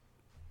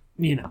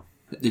 you know,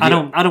 I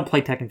don't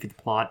play Tekken for the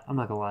plot. I'm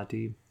not going to lie to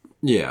you.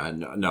 Yeah,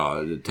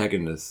 no,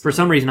 Tekken is... For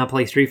some reason, I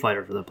play Street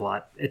Fighter for the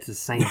plot. It's the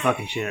same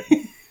fucking shit.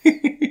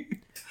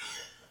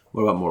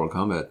 What about Mortal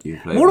Kombat? Do you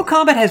play? Mortal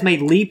Kombat has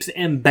made leaps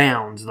and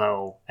bounds,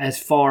 though, as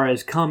far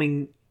as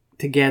coming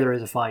together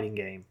as a fighting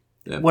game.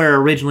 Yeah. Where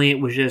originally it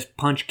was just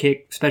punch,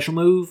 kick, special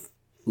move,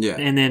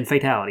 and then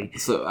fatality.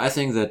 So I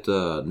think that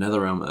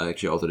NetherRealm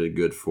actually also did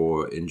good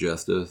for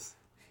Injustice.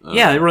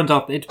 Yeah, it runs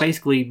off... It's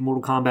basically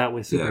Mortal Kombat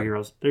with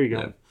superheroes. Yeah. There you go.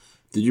 Yeah.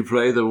 Did you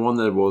play the one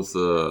that was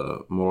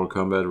Mortal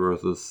Kombat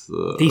versus...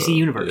 DC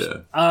Universe?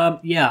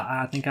 Yeah,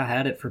 I think I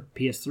had it for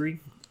PS3.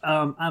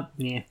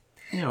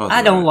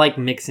 I don't like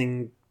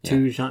mixing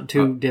two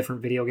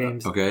different video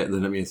games. Okay,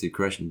 then let me ask you a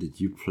question. Did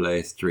you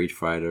play Street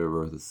Fighter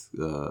versus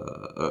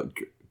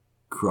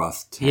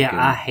Cross Tekken? Yeah,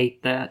 I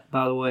hate that,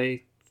 by the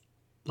way.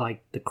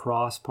 Like, the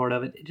cross part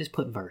of it. Just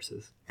put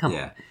versus.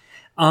 Come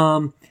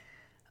on.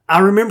 I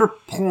remember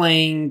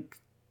playing...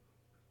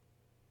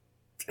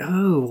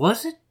 Oh,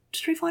 was it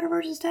Street Fighter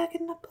vs.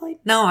 Tekken I played?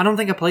 No, I don't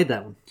think I played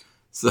that one.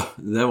 So,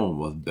 that one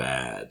was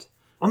bad.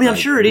 I mean, I'm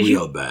sure it is.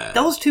 Real bad.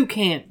 Those two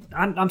can't...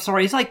 I'm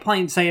sorry. It's like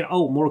saying,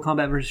 Mortal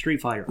Kombat versus Street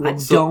Fighter. Well, I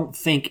don't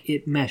think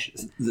it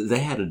meshes. They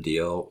had a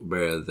deal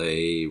where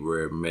they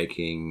were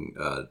making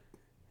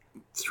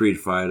Street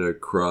Fighter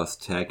cross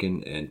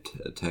Tekken and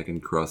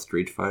Tekken cross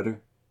Street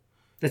Fighter.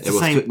 That's the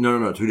same...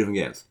 No, two different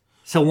games.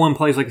 So one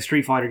plays like a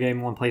Street Fighter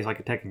game, one plays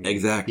like a Tekken game.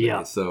 Exactly.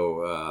 Yeah.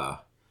 So...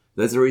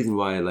 that's the reason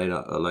why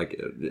later,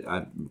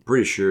 I'm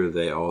pretty sure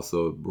they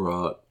also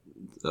brought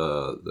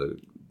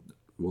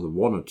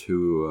one or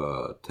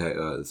two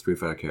Street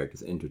Fighter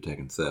characters into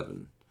Tekken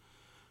 7.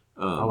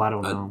 I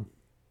don't know.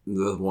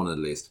 The one at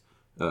least.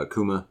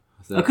 Kuma.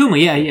 Kuma,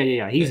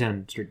 yeah. He's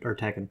in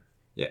Tekken.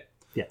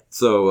 Yeah.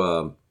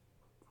 So,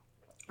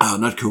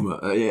 not Kuma.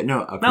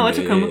 Akuma. No, it's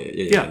Akuma.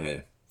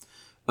 Yeah.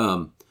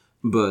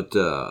 But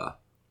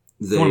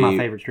it's one of my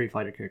favorite Street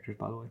Fighter characters,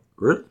 by the way.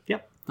 Really?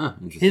 Yep. Huh,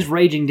 his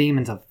raging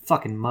demon's a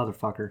fucking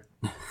motherfucker.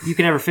 You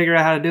can ever figure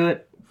out how to do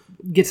it,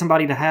 get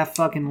somebody to half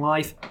fucking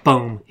life,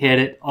 boom, hit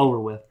it, over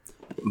with.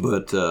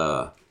 But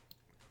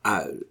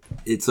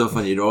it's so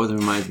funny. It always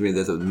reminds me of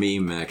this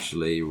meme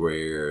actually,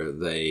 where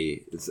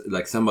it's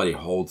like somebody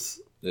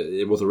holds.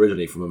 It was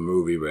originally from a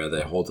movie where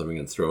they hold something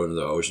and throw it into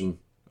the ocean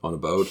on a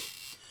boat,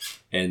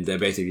 and they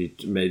basically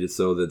made it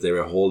so that they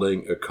were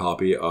holding a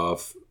copy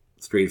of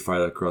Street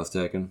Fighter Cross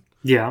Tekken.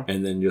 Yeah.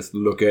 And then just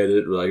look at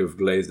it like with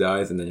glazed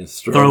eyes and then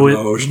just throw it in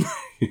the ocean.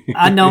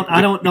 I don't,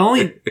 the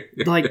only,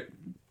 like,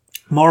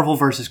 Marvel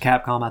versus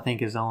Capcom, I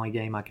think, is the only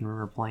game I can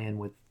remember playing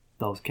with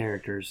those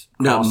characters.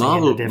 Now,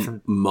 Marvel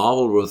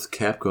vs.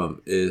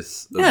 Capcom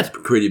is a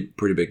pretty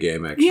big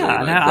game, actually.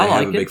 Yeah, they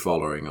have a big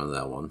following on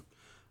that one.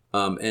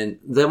 And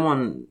that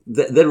one,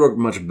 that worked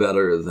much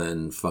better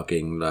than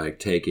fucking, like,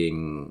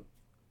 taking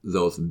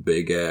those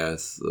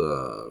big-ass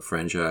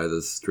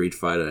franchises, Street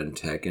Fighter and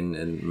Tekken,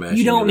 and mashing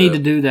You don't need to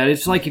do that.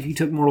 It's like if you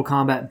took Mortal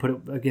Kombat and put it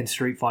against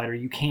Street Fighter.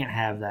 You can't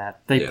have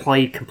that. They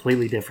play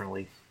completely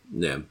differently.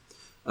 Yeah.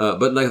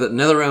 But like that,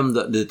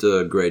 NetherRealm did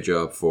a great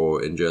job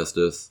for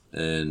Injustice,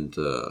 and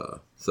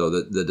so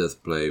that does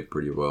play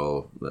pretty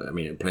well. I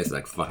mean, it plays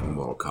like fucking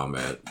Mortal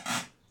Kombat.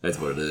 That's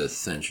what it is,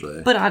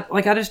 essentially. But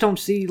I just don't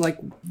see like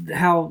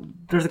how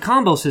there's a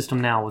combo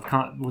system now with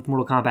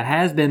Mortal Kombat.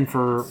 Has been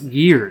for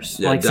years.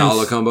 Yeah, like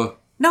dollar combo.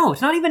 No,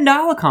 it's not even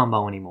dollar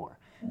combo anymore.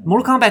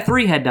 Mortal Kombat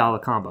 3 had dollar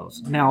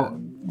combos. Now,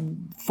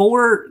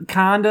 4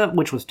 kinda,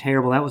 which was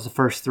terrible. That was the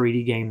first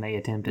 3D game they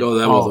attempted. Oh,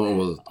 that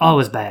was it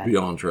was bad.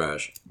 Beyond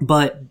trash.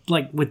 But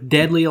like with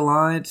Deadly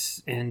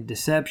Alliance and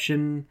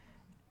Deception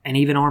and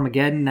even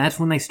Armageddon, that's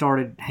when they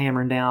started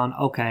hammering down,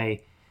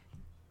 okay,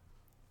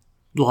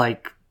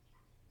 like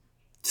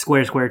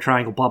square, square,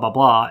 triangle, blah, blah,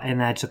 blah, and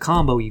that's a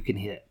combo you can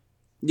hit.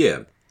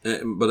 Yeah.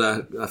 But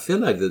I feel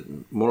like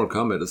that Mortal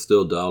Kombat is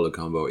still dollar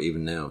combo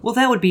even now. Well,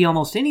 that would be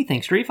almost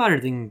anything. Street Fighter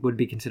thing would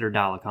be considered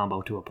dollar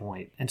combo to a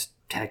point. And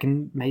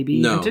Tekken maybe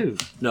even too.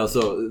 No,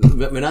 so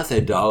when I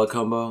say dollar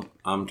combo,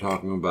 I'm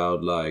talking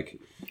about like,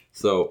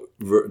 so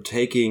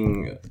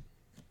taking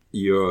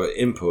your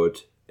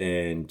input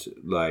and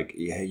like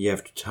you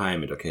have to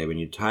time it, okay? When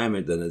you time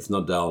it, then it's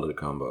not dollar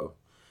combo.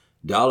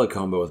 Dollar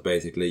combo is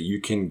basically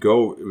you can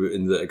go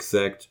in the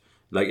exact...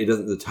 Like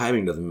the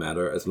timing doesn't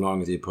matter as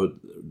long as you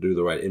do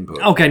the right input.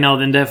 Okay, no,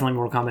 then definitely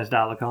Mortal Kombat's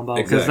dollar combo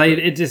because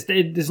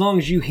exactly. As long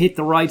as you hit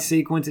the right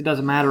sequence, it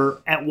doesn't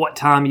matter at what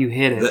time you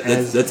hit it.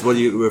 That's what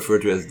you refer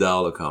to as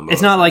dollar combo.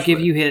 It's not like if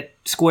you hit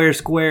square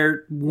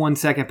square 1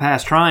 second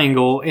past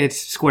triangle,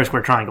 it's square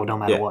square triangle, no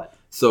matter what.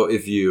 So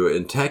if you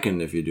in Tekken,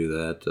 if you do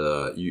that,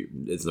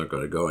 it's not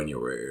going to go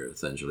anywhere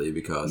essentially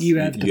because you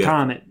have to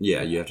time it.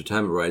 Yeah, you have to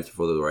time it right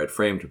for the right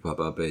frame to pop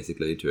up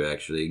basically to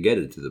actually get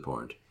it to the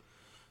point.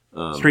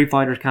 Street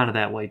Fighter's kind of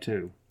that way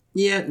too.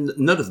 Yeah,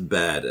 not as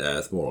bad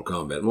as Mortal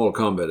Kombat. Mortal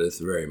Kombat is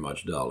very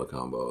much dollar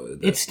combo.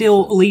 It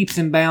still leaps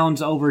and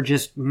bounds over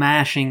just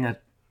mashing a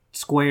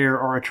square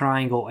or a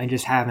triangle and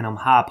just having them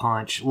high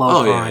punch,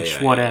 low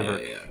punch,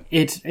 whatever. Yeah.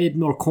 It's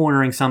more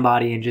cornering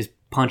somebody and just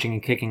punching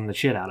and kicking the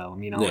shit out of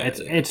them. You know, Yeah,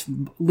 it's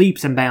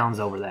leaps and bounds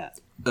over that.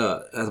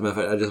 As a matter of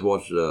fact, I just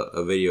watched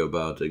a video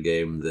about a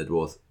game that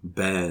was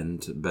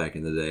banned back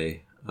in the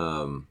day.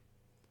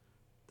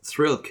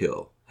 Thrill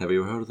Kill. Have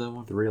you ever heard of that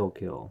one? Thrill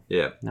Kill.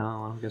 Yeah.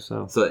 No, I don't guess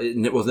so. So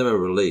it was never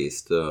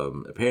released.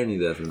 Apparently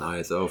there's an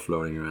ISO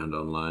floating around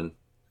online.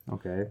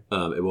 Okay.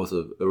 It was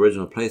an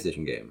original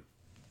PlayStation game.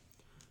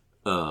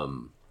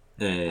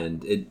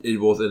 And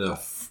it was in a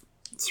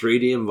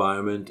 3D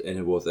environment, and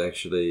it was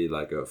actually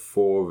like a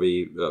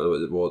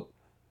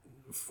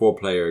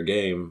 4-player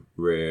game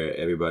where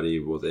everybody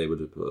was able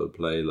to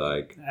play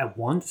like... At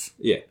once?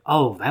 Yeah.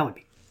 Oh, that would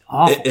be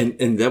awful.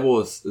 And that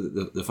was...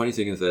 The funny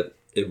thing is that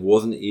it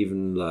wasn't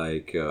even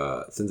like...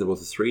 since it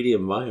was a 3D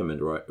environment,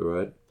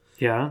 right?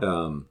 Yeah.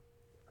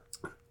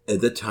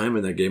 At that time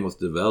when that game was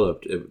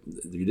developed,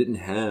 you didn't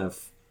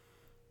have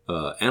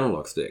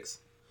analog sticks.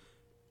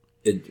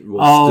 It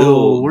was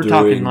still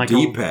doing like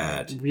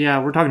D-pad.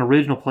 We're talking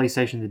original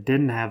PlayStation that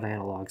didn't have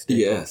analog sticks.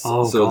 Yes.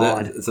 Oh,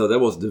 God. So that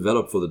was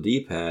developed for the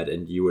D-pad,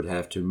 and you would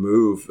have to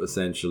move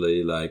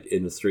essentially like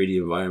in a 3D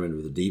environment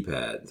with a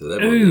D-pad. So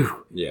that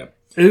Ooh.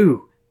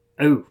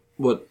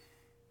 What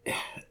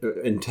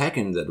in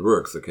Tekken that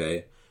works,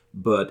 okay?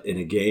 But in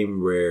a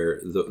game where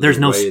there's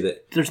no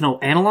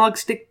analog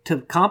stick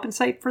to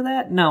compensate for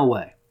that? No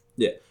way.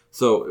 Yeah.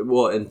 So,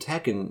 well, in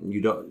Tekken,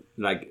 you don't,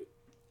 like,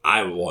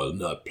 I will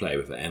not play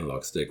with an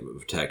analog stick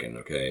with Tekken,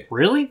 okay?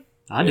 Really?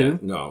 I do.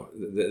 No,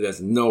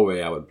 there's no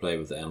way I would play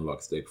with the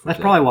analog stick for That's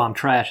Tekken. probably why I'm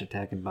trash at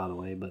Tekken, by the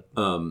way. But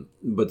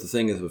the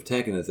thing is with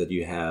Tekken is that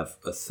you have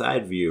a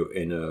side view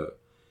in a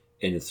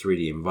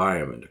 3D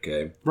environment,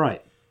 okay?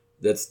 Right.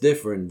 That's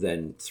different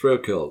than Thrill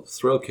Kill.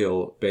 Thrill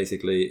Kill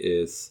basically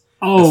is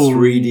a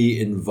 3D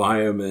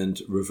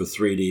environment with a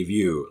 3D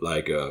view,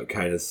 like a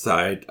kind of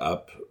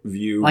side-up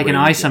view. Like an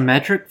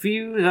isometric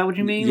view? Is that what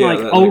you mean? Yeah, like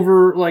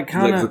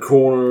kind of... Like the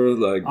corner,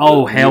 like...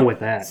 Oh, hell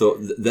with that. So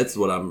that's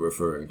what I'm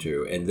referring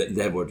to, and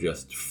that would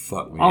just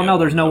fuck me up. Oh, no,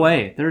 there's no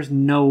way. There's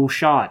no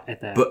shot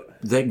at that. But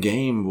that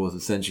game was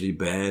essentially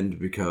banned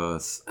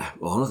because,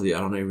 well, honestly, I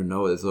don't even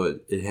know it. So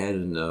it had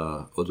an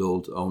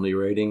adult-only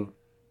rating.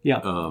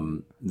 Yeah.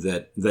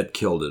 That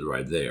killed it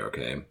right there,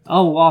 okay?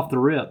 Oh, off the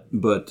rip.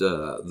 But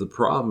the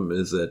problem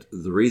is that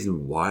the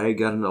reason why I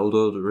got an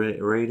adult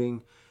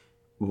rating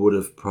would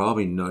have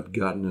probably not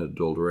gotten an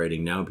adult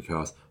rating now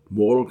because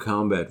Mortal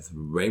Kombat is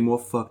way more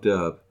fucked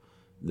up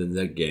than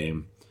that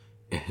game,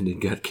 and it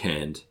got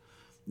canned.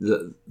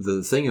 The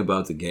thing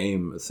about the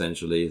game,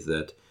 essentially, is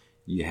that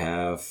you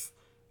have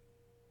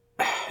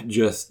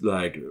just,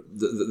 like,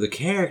 the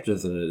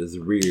characters in it is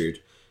weird.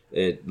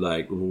 It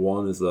like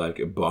one is like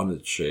a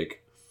bondage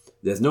chick.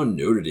 There's no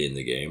nudity in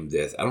the game.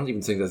 I don't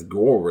even think there's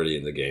gore really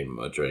in the game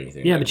much or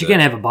anything. Yeah, like but you that.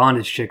 can't have a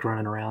bondage chick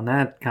running around.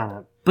 That kind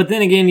of. But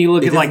then again, you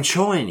look It at doesn't like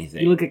show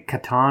anything. you look at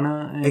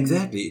Katana. And,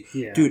 Exactly,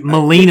 yeah. dude.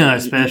 Melina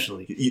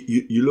especially.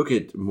 You look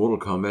at Mortal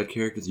Kombat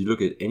characters. You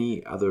look at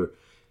any other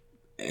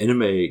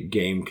anime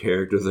game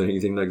characters or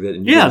anything like that.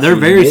 And you Yeah, don't they're see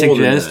very more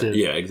than that. suggestive.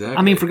 Yeah, exactly.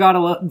 I mean, for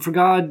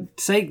God's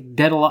sake,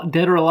 Dead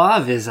or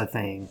Alive is a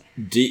thing.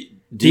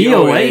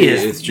 DOA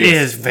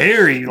is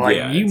very like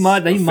yeah,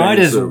 they might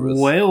as service.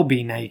 well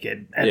be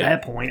naked at Yeah.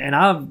 that point. And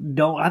I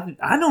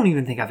don't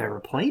even think I've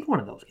ever played one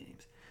of those games.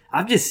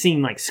 I've just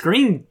seen like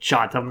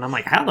screenshots of them. And I'm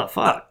like, how the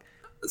fuck?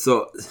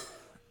 So,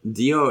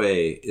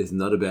 DOA is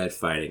not a bad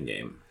fighting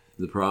game.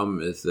 The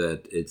problem is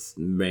that it's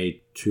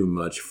made too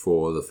much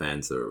for the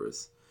fan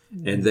service.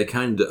 And they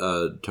kind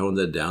of toned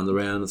that down the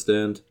way I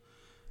understand.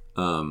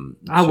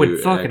 I would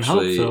fucking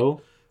hope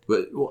so.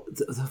 But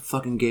the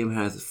fucking game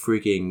has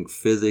freaking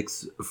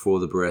physics for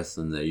the breasts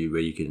in there where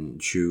you can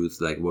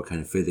choose like what kind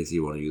of physics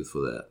you want to use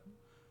for that.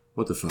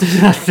 What the fuck?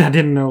 I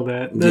didn't know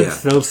that. That's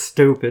so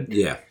stupid.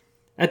 Yeah.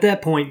 At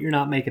that point, you're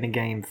not making a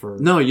game for...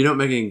 No, you're not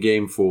making a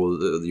game for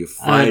your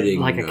fighting.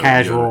 like a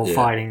casual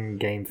fighting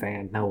game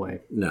fan. No way.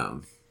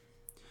 No.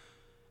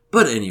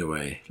 But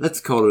anyway, let's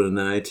call it a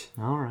night.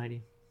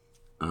 Alrighty.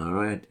 All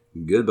right.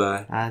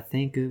 Goodbye. I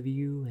think of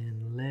you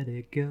and let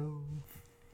it go.